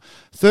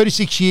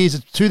 36 years.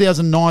 It's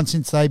 2009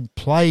 since they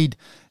played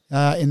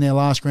in their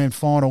last grand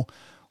final.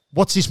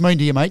 What's this mean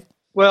to you, mate?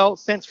 Well,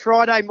 since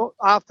Friday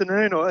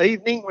afternoon or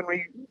evening when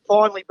we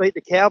finally beat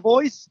the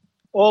Cowboys,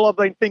 all I've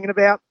been thinking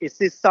about is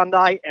this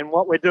Sunday, and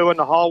what we're doing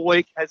the whole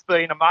week has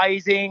been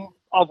amazing.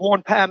 I've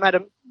worn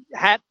Parramatta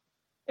hat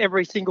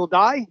every single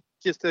day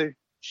just to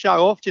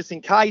show off, just in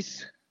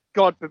case,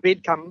 God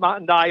forbid, come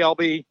Monday I'll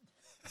be,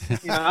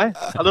 a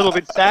little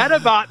bit sadder,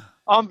 but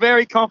I'm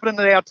very confident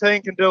that our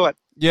team can do it.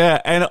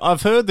 Yeah, and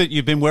I've heard that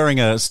you've been wearing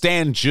a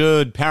Stan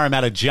Jurd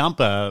Parramatta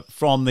jumper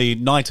from the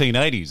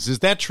 1980s. Is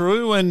that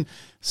true? And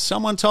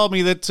someone told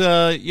me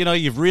that,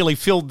 you've really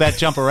filled that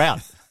jumper out.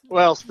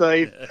 Well,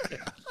 Steve,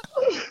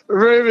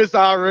 rumours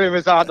are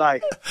rumours, aren't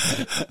they?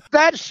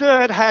 That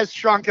shirt has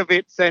shrunk a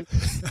bit since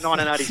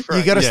 1983.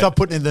 You got to stop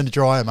putting it in the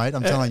dryer, mate.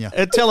 I'm telling you.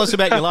 Tell us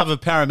about your love of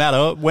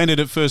Parramatta. When did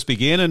it first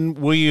begin, and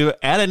were you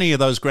at any of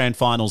those grand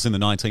finals in the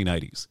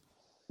 1980s?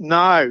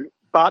 No,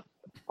 but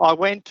I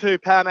went to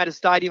Parramatta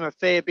Stadium a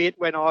fair bit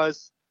when I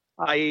was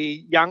a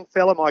young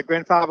fella. My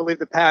grandfather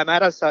lived at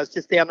Parramatta, so it's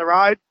just down the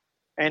road,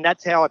 and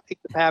that's how I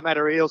picked the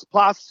Parramatta Eels.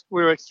 Plus,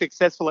 we were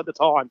successful at the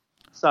time,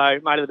 so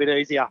it made it a bit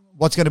easier.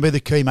 What's going to be the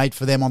key, mate,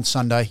 for them on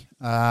Sunday?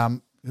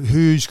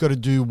 Who's got to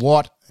do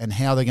what, and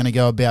how they're going to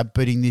go about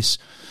beating this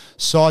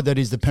side that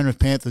is the Penrith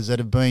Panthers that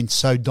have been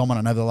so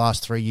dominant over the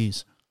last 3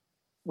 years?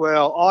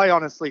 Well, I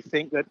honestly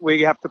think that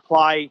we have to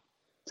play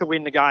to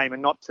win the game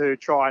and not to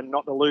try and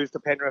not to lose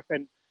to Penrith,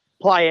 and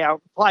play a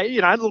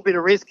little bit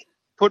of risk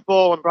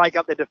football and break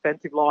up their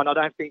defensive line. I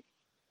don't think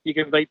you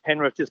can beat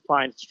Penrith just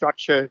playing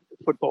structure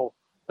football.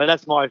 But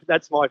that's my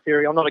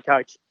theory. I'm not a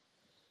coach.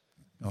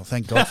 Oh,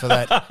 thank God for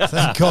that.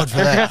 Thank God for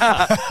that.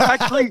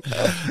 Actually,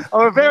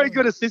 I'm a very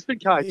good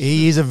assistant coach.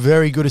 He is a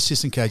very good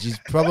assistant coach. He's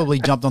probably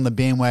jumped on the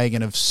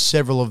bandwagon of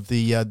several of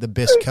the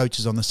best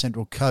coaches on the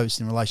Central Coast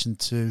in relation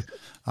to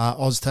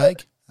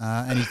Oztag,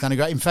 and he's done a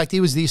great. In fact, he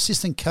was the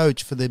assistant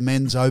coach for the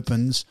Men's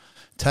Opens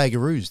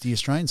Tagaroos, the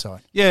Australian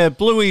side. Yeah,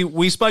 Bluey,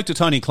 we spoke to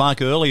Tony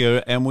Clark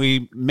earlier and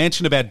we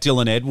mentioned about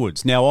Dylan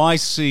Edwards. Now, I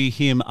see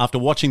him, after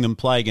watching them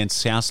play against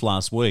South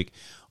last week,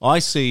 I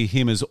see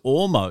him as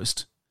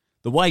almost,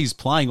 the way he's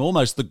playing,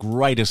 almost the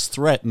greatest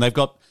threat. And they've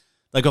got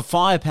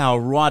firepower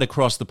right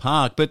across the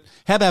park. But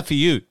how about for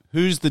you?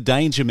 Who's the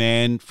danger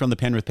man from the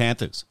Penrith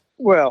Panthers?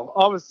 Well,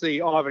 obviously,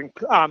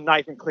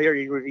 Nathan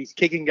Cleary with his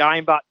kicking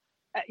game. But,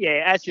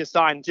 yeah, as you're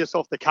saying, just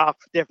off the cuff,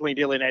 definitely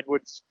Dylan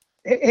Edwards.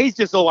 He's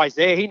just always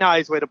there. He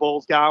knows where the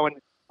ball's going.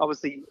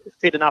 Obviously,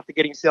 fit enough to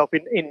get himself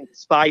in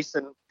space,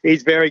 and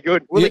he's very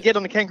good. Will he get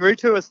on the Kangaroo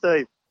Tour,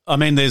 Steve? I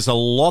mean, there's a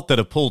lot that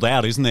have pulled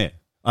out, isn't there?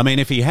 I mean,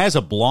 if he has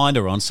a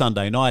blinder on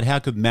Sunday night, how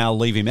could Mal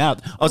leave him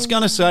out? I was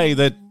going to say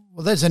that...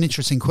 Well, that's an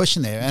interesting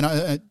question there,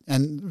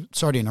 and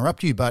sorry to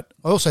interrupt you, but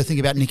I also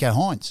think about Nico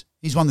Hines.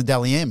 He's won the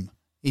Dally M.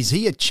 Is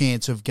he a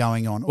chance of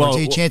going on, or is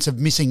he a chance of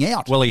missing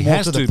out? Well, he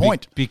has to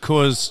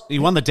because he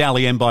won the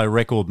Dally M by a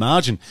record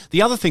margin.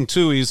 The other thing,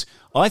 too, is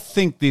I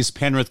think this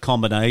Penrith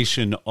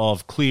combination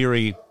of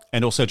Cleary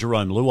and also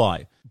Jerome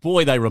Luai,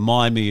 boy, they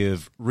remind me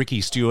of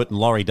Ricky Stewart and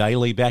Laurie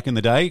Daly back in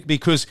the day,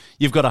 because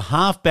you've got a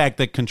halfback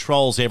that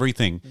controls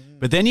everything,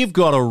 but then you've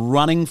got a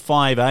running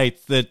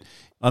 5'8" that,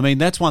 I mean,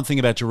 that's one thing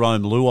about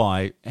Jerome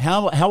Luai.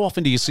 How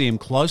often do you see him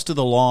close to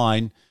the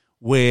line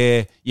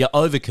where you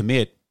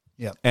overcommit?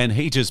 Yeah, and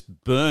he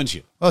just burns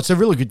you. Well, it's a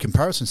really good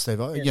comparison, Steve.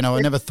 I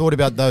never thought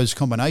about those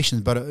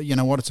combinations, but you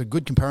know what? It's a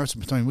good comparison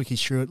between Ricky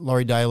Stewart,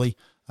 Laurie Daly,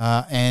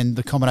 and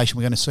the combination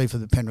we're going to see for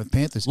the Penrith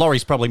Panthers.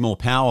 Laurie's probably more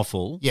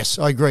powerful. Yes,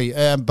 I agree.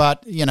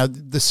 But, you know,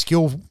 the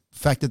skill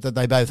factor that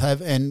they both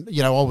have, and,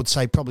 you know, I would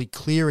say probably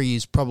Cleary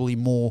is probably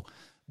more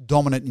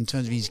dominant in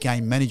terms of his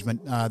game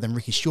management than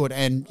Ricky Stewart.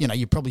 And, you know,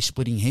 you're probably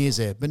splitting hairs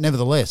there. But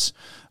nevertheless,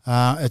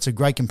 it's a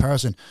great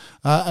comparison.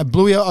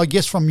 Bluey, I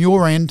guess from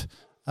your end,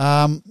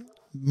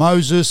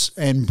 Moses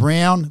and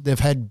Brown, they've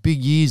had big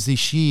years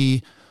this year.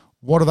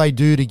 What do they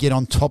do to get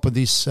on top of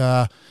this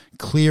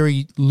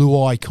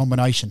Cleary-Luai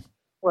combination?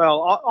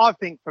 Well, I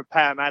think for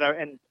Parramatta,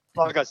 and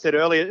like I said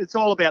earlier, it's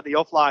all about the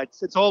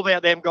offloads. It's all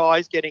about them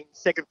guys getting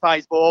second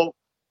phase ball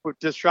with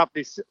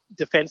disruptive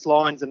defence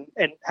lines and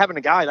having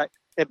a go.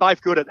 They're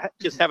both good at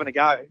just having a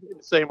go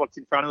and seeing what's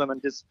in front of them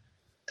and just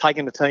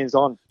taking the teams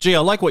on. Gee, I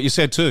like what you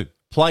said too.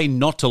 Play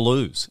not to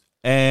lose.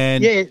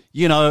 And,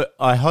 you know,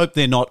 I hope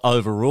they're not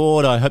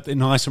overawed. I hope they're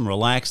nice and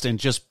relaxed and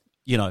just,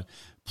 you know,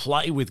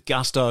 play with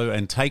gusto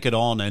and take it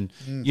on. And,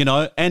 you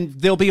know, and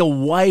there'll be a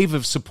wave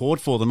of support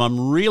for them.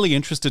 I'm really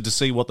interested to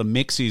see what the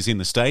mix is in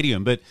the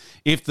stadium. But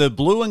if the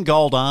Blue and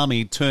Gold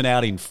Army turn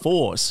out in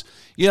force,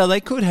 you know,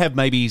 they could have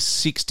maybe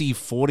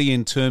 60-40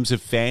 in terms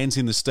of fans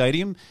in the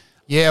stadium.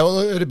 Yeah, well,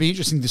 it'd be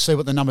interesting to see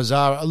what the numbers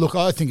are. Look,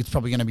 I think it's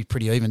probably going to be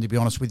pretty even, to be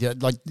honest with you.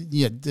 Like,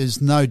 yeah,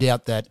 there's no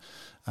doubt that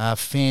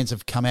fans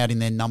have come out in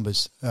their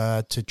numbers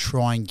to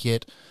try and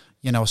get,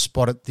 you know, a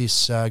spot at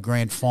this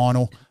grand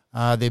final.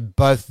 They're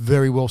both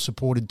very well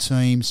supported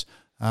teams.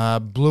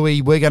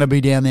 Bluey, we're going to be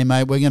down there,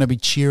 mate. We're going to be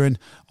cheering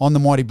on the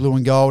mighty Blue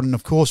and Gold, and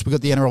of course we've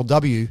got the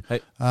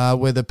NRLW,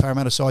 where the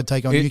Parramatta side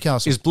take on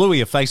Newcastle. Is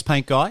Bluey a face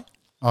paint guy?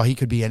 Oh, he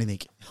could be anything.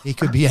 He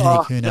could be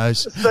anything. Who knows?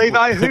 Steve,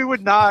 who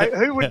would know?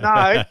 Who would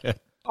know?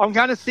 I'm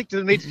going to stick to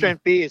the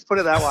mid-strength beers, put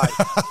it that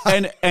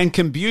way. And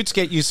can Buttes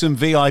get you some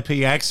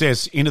VIP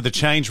access into the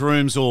change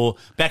rooms or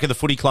back at the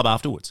footy club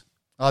afterwards?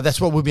 Oh, that's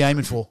what we'll be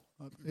aiming for.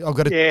 I've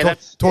got to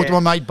talk to my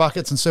mate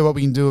Buckets and see what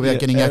we can do about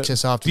getting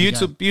access after the game.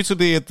 Buttes will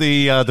be at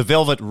the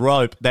velvet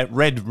rope, that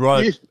red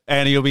rope,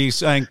 and he'll be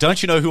saying,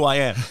 "Don't you know who I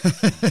am?"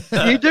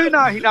 You do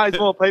know he knows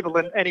more people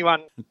than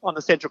anyone on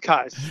the Central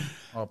Coast.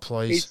 Oh,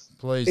 please.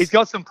 He's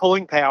got some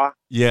pulling power.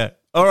 Yeah.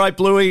 All right,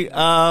 Bluey,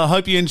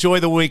 hope you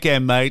enjoy the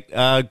weekend, mate.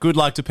 Good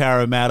luck to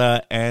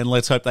Parramatta, and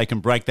let's hope they can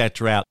break that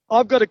drought.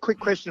 I've got a quick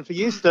question for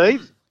you,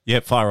 Steve. Yeah,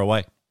 fire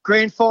away.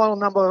 Grand final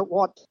number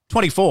what?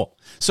 24.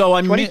 So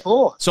I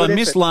 24. I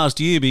missed last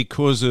year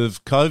because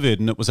of COVID,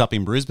 and it was up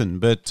in Brisbane.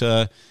 But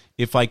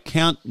if I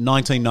count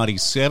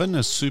 1997,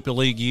 a Super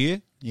League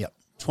year,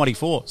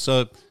 24.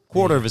 So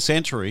quarter of a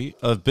century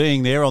of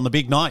being there on the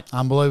big night.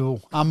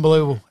 Unbelievable.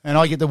 And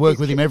I get to work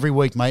with him every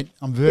week, mate.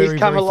 I'm very, He's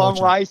come very a long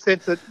fortunate. way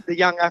since the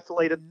young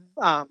athlete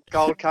at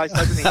Gold Coast,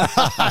 hasn't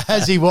he?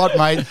 Has he what,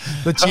 mate?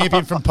 The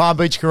champion from Palm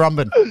Beach,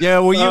 Currumbin. Yeah,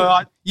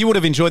 well, you would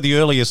have enjoyed the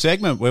earlier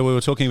segment where we were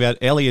talking about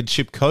Eliud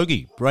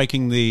Kipchoge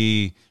breaking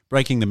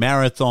the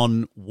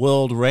marathon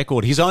world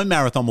record, his own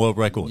marathon world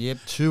record. Yep,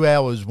 2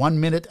 hours, 1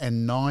 minute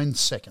and 9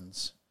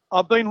 seconds.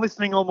 I've been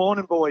listening all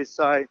morning, boys,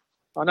 so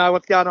I know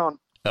what's going on.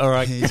 All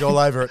right. He's all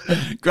over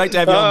it. Great to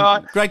have you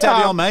on. Great to have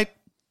you on, mate.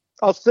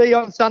 I'll see you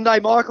on Sunday,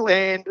 Michael,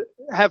 and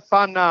have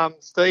fun,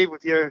 Steve,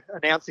 with your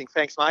announcing.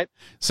 Thanks, mate.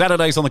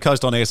 Saturdays on the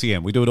Coast on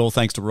SEN. We do it all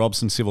thanks to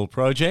Robson Civil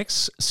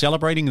Projects,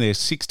 celebrating their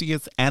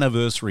 60th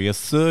anniversary, a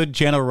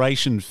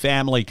third-generation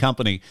family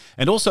company,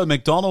 and also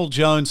McDonald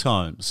Jones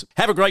Homes.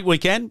 Have a great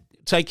weekend.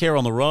 Take care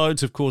on the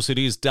roads. Of course, it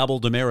is double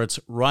demerits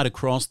right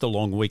across the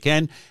long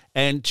weekend.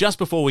 And just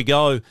before we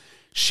go,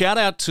 shout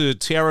out to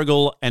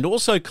Terrigal and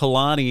also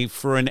Kalani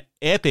for an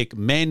epic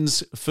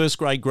men's first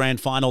grade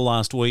grand final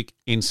last week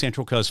in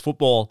Central Coast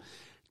football.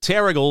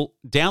 Terrigal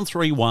down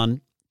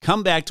 3-1,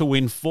 come back to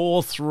win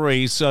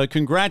 4-3. So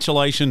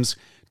congratulations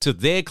to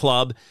their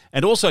club,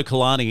 and also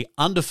Kalani,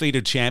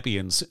 undefeated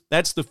champions.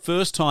 That's the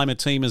first time a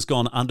team has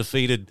gone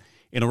undefeated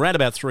in around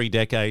about 3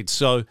 decades.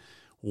 So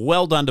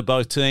well done to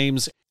both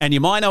teams. And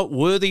your minor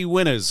worthy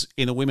winners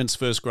in the women's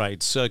first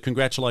grade. So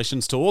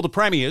congratulations to all the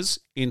premiers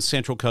in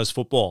Central Coast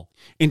football.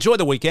 Enjoy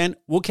the weekend.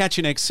 We'll catch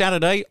you next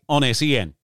Saturday on SEN.